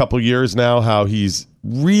don't know, a couple years now, how he's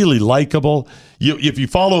really likable. If you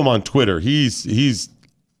follow him on Twitter, he's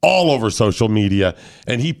all over social media,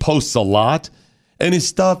 and he posts a lot. And his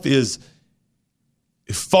stuff is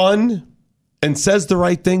fun and says the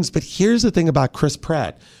right things. But here's the thing about Chris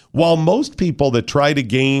Pratt. While most people that try to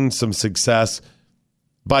gain some success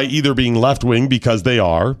by either being left-wing, because they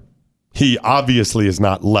are, he obviously is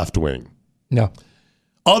not left-wing. No.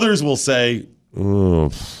 Others will say,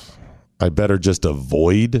 I better just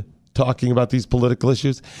avoid talking about these political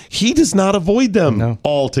issues. He does not avoid them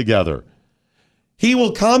altogether. He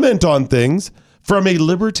will comment on things from a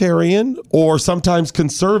libertarian or sometimes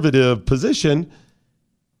conservative position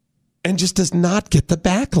and just does not get the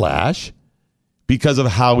backlash because of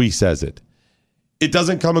how he says it. It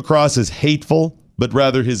doesn't come across as hateful, but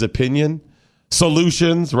rather his opinion,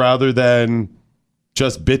 solutions rather than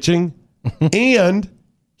just bitching, and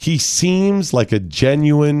he seems like a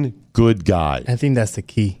genuine good guy. I think that's the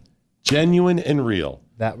key. Genuine and real.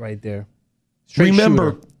 That right there.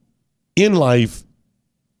 Remember, in life,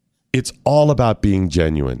 it's all about being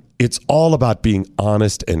genuine. It's all about being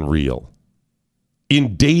honest and real.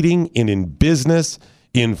 In dating and in business,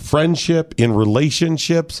 in friendship, in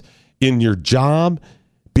relationships, in your job,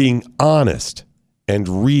 being honest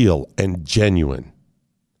and real and genuine.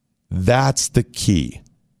 That's the key.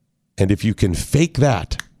 And if you can fake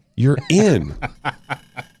that, you're in.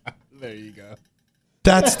 There you go.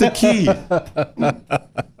 That's the key.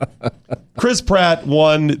 Chris Pratt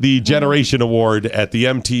won the Generation Award at the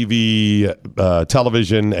MTV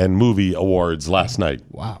Television and Movie Awards last night.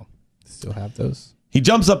 Wow. Still have those? He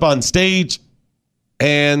jumps up on stage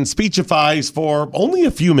and speechifies for only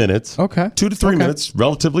a few minutes. Okay. 2 to 3 minutes,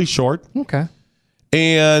 relatively short. Okay.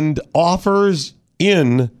 And offers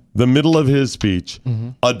in the middle of his speech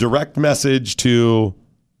a direct message to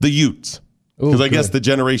the Utes. Because I guess the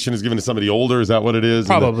generation is given to somebody older. Is that what it is?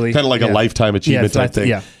 Probably. Kind of like a lifetime achievement type thing.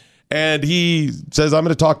 Yeah. And he says, I'm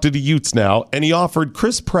going to talk to the Utes now. And he offered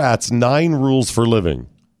Chris Pratt's 9 rules for living.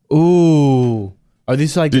 Ooh. Are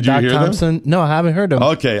these like Did Doc you hear Thompson? them? No, I haven't heard them.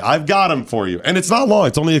 Okay, I've got them for you. And it's not long.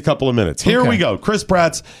 It's only a couple of minutes. Here we go. Chris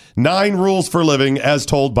Pratt's 9 rules for living as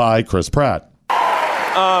told by Chris Pratt.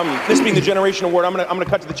 This being the Generation Award, I'm gonna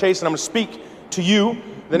cut to the chase and I'm gonna speak to you,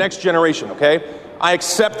 the next generation, okay? I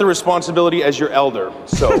accept the responsibility as your elder,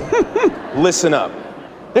 so listen up.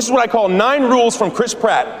 This is what I call 9 rules from Chris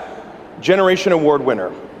Pratt, Generation Award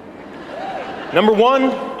winner. Number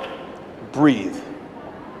 1, breathe.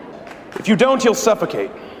 If you don't, you'll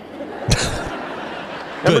suffocate.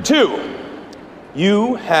 Number 2,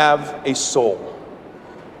 you have a soul.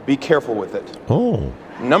 Be careful with it. Oh.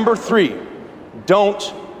 Number 3,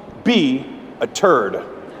 don't be a turd.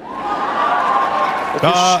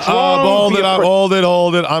 Hold it.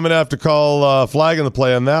 I'm going to have to call flag on the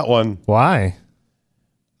play on that one. Why?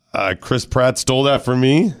 Chris Pratt stole that from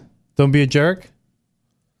me. Don't be a jerk?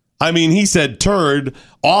 I mean, he said turd.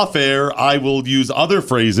 Off air, I will use other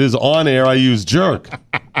phrases. On air, I use jerk.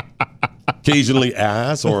 Occasionally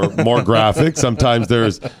ass or more graphic. Sometimes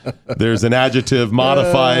there's an adjective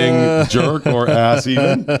modifying jerk or ass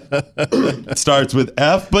even. It starts with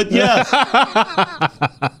F, but yes.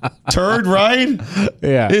 Turd, right?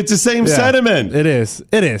 Yeah. It's the same sentiment. It is.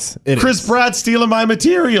 Chris Pratt stealing my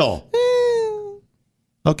material.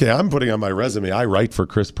 Okay, I'm putting on my resume. I write for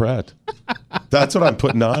Chris Pratt. That's what I'm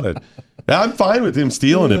putting on it. I'm fine with him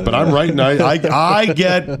stealing it, but I'm writing. I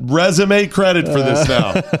get resume credit for this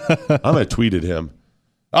now. I'm going to tweet at him.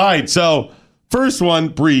 All right, so first one,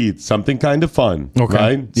 breathe. Something kind of fun. Okay.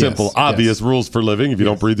 Right? Simple, obvious rules for living. If you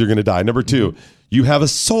don't breathe, you're going to die. Number 2, you have a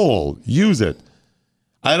soul. Use it.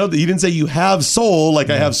 He didn't say you have soul,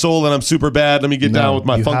 like I have soul and I'm super bad. Let me get down with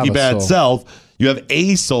my funky bad self. You have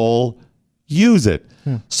a soul. Use it.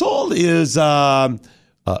 Soul is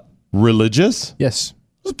religious. Yes.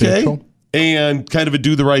 Okay. Spiritual. And kind of a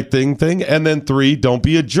do the right thing. And then 3, don't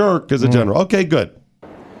be a jerk as a general. Okay, good.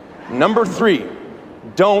 Number 3,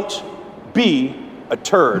 don't be a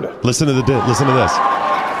turd. Listen to this.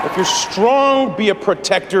 If you're strong, be a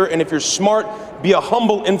protector, and if you're smart, be a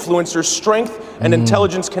humble influencer. Strength and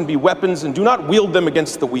intelligence can be weapons, and do not wield them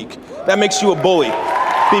against the weak. That makes you a bully.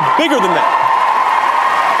 Be bigger than that.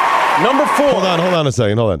 Number 4. Hold on a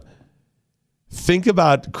second. Hold on. Think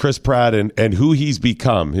about Chris Pratt and who he's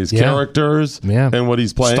become. His characters and what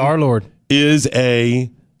he's playing. Star-Lord is a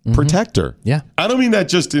protector. Yeah. I don't mean that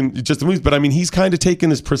just in the movies, but I mean he's kind of taken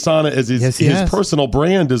his persona as his personal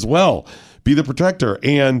brand as well. Be the protector.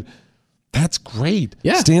 And that's great.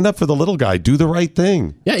 Yeah. Stand up for the little guy. Do the right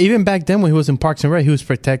thing. Yeah, even back then when he was in Parks and Rec, he was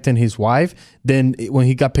protecting his wife. Then when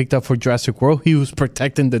he got picked up for Jurassic World, he was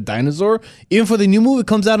protecting the dinosaur. Even for the new movie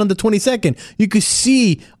comes out on the 22nd, you could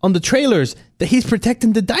see on the trailers that he's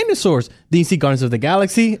protecting the dinosaurs. Then you see Guardians of the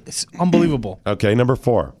Galaxy. It's unbelievable. Okay, number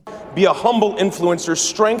 4. Be a humble influencer.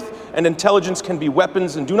 Strength and intelligence can be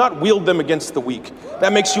weapons, and do not wield them against the weak.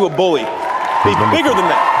 That makes you a bully. Be bigger than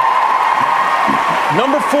that.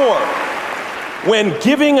 Number 4. When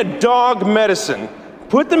giving a dog medicine,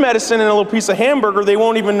 put the medicine in a little piece of hamburger, they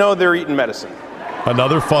won't even know they're eating medicine.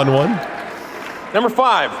 Another fun one. Number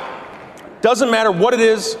 5, doesn't matter what it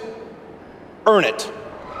is, earn it.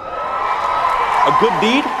 A good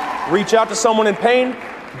deed, reach out to someone in pain,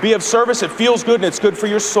 be of service, it feels good and it's good for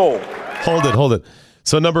your soul. Hold it.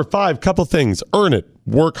 So number 5, couple things. Earn it.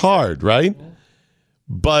 Work hard, right?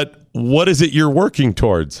 But what is it you're working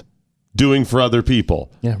towards? Doing for other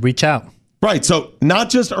people. Yeah, reach out. Right. So not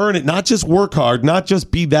just earn it, not just work hard, not just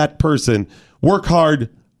be that person. Work hard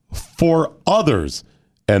for others.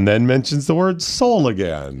 And then mentions the word soul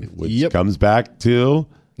again, which comes back to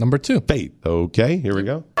number 2. Faith. Okay, here we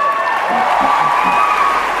go.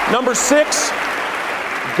 Number 6,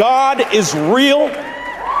 God is real.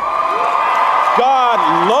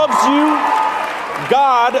 God loves you.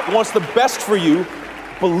 God wants the best for you.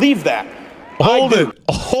 Believe that. Hold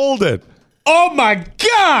it. Oh my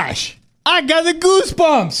gosh! I got the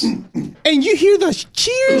goosebumps. And you hear those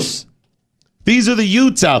cheers? These are the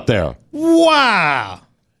Utes out there. Wow.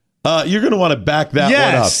 You're going to want to back that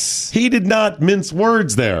one up. He did not mince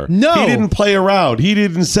words there. No. He didn't play around. He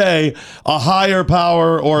didn't say a higher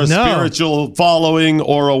power or a spiritual following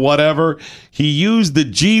or a whatever. He used the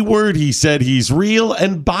G word. He said he's real.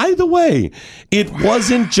 And by the way, it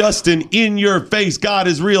wasn't just an in-your-face, God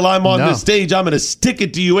is real, I'm on the stage, I'm going to stick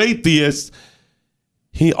it to you atheists.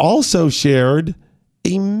 He also shared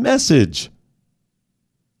a message.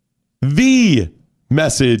 The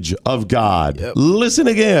message of God. Yep. Listen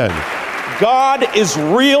again. God is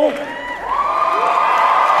real.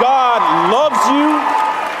 God loves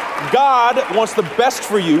you. God wants the best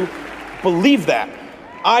for you. Believe that.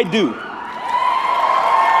 I do.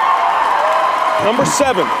 Number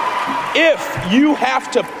 7, if you have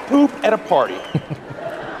to poop at a party,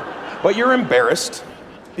 but you're embarrassed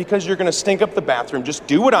because you're going to stink up the bathroom, just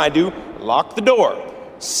do what I do. Lock the door.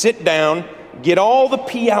 Sit down. Get all the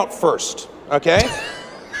pee out first. Okay?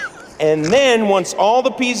 And then once all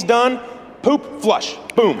the pee's done, poop, flush,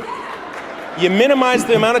 boom. You minimize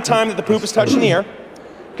the amount of time that the poop is touching the air,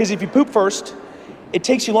 because if you poop first, it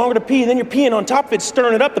takes you longer to pee, and then you're peeing on top of it,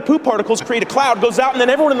 stirring it up. The poop particles create a cloud, goes out, and then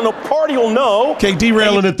everyone in the party will know. Okay,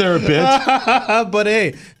 derailing it there a bit. But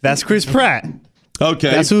hey, that's Chris Pratt.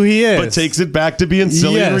 Okay. That's who he is. But takes it back to being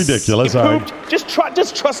silly and ridiculous. You pooped. Just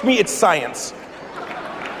trust me, it's science.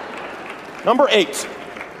 Number 8,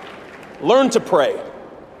 learn to pray.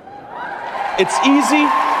 It's easy,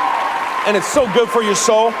 and it's so good for your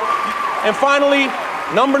soul. And finally,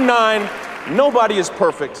 number 9, nobody is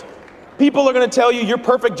perfect. People are going to tell you you're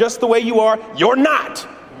perfect just the way you are. You're not.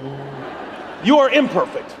 You are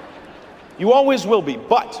imperfect. You always will be.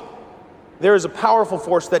 But there is a powerful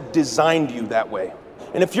force that designed you that way.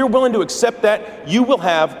 And if you're willing to accept that, you will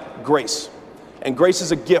have grace. And grace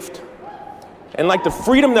is a gift. And like the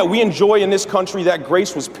freedom that we enjoy in this country, that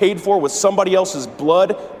grace was paid for with somebody else's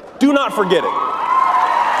blood. Do not forget it.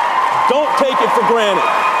 Don't take it for granted.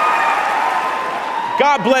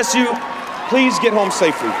 God bless you. Please get home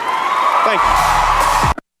safely. Thank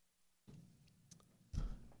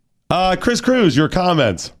you. Chris Cruz, your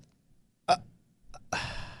comments.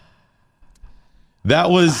 That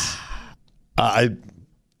was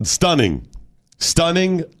stunning,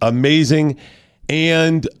 amazing,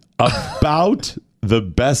 and about the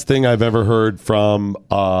best thing I've ever heard from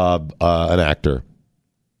an actor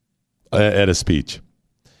at a speech.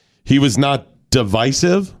 He was not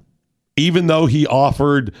divisive, even though he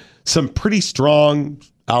offered some pretty strong,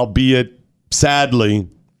 albeit sadly,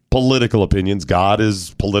 political opinions. God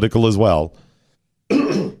is political as well.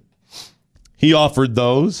 He offered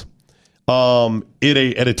those at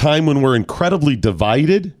a time when we're incredibly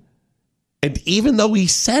divided. And even though he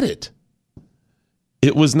said it,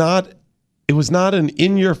 it was not an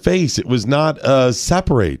in your face. It was not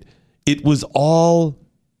separate. It was all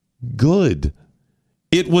good.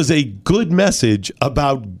 It was a good message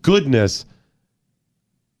about goodness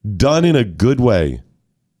done in a good way,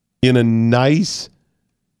 in a nice,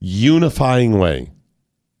 unifying way.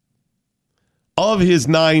 Of his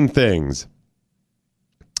 9 things,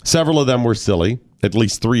 several of them were silly. At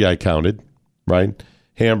least 3 I counted, right?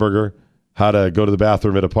 Hamburger, how to go to the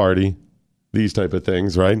bathroom at a party, these type of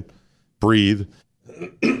things, right? Breathe.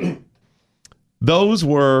 Those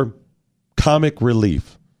were comic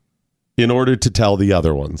relief in order to tell the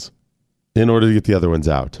other ones, in order to get the other ones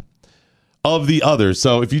out. Of the others,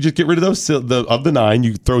 so if you just get rid of those, of the 9,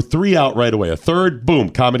 you throw 3 out right away. A third, boom,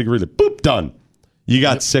 comedy relief, boop, done. You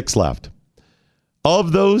got 6 left.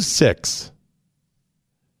 Of those 6,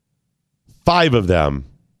 5 of them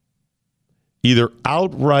either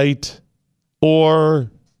outright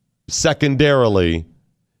or secondarily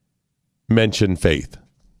mention faith.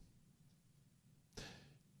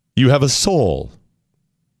 You have a soul.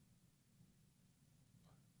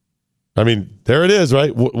 I mean, there it is,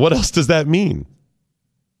 right? What else does that mean?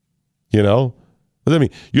 You know? What does that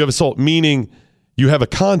mean? You have a soul, meaning you have a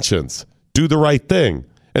conscience. Do the right thing.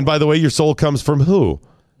 And by the way, your soul comes from who?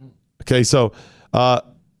 Okay, so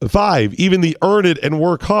 5, even the earn it and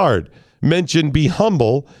work hard. Mention be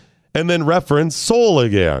humble and then reference soul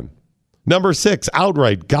again. Number 6,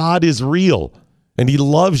 outright, God is real and he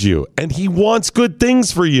loves you and he wants good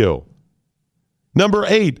things for you. Number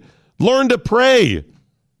 8, learn to pray.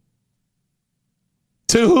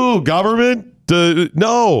 To who? Government?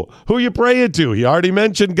 No. Who are you praying to? He already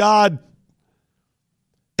mentioned God.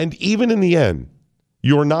 And even in the end,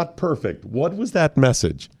 you're not perfect. What was that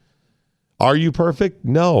message? Are you perfect?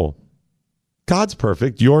 No. God's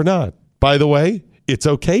perfect. You're not. By the way, it's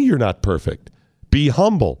okay you're not perfect. Be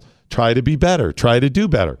humble. Try to be better. Try to do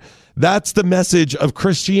better. That's the message of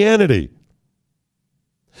Christianity.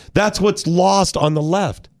 That's what's lost on the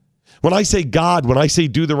left. When I say God, when I say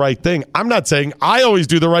do the right thing, I'm not saying I always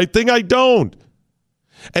do the right thing. I don't.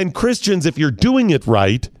 And Christians, if you're doing it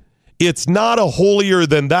right, it's not a holier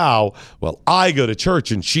than thou. Well, I go to church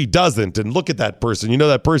and she doesn't. And look at that person. You know,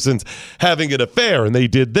 that person's having an affair and they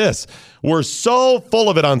did this. We're so full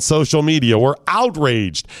of it on social media. We're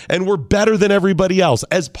outraged and we're better than everybody else.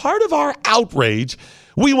 As part of our outrage,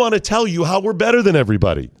 we want to tell you how we're better than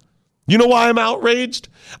everybody. You know why I'm outraged?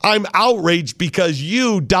 I'm outraged because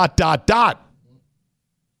you ...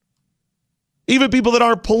 Even people that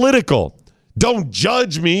aren't political. Don't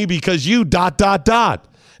judge me because you ...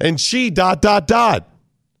 And she ...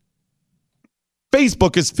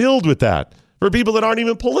 Facebook is filled with that for people that aren't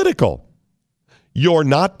even political. You're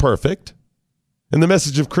not perfect. And the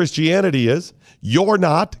message of Christianity is you're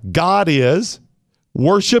not. God is.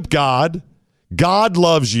 Worship God. God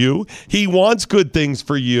loves you. He wants good things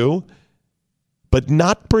for you. But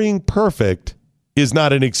not being perfect is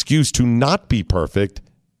not an excuse to not be perfect.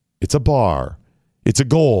 It's a bar. It's a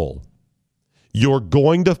goal. You're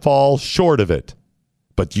going to fall short of it.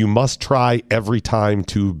 But you must try every time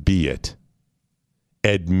to be it.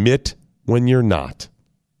 Admit when you're not.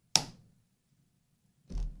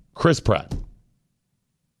 Chris Pratt.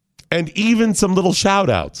 And even some little shout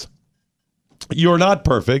outs. You're not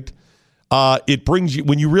perfect. It brings you,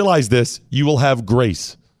 when you realize this, you will have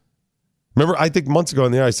grace. Remember, I think months ago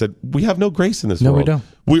in the air, I said, we have no grace in this world. No,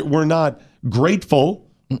 we don't. We're not grateful.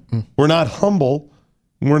 We're not humble.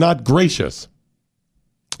 We're not gracious.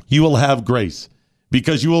 You will have grace.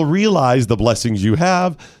 Because you will realize the blessings you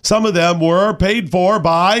have. Some of them were paid for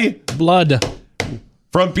by blood.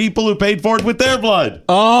 From people who paid for it with their blood.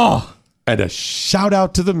 Oh. And a shout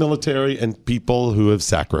out to the military and people who have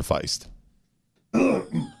sacrificed.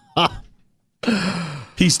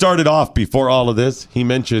 He started off before all of this. He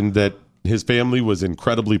mentioned that his family was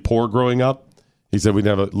incredibly poor growing up. He said we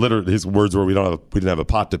didn't have his words were we didn't have a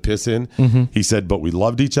pot to piss in. Mm-hmm. He said, but we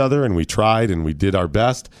loved each other and we tried and we did our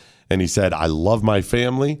best. And he said, I love my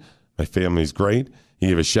family. My family's great. He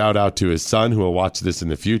gave a shout out to his son who will watch this in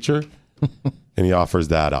the future. And he offers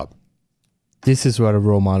that up. This is what a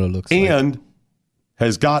role model looks like. And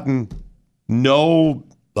has gotten no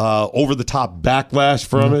over-the-top backlash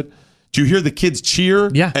from it. Do you hear the kids cheer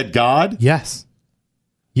at God? Yes.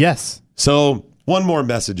 Yes. So one more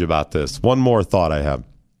message about this. One more thought I have.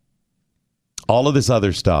 All of this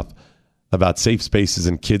other stuff about safe spaces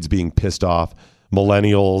and kids being pissed off,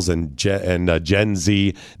 millennials and Gen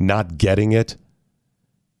Z not getting it.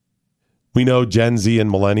 We know Gen Z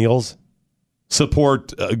and millennials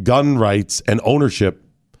support gun rights and ownership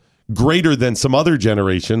greater than some other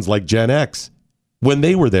generations like Gen X when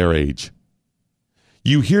they were their age.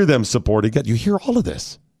 You hear them supporting it. You hear all of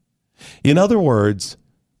this. In other words,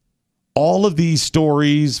 all of these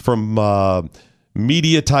stories from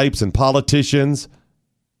media types and politicians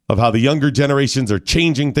of how the younger generations are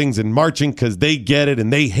changing things and marching because they get it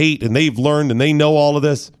and they hate and they've learned and they know all of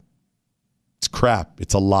this. It's crap.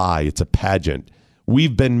 It's a lie. It's a pageant.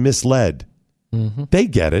 We've been misled. Mm-hmm. They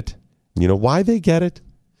get it. You know why they get it?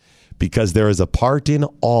 Because there is a part in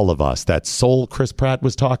all of us, that soul Chris Pratt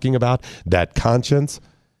was talking about, that conscience,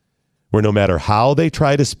 where no matter how they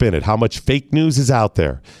try to spin it, how much fake news is out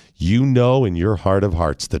there, you know in your heart of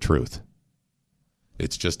hearts the truth.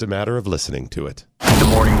 It's just a matter of listening to it. The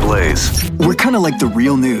Morning Blaze. We're kind of like the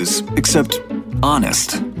real news, except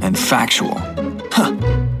honest and factual. Huh.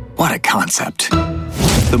 What a concept.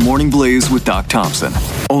 The Morning Blaze with Doc Thompson.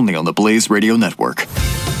 Only on the Blaze Radio Network.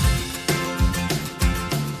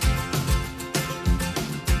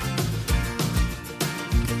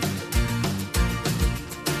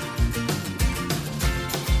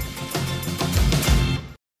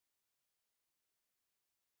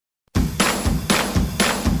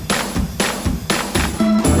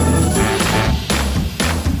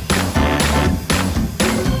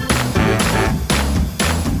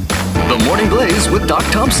 With Doc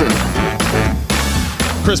Thompson.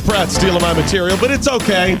 Chris Pratt stealing my material, but it's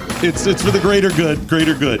okay. It's for the greater good.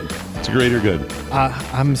 Greater good. It's a greater good.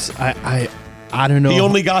 I don't know. He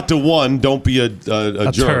only got to one. Don't be a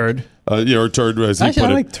jerk. Turd. Or a turd. As he Actually, put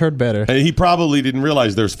I it. like turd better. And he probably didn't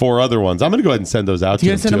realize there's 4 other ones. I'm going to go ahead and send those out to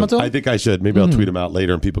him. Send them to him? I think I should. Maybe I'll tweet them out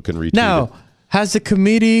later and people can retweet now, it. Has the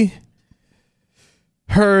committee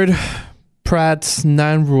heard Pratt's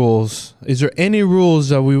 9 rules? Is there any rules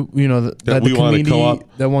that we, that the committee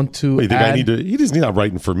that want to Wait, add? He's not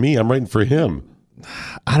writing for me. I'm writing for him.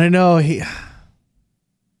 I don't know. You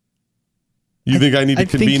think I need to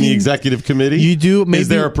convene the executive committee? You do. Maybe. Is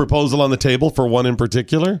there a proposal on the table for one in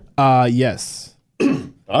particular? Yes. All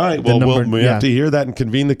right. Well, we have to hear that and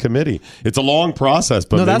convene the committee. It's a long process,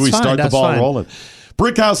 but maybe we start the ball rolling.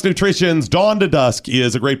 Brickhouse Nutrition's Dawn to Dusk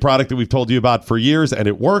is a great product that we've told you about for years, and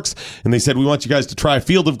it works. And they said, we want you guys to try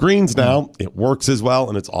Field of Greens now. It works as well,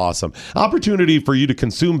 and it's awesome. Opportunity for you to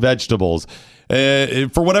consume vegetables. For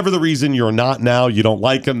whatever the reason you're not now, you don't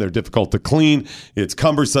like them, they're difficult to clean, it's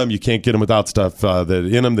cumbersome, you can't get them without stuff that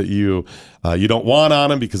in them that you don't want on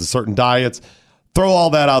them because of certain diets. Throw all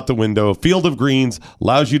that out the window. Field of Greens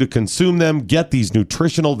allows you to consume them, get these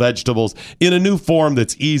nutritional vegetables in a new form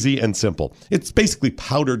that's easy and simple. It's basically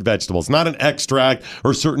powdered vegetables, not an extract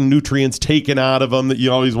or certain nutrients taken out of them that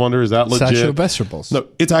you always wonder, is that legit? It's actual vegetables. No,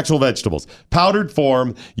 it's actual vegetables. Powdered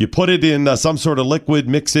form. You put it in some sort of liquid,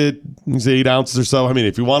 mix it, 8 ounces or so. I mean,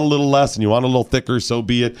 if you want a little less and you want a little thicker, so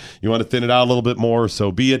be it. You want to thin it out a little bit more,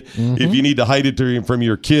 so be it. Mm-hmm. If you need to hide it from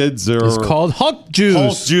your kids, or it's called Hulk juice.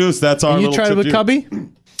 Hulk juice. That's our. And you little tried it with tip. Cubby?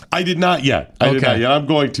 I did not yet. I did not yet. I'm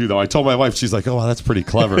going to, though. I told my wife, she's like, oh, wow, that's pretty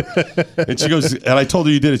clever. And she goes, and I told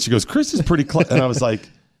her you did it. She goes, Chris is pretty clever. And I was like,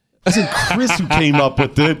 isn't Chris who came up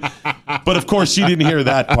with it? But of course, she didn't hear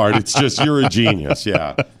that part. It's just, you're a genius.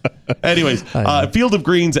 Yeah. Anyways, Field of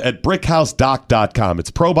Greens at brickhousedoc.com.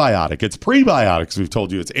 It's probiotic. It's prebiotics, we've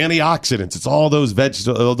told you. It's antioxidants. It's all those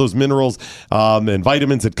all those minerals and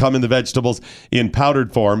vitamins that come in the vegetables in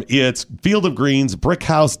powdered form. It's Field of Greens,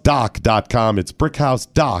 brickhousedoc.com. It's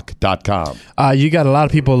brickhousedoc.com. You got a lot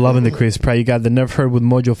of people loving the Chris Pratt. You got the Never Heard with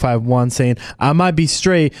Mojo 51 saying, I might be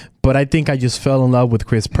straight, but I think I just fell in love with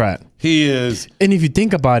Chris Pratt. He is. And if you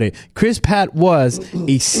think about it, Chris Pratt was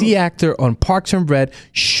a C actor on Parks and Rec,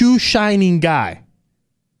 shoe shining guy.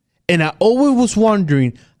 And I always was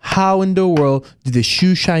wondering how in the world did the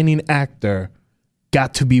shoe shining actor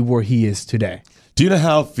got to be where he is today. Do you know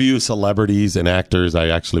how few celebrities and actors I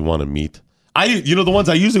actually want to meet? The ones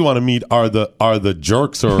I usually want to meet are the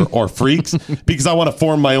jerks or freaks because I want to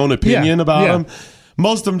form my own opinion about them.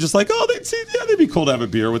 Most of them just like, oh, they'd be cool to have a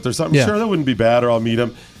beer with or something. Yeah. Sure, that wouldn't be bad, or I'll meet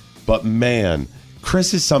them. But man,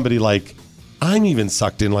 Chris is somebody like, I'm even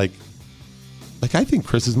sucked in like I think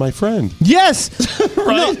Chris is my friend. Yes!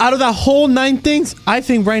 Right? Out of that whole 9 things, I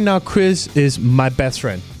think right now Chris is my best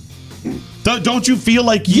friend. Don't you feel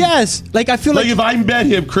like... Yes! Like I feel like... if I met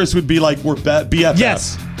him, Chris would be like, we're BFFs.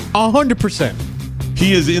 Yes, 100%.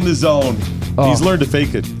 He is in the zone. Oh. He's learned to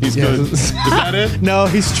fake it. He's good. Is that it? No,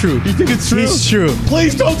 he's true. You think it's true? He's true.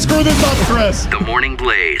 Please don't screw this up, Chris. The Morning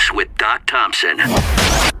Blaze with Doc Thompson.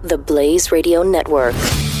 The Blaze Radio Network.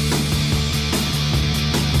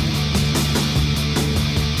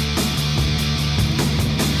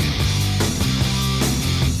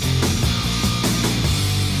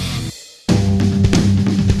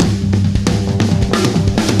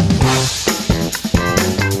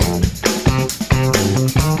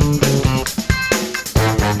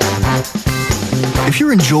 If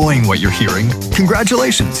you're enjoying what you're hearing,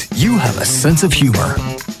 congratulations, you have a sense of humor.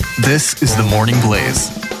 This is The Morning Blaze.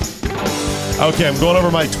 Okay, I'm going over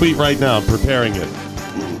my tweet right now. I'm preparing it.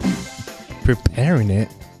 Preparing it?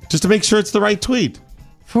 Just to make sure it's the right tweet.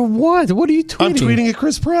 For what? What are you tweeting? I'm tweeting at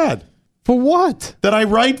Chris Pratt. For what? That I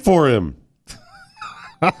write for him.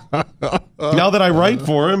 Now that I write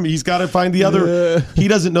for him, he's got to find the other... He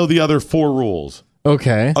doesn't know the other 4 rules.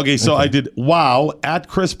 Okay, so I did, wow, at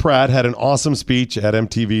Chris Pratt had an awesome speech at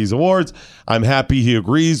MTV's Awards. I'm happy he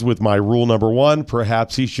agrees with my rule number 1.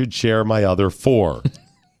 Perhaps he should share my other 4.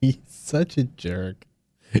 He's such a jerk.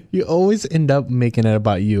 You always end up making it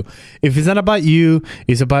about you. If it's not about you,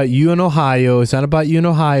 it's about you in Ohio. It's not about you in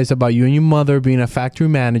Ohio. It's about you and your mother being a factory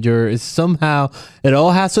manager. It's somehow, it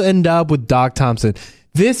all has to end up with Doc Thompson.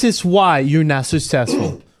 This is why you're not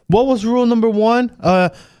successful. What was rule number 1?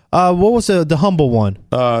 What was the humble one?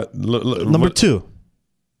 Number 2. I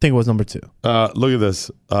think it was number 2. Look at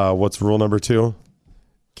this. What's rule number 2?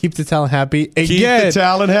 Keep the talent happy. Again. Keep the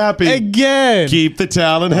talent happy. Again. Keep the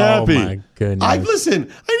talent happy. Oh, my goodness.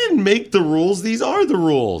 Listen, I didn't make the rules. These are the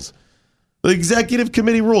rules. The executive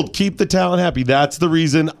committee ruled, keep the talent happy. That's the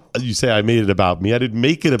reason you say I made it about me. I didn't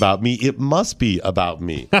make it about me. It must be about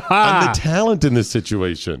me. I'm the talent in this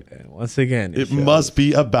situation. And once again, it must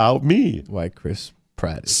be about me. Why Chris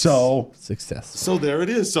Pratt is successful. So there it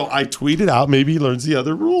is. So I tweeted out, maybe he learns the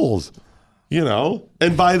other rules.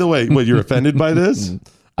 And by the way, you're offended by this?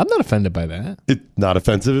 I'm not offended by that. It's not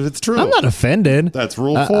offensive if it's true. I'm not offended. That's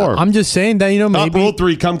rule 4. I'm just saying that, maybe. Rule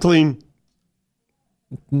 3, come clean.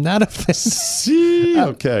 Not offended. See?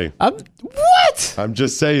 Okay. What? I'm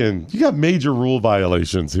just saying, you got major rule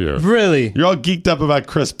violations here. Really? You're all geeked up about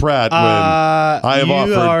Chris Pratt when I have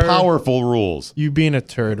offered powerful rules. You being a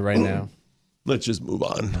turd right now. Let's just move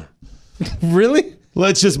on. Really?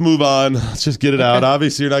 Let's just move on. Let's just get it out.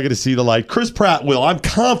 Obviously, you're not going to see the light. Chris Pratt will. I'm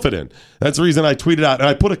confident. That's the reason I tweeted out. And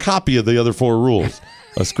I put a copy of the other 4 rules.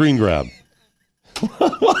 A screen grab.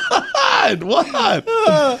 What?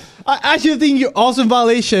 I actually think you're also in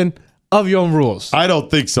violation of your own rules. I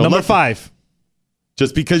don't think so. Number 5.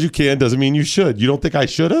 Just because you can doesn't mean you should. You don't think I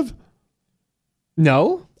should have?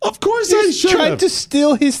 No. Of course I should have. Tried to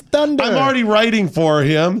steal his thunder. I'm already writing for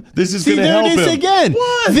him. This is going to help him. There it is again.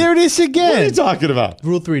 What? There it is again. What are you talking about?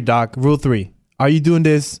 Rule 3, Doc. Rule 3. Are you doing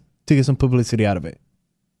this to get some publicity out of it?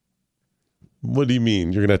 What do you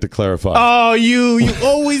mean? You're going to have to clarify. Oh, you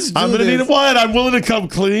always do I'm going to need what? I'm willing to come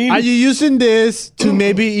clean. Are you using this to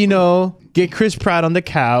maybe, get Chris Pratt on the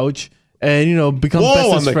couch and, become best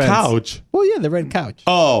on friends? the couch? Well, yeah, the red couch.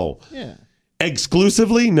 Oh. Yeah.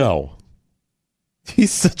 Exclusively? No.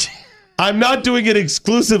 He's such... I'm not doing it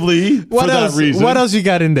exclusively for that reason. What else you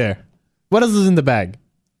got in there? What else is in the bag?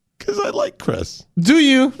 Because I like Chris. Do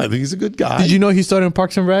you? I think he's a good guy. Did you know he started in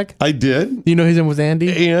Parks and Rec? I did. You know his name was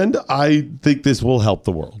Andy? And I think this will help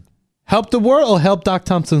the world. Help the world or help Doc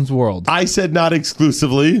Thompson's world? I said not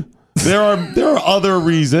exclusively. There are other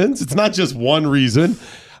reasons. It's not just one reason.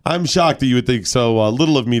 I'm shocked that you would think so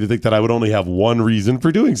little of me to think that I would only have one reason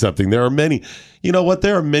for doing something. There are many. You know what?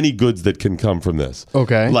 There are many goods that can come from this.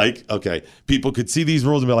 Okay. People could see these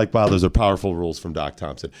rules and be like, wow, those are powerful rules from Doc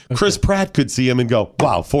Thompson. Okay. Chris Pratt could see them and go,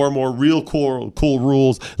 wow, 4 more real cool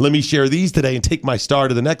rules. Let me share these today and take my star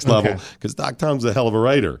to the next level because Doc Thompson's a hell of a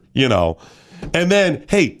writer, And then,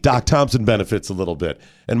 hey, Doc Thompson benefits a little bit.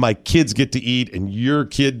 And my kids get to eat, and your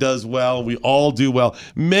kid does well. We all do well.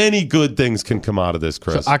 Many good things can come out of this,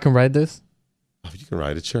 Chris. So I can write this? Oh, you can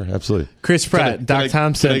write it, sure. Absolutely. Chris Pratt, Doc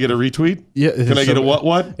Thompson. Can I get a retweet? Yeah. Can I get a what?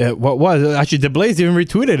 What was? Actually, TheBlaze even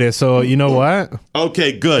retweeted it, so you know what?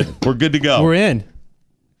 Okay, good. We're good to go. We're in.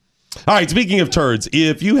 All right, speaking of turds,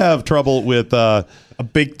 if you have trouble with... a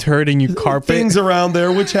big turd in your carpet. Things around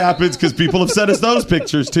there, which happens because people have sent us those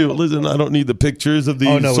pictures too. Listen, I don't need the pictures of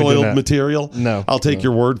the soiled material. No. I'll take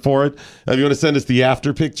your word for it. If you want to send us the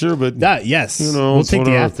after picture, but yes. We'll take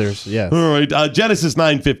the afters, yes. All right. Genesis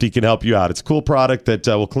 950 can help you out. It's a cool product that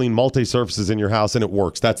will clean multi-surfaces in your house, and it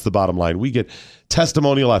works. That's the bottom line. We get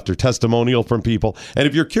testimonial after testimonial from people. And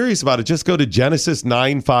if you're curious about it, just go to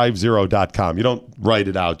genesis950.com. You don't write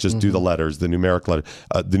it out. Just do the letters, the numeric letter,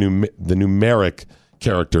 the numeric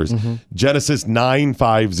characters.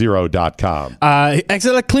 Genesis950.com.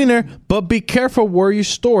 Excellent cleaner, but be careful where you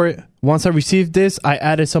store it. Once I received this, I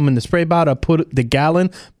added some in the spray bottle. I put the gallon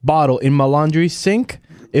bottle in my laundry sink.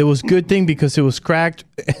 It was a good thing because it was cracked,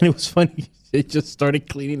 and it was funny. It just started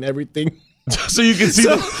cleaning everything. So you can see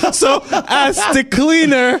so as the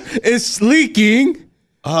cleaner is leaking.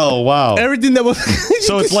 Oh, wow. Everything that was...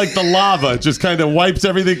 So it's like the lava. It just kind of wipes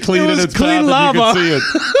everything clean in its clean path lava. and you can see it.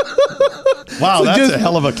 Wow, so that's a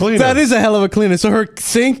hell of a cleaner. That is a hell of a cleaner. So her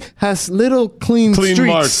sink has little clean streaks.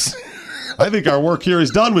 Marks. I think our work here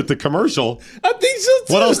is done with the commercial. I think so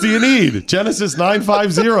too. What else do you need?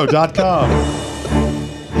 Genesis950.com.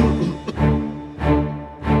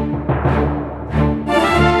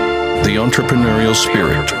 The entrepreneurial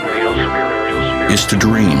spirit is to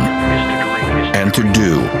dream and to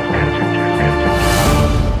do.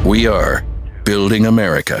 We are building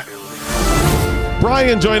America.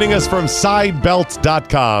 Brian joining us from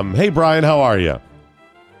sidebelts.com. Hey, Brian, how are you?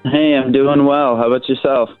 Hey, I'm doing well. How about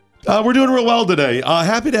yourself? We're doing real well today.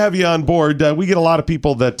 Happy to have you on board. We get a lot of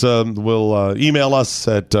people that will email us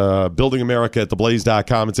at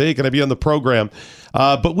buildingamerica@theblaze.com and say, hey, can I be on the program?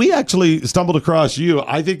 But we actually stumbled across you.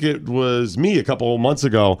 I think it was me a couple of months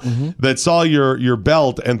ago that saw your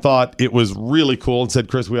belt and thought it was really cool and said,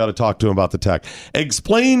 Chris, we ought to talk to him about the tech.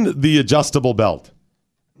 Explain the adjustable belt.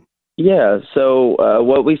 Yeah, so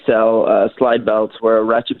what we sell, slide belts, we're a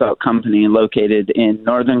ratchet belt company located in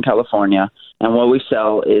Northern California, and what we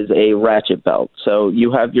sell is a ratchet belt. So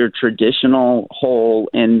you have your traditional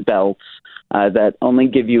hole-in belts that only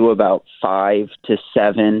give you about 5 to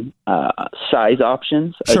 7 size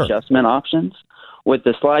options, adjustment options. With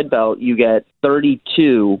the slide belt, you get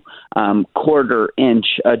 32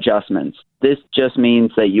 quarter-inch adjustments. This just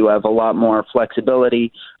means that you have a lot more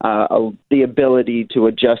flexibility. The ability to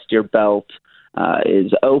adjust your belt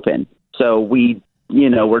is open. So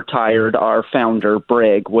we're tired. Our founder,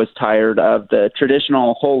 Brig, was tired of the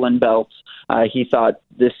traditional hole-in belts. He thought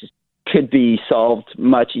this could be solved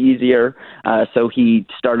much easier. So he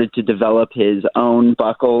started to develop his own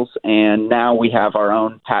buckles, and now we have our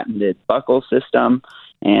own patented buckle system,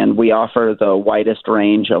 and we offer the widest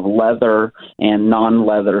range of leather and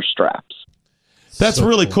non-leather straps. That's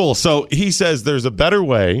really cool. So he says there's a better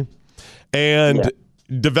way and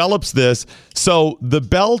develops this. So the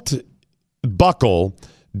belt buckle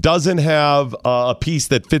doesn't have a piece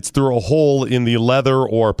that fits through a hole in the leather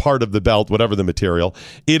or part of the belt, whatever the material.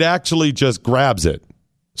 It actually just grabs it.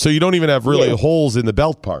 So you don't even have really holes in the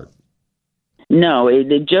belt part. No,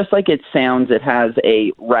 it just like it sounds, it has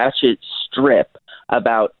a ratchet strip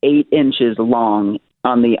about 8 inches long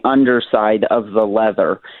on the underside of the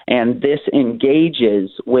leather, and this engages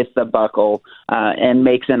with the buckle and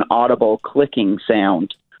makes an audible clicking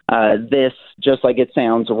sound. This, just like it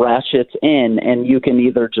sounds, ratchets in, and you can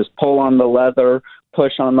either just pull on the leather,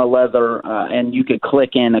 push on the leather, and you could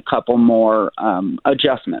click in a couple more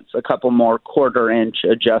adjustments, a couple more 1/4-inch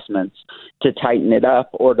adjustments to tighten it up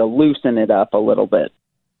or to loosen it up a little bit.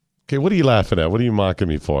 Okay, what are you laughing at? What are you mocking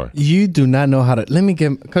me for? You do not know how to. Let me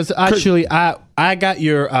get, because actually I got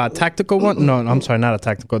your tactical one. No, I'm sorry, not a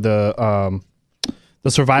tactical. The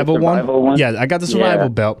survival one. Yeah, I got the survival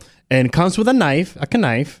belt, and it comes with a knife,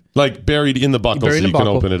 like buried in the buckle, so you can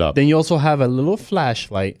open it up. Then you also have a little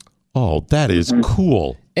flashlight. Oh, that is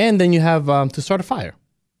cool. And then you have to start a fire.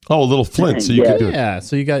 Oh, a little flint, so you can do it. Yeah,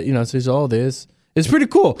 so you got, so there's all this. It's pretty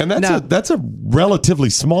cool. And that's a relatively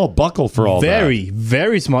small buckle for all that. Very,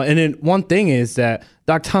 very small. And then one thing is that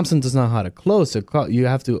Doc Thompson does not know how to close it. You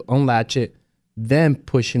have to unlatch it, then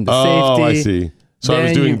push in the safety. Oh, I see. So I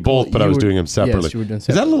was doing both, but I was doing them separately. Yes, you were doing Is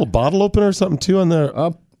that a little bottle opener or something too on the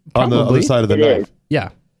other side of the knife? Yeah.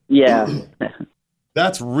 Yeah.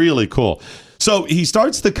 That's really cool. So he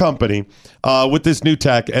starts the company with this new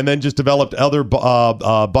tech and then just developed other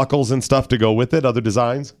buckles and stuff to go with it, other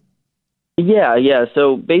designs? Yeah.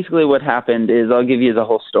 So basically what happened is, I'll give you the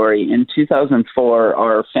whole story. In 2004,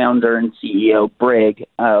 our founder and CEO, Brig,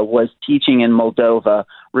 was teaching in Moldova,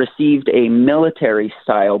 received a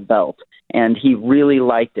military-style belt, and he really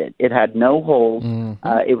liked it. It had no holes.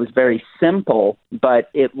 It was very simple, but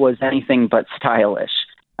it was anything but stylish.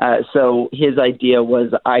 So his idea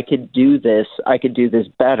was, I could do this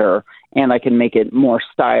better, and I can make it more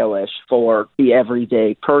stylish for the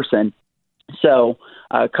everyday person. So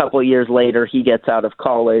a couple of years later, he gets out of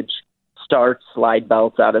college, starts slide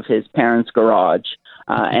belts out of his parents' garage,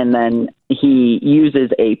 and then he uses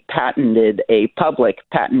a public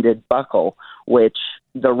patented buckle, which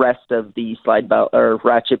the rest of the slide belt or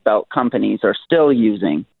ratchet belt companies are still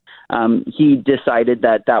using. He decided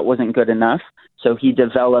that wasn't good enough, so he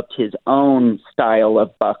developed his own style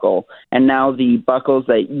of buckle. And now the buckles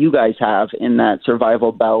that you guys have in that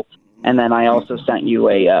survival belt, and then I also sent you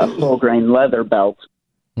a full-grain leather belt,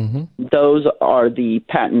 those are the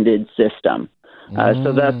patented system.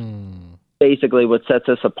 So that's basically what sets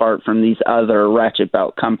us apart from these other ratchet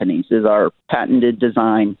belt companies, is our patented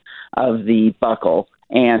design of the buckle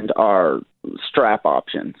and our strap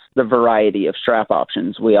options, the variety of strap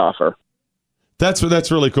options we offer. That's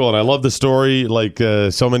really cool, and I love the story. Like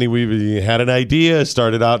so many, we had an idea,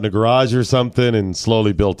 started out in a garage or something, and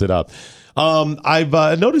slowly built it up. I've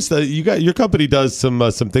noticed that your company does some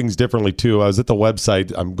things differently too. I was at the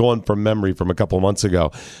website. I'm going from memory from a couple of months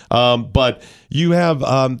ago, but you have.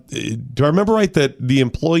 Do I remember right that the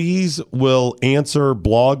employees will answer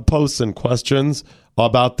blog posts and questions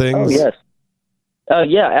about things? Oh yes.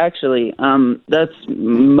 Yeah, actually, that's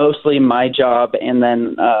mostly my job, and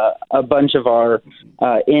then a bunch of our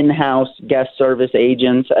in-house guest service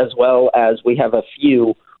agents, as well as we have a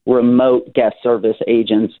few remote guest service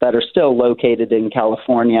agents that are still located in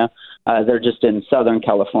California. They're just in Southern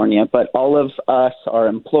California, but all of us are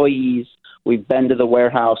employees. We've been to the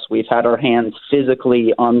warehouse. We've had our hands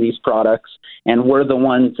physically on these products, and we're the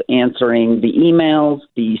ones answering the emails,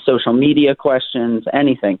 the social media questions,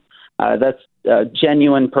 anything. That's a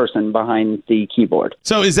genuine person behind the keyboard.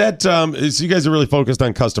 So is that you guys are really focused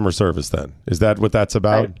on customer service then? Is that what that's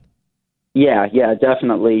about? Yeah,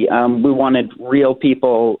 definitely. We wanted real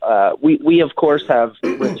people. We of course have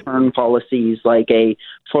return policies, like a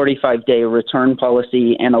 45-day return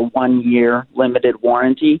policy and a 1-year limited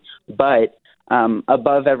warranty. But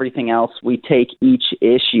above everything else, we take each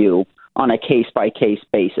issue on a case-by-case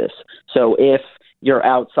basis. So if you're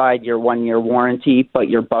outside your 1-year warranty, but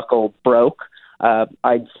your buckle broke,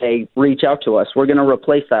 I'd say reach out to us. We're going to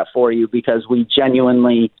replace that for you, because we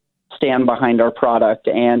genuinely stand behind our product,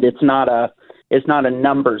 and it's not a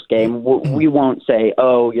numbers game. We won't say,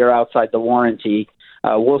 "Oh, you're outside the warranty."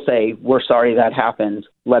 We'll say, "We're sorry that happened.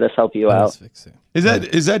 Let us help you out." Is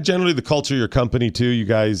that generally the culture of your company too? You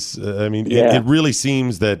guys, it really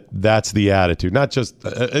seems that that's the attitude, not just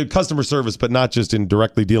customer service, but not just in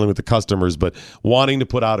directly dealing with the customers, but wanting to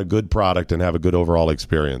put out a good product and have a good overall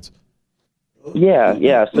experience.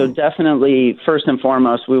 Yeah. So definitely, first and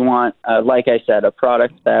foremost, we want, like I said, a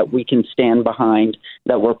product that we can stand behind,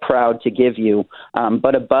 that we're proud to give you.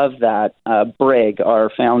 But above that, Brig,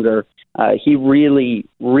 our founder, he really,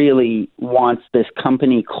 really wants this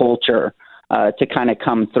company culture to kind of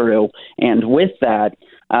come through. And with that,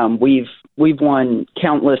 We've won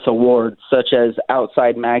countless awards, such as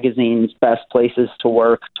Outside Magazine's Best Places to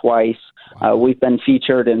Work twice. We've been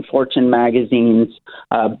featured in Fortune Magazine's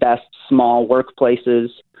Best Small Workplaces.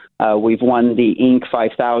 We've won the Inc.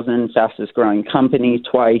 5000 Fastest Growing Company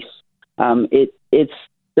twice.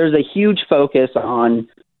 There's a huge focus on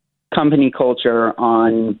company culture,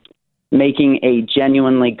 on making a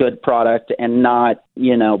genuinely good product and not,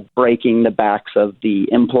 breaking the backs of the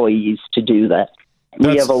employees to do that.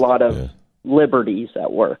 We have a lot of liberties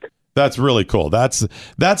at work. That's really cool. That's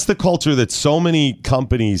the culture that so many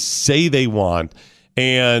companies say they want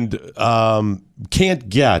and can't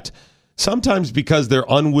get, sometimes because they're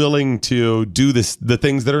unwilling to do the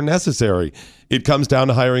things that are necessary. It comes down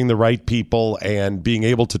to hiring the right people and being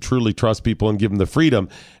able to truly trust people and give them the freedom.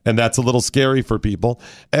 And that's a little scary for people.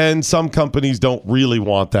 And some companies don't really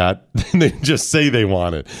want that. They just say they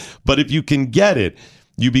want it. But if you can get it,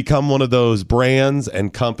 you become one of those brands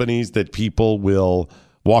and companies that people will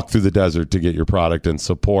walk through the desert to get your product and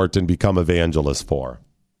support and become evangelists for.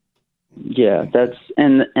 Yeah, that's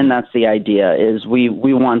the idea. Is we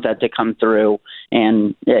want that to come through,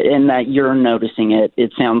 and that you're noticing it.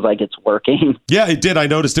 It sounds like it's working. Yeah, it did. I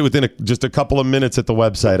noticed it within just a couple of minutes at the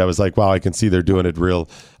website. I was like, wow, I can see they're doing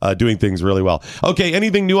things really well. Okay,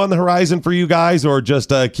 anything new on the horizon for you guys, or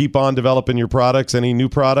just keep on developing your products? Any new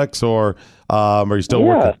products, or are you still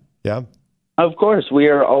working? Yeah. Of course, we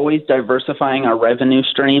are always diversifying our revenue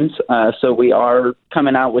streams. So we are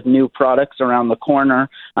coming out with new products around the corner,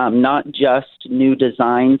 not just new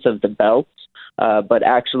designs of the belts, but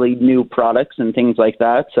actually new products and things like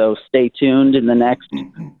that. So stay tuned. In the next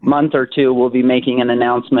month or two, we'll be making an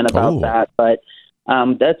announcement about that. But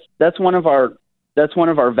that's one of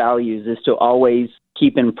our values, is to always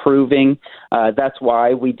keep improving. That's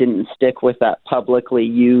why we didn't stick with that publicly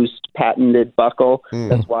used patented buckle.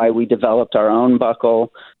 That's why we developed our own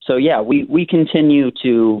buckle. So yeah, we continue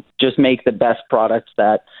to just make the best products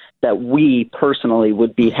that we personally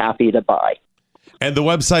would be happy to buy. And the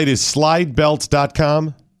website is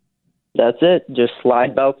slidebelts.com. That's it. Just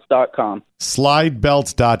slidebelts.com.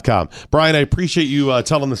 Slidebelts.com. Brian, I appreciate you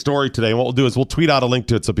telling the story today. And what we'll do is we'll tweet out a link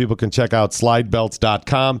to it so people can check out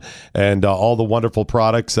slidebelts.com and all the wonderful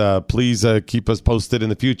products. Please keep us posted in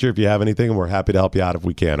the future if you have anything, and we're happy to help you out if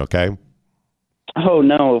we can, okay? Oh,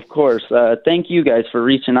 no, of course. Thank you guys for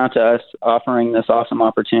reaching out to us, offering this awesome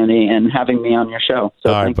opportunity, and having me on your show.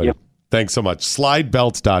 So thank you. Thanks so much.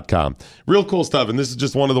 Slidebelts.com. Real cool stuff. And this is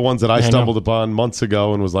just one of the ones that I stumbled upon months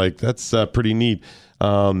ago and was like, that's pretty neat.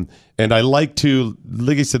 And I like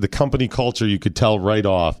I said, the company culture, you could tell right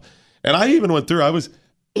off. And I even went through, I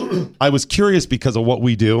was curious because of what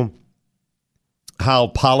we do, how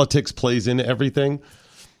politics plays into everything.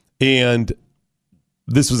 And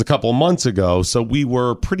this was a couple of months ago. So we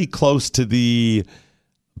were pretty close to the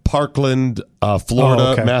Parkland,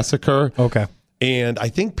 Florida massacre. Okay. And I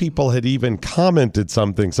think people had even commented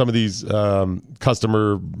something, some of these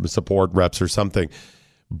customer support reps or something,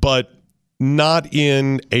 but not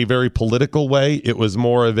in a very political way. It was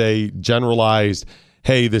more of a generalized,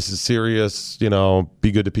 hey, this is serious,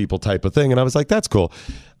 be good to people type of thing. And I was like, that's cool.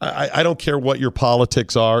 I don't care what your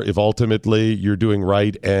politics are if ultimately you're doing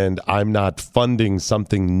right and I'm not funding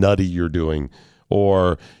something nutty you're doing,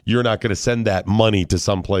 or you're not going to send that money to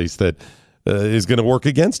someplace that is going to work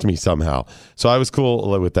against me somehow. So I was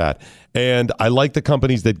cool with that. And I like the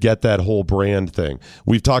companies that get that whole brand thing.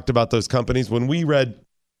 We've talked about those companies. When we read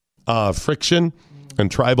Friction and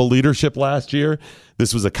Tribal Leadership last year,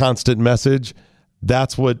 this was a constant message.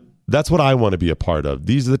 That's what I want to be a part of.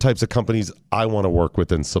 These are the types of companies I want to work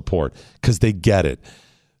with and support because they get it.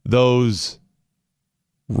 Those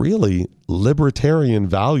really libertarian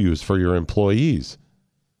values for your employees.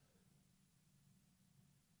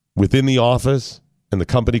 Within the office and the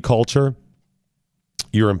company culture,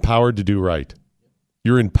 you're empowered to do right.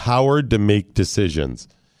 You're empowered to make decisions.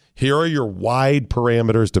 Here are your wide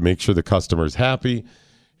parameters to make sure the customer is happy.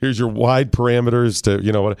 Here's your wide parameters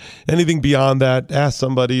to, anything beyond that, ask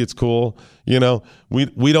somebody, it's cool.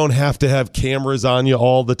 We don't have to have cameras on you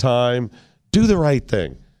all the time. Do the right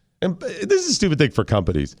thing. And this is a stupid thing for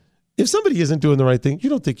companies. If somebody isn't doing the right thing, you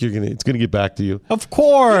don't think it's going to get back to you. Of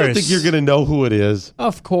course. You don't think you're going to know who it is.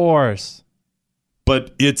 Of course.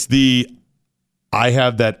 But it's I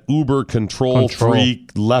have that uber control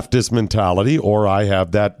freak leftist mentality, or I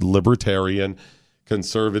have that libertarian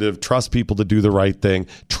conservative, trust people to do the right thing,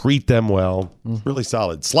 treat them well. Really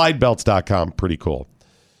solid. Slidebelts.com, pretty cool.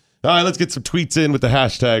 All right, let's get some tweets in with the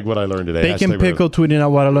hashtag what I learned today. Bacon Pickle tweeting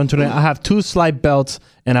out what I learned today. I have 2 slide belts,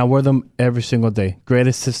 and I wear them every single day.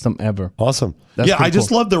 Greatest system ever. Awesome. That's I just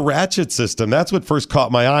cool. love the ratchet system. That's what first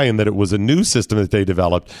caught my eye, in that it was a new system that they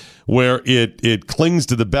developed where it clings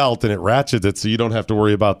to the belt and it ratchets it so you don't have to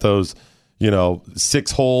worry about those,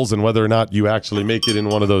 6 holes and whether or not you actually make it in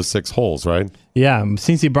one of those 6 holes, right? Yeah,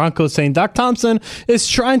 Cincy Bronco saying Doc Thompson is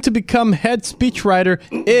trying to become head speechwriter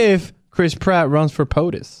if Chris Pratt runs for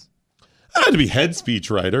POTUS. I had to be head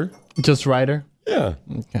speechwriter. Just writer? Yeah.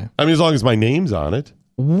 Okay. I mean, as long as my name's on it.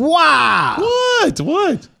 Wow.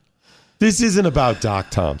 What? This isn't about Doc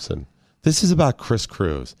Thompson. This is about Chris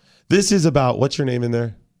Cruz. This is about, what's your name in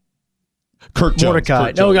there? Kirk Jones.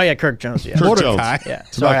 Mordecai. Kirk Jones. Yeah. Kirk Mordecai. Jones. Yeah.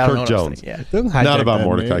 It's about Kirk Jones. Not about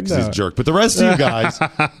Mordecai because he's a jerk. But the rest of you guys,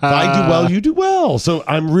 if I do well, you do well. So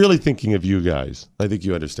I'm really thinking of you guys. I think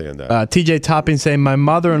you understand that. TJ Topping saying, my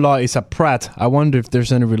mother-in-law is a Pratt. I wonder if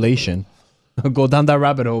there's any relation. Go down that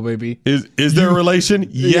rabbit hole, baby. Is there a relation?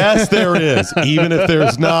 Yes, there is. Even if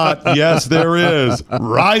there's not, yes, there is.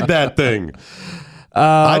 Ride that thing.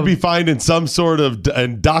 I'd be finding some sort of,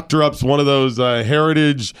 and Dr. Up's one of those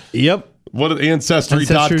heritage. Yep. What are the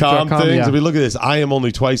Ancestry.com things? Yeah. I mean, look at this. I am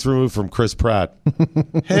only twice removed from Chris Pratt.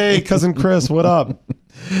 Hey, cousin Chris, what up?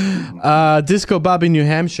 Disco Bobby, New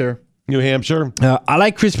Hampshire. I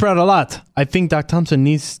like Chris Pratt a lot. I think Doc Thompson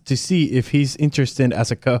needs to see if he's interested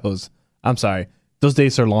as a co-host. I'm sorry. Those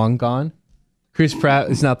days are long gone. Chris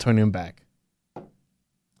Pratt is not turning back.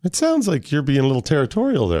 It sounds like you're being a little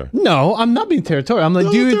territorial there. No, I'm not being territorial. I'm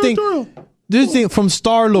like, do you think from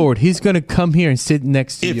Star-Lord, he's going to come here and sit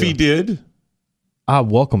next to you? If he did? I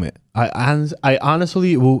welcome it. I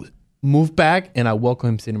honestly will move back and I welcome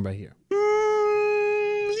him sitting right here.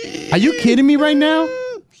 Are you kidding me right now?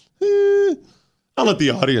 I'll let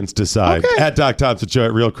the audience decide. Okay. At Doc Thompson Show,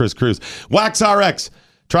 at Real Chris Cruz. WaxRx.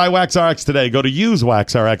 Try WaxRx today. Go to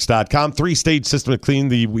usewaxrx.com. 3-stage system to clean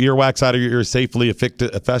the earwax out of your ears safely,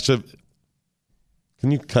 effective.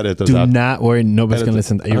 Can you cut it? Do not worry. Nobody's going to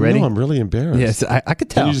listen. Are you ready? No, I'm really embarrassed. Yes, I could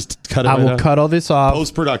tell. Can you just cut it I right will out? cut all this off.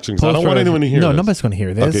 Post-production. I don't want anyone to hear this. No, nobody's going to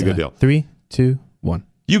hear this. Okay, good deal. 3, 2, 1.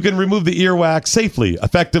 You can remove the earwax safely,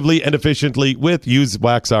 effectively, and efficiently with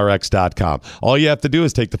usewaxrx.com. All you have to do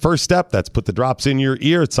is take the first step. That's put the drops in your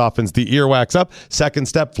ear. It softens the earwax up. Second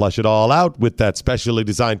step, flush it all out with that specially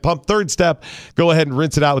designed pump. Third step, go ahead and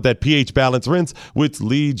rinse it out with that pH balance rinse, which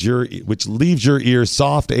leaves your ear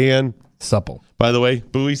soft and supple. By the way,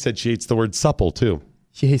 Bowie said she hates the word supple, too.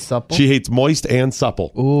 She hates supple? She hates moist and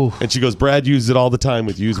supple. Ooh. And she goes, Brad uses it all the time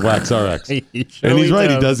with Use Wax RX. And he's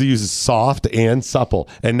right. He does. He uses soft and supple.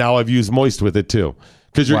 And now I've used moist with it too.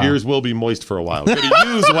 Because your ears will be moist for a while. Go to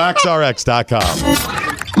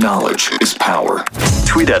usewaxrx.com. Knowledge is power.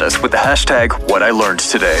 Tweet at us with the hashtag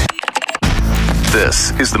 #WhatILearnedToday.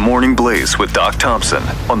 This is the Morning Blaze with Doc Thompson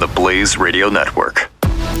on the Blaze Radio Network.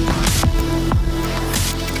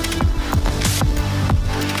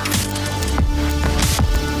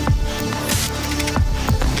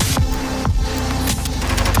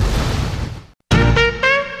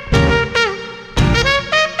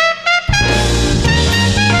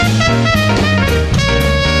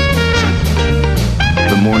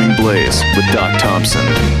 Blaze with Doc Thompson.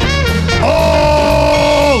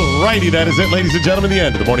 All righty, that is it, ladies and gentlemen, the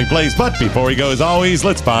end of the Morning Blaze. But before we go, as always,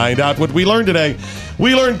 let's find out what we learned today.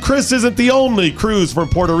 We learned Chris isn't the only Cruz from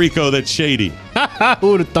Puerto Rico that's shady.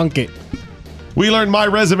 Who would have thunk it? We learned my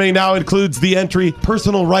resume now includes the entry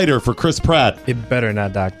personal writer for Chris Pratt. It better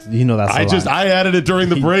not, Doc. You know that's I added it during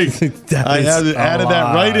the break. I added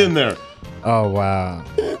that right in there. Oh, wow.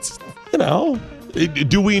 It's,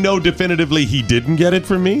 do we know definitively he didn't get it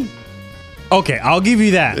from me? Okay, I'll give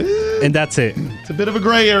you that. And that's it. It's a bit of a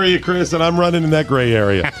gray area, Chris, and I'm running in that gray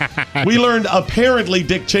area. We learned apparently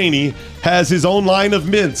Dick Cheney has his own line of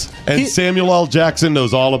mints, and Samuel L. Jackson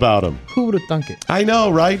knows all about him. Who would have thunk it? I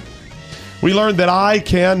know, right? We learned that I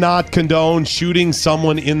cannot condone shooting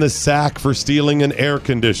someone in the sack for stealing an air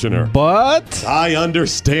conditioner. But I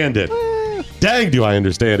understand it. Dang, do I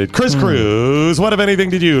understand it. Chris Cruz, what, if anything,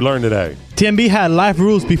 did you learn today? TMB had life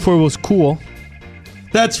rules before it was cool.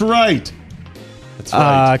 That's right. That's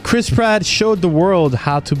right. Chris Pratt showed the world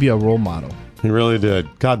how to be a role model. He really did.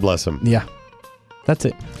 God bless him. Yeah. That's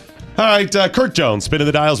it. All right, Kurt Jones, spinning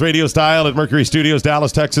the dials radio style at Mercury Studios,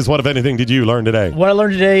 Dallas, Texas. What, if anything, did you learn today? What I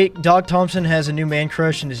learned today, Doc Thompson has a new man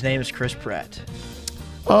crush, and his name is Chris Pratt.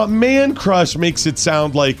 Man crush makes it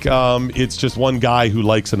sound like it's just one guy who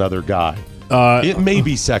likes another guy. It may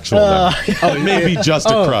be sexual. It may be just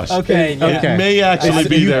a crush. Okay. It may actually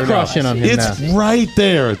be there. Crushing on him It's now. right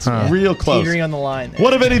there. It's real close. Teetering on the line there.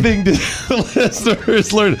 What, if anything, did the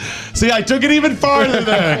listeners learn? See, I took it even farther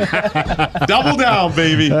there. Double down,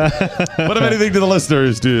 baby. What, if anything, did the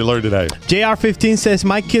listeners do learn today? JR15 says,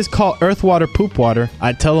 my kids call earth water poop water.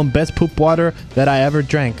 I tell them best poop water that I ever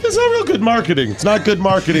drank. It's not real good marketing. It's not good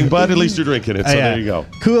marketing, but at least you're drinking it. So there you go.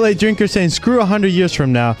 Kool-Aid drinker saying, screw 100 years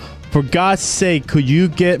from now. For God's sake, could you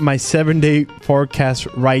get my 7-day forecast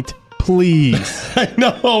right, please? I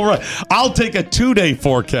know, right? I'll take a 2-day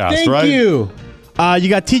forecast, Thank right? you. You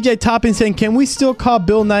got TJ Toppin saying, can we still call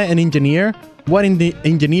Bill Nye an engineer? What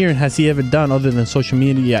engineering has he ever done other than social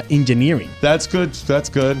media engineering? That's good. That's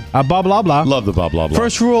good. Blah, blah, blah. Love the blah, blah, blah.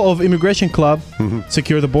 First rule of Immigration Club,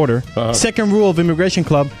 secure the border. Second rule of Immigration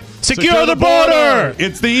Club, secure the border!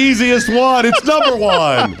 It's the easiest one. It's number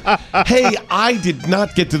one. Hey, I did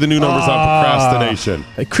not get to the new numbers on procrastination.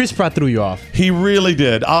 Chris Pratt threw you off. He really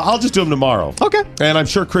did. I'll just do them tomorrow. Okay. And I'm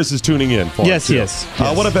sure Chris is tuning in for Yes, it, too. yes.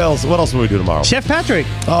 What else will we do tomorrow? Chef Patrick.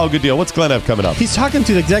 Oh, good deal. What's Glenn have coming up? He's talking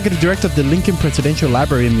to the executive director of the Lincoln Presidential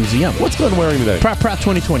Library and Museum. What's Glenn wearing today? Pratt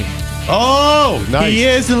 2020. Oh, nice. He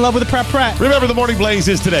is in love with the Pratt. Remember, the Morning Blaze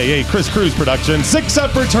is today a Chris Cruz production. 6 up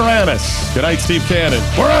for Tyrannus. Good night, Steve Cannon.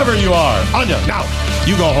 Wherever you are. Anya, now,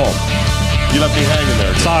 you go home. You left me hanging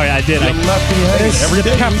there. Sorry, I did. You left me hanging. Every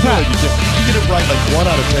day you do it. You get it right like 1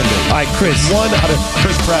 out of 10 days. All right, Chris. 1 out of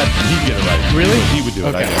Chris Pratt, he'd get it right. Really? He would do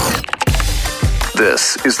it. Okay. I know.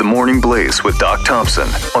 This is the Morning Blaze with Doc Thompson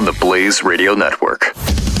on the Blaze Radio Network.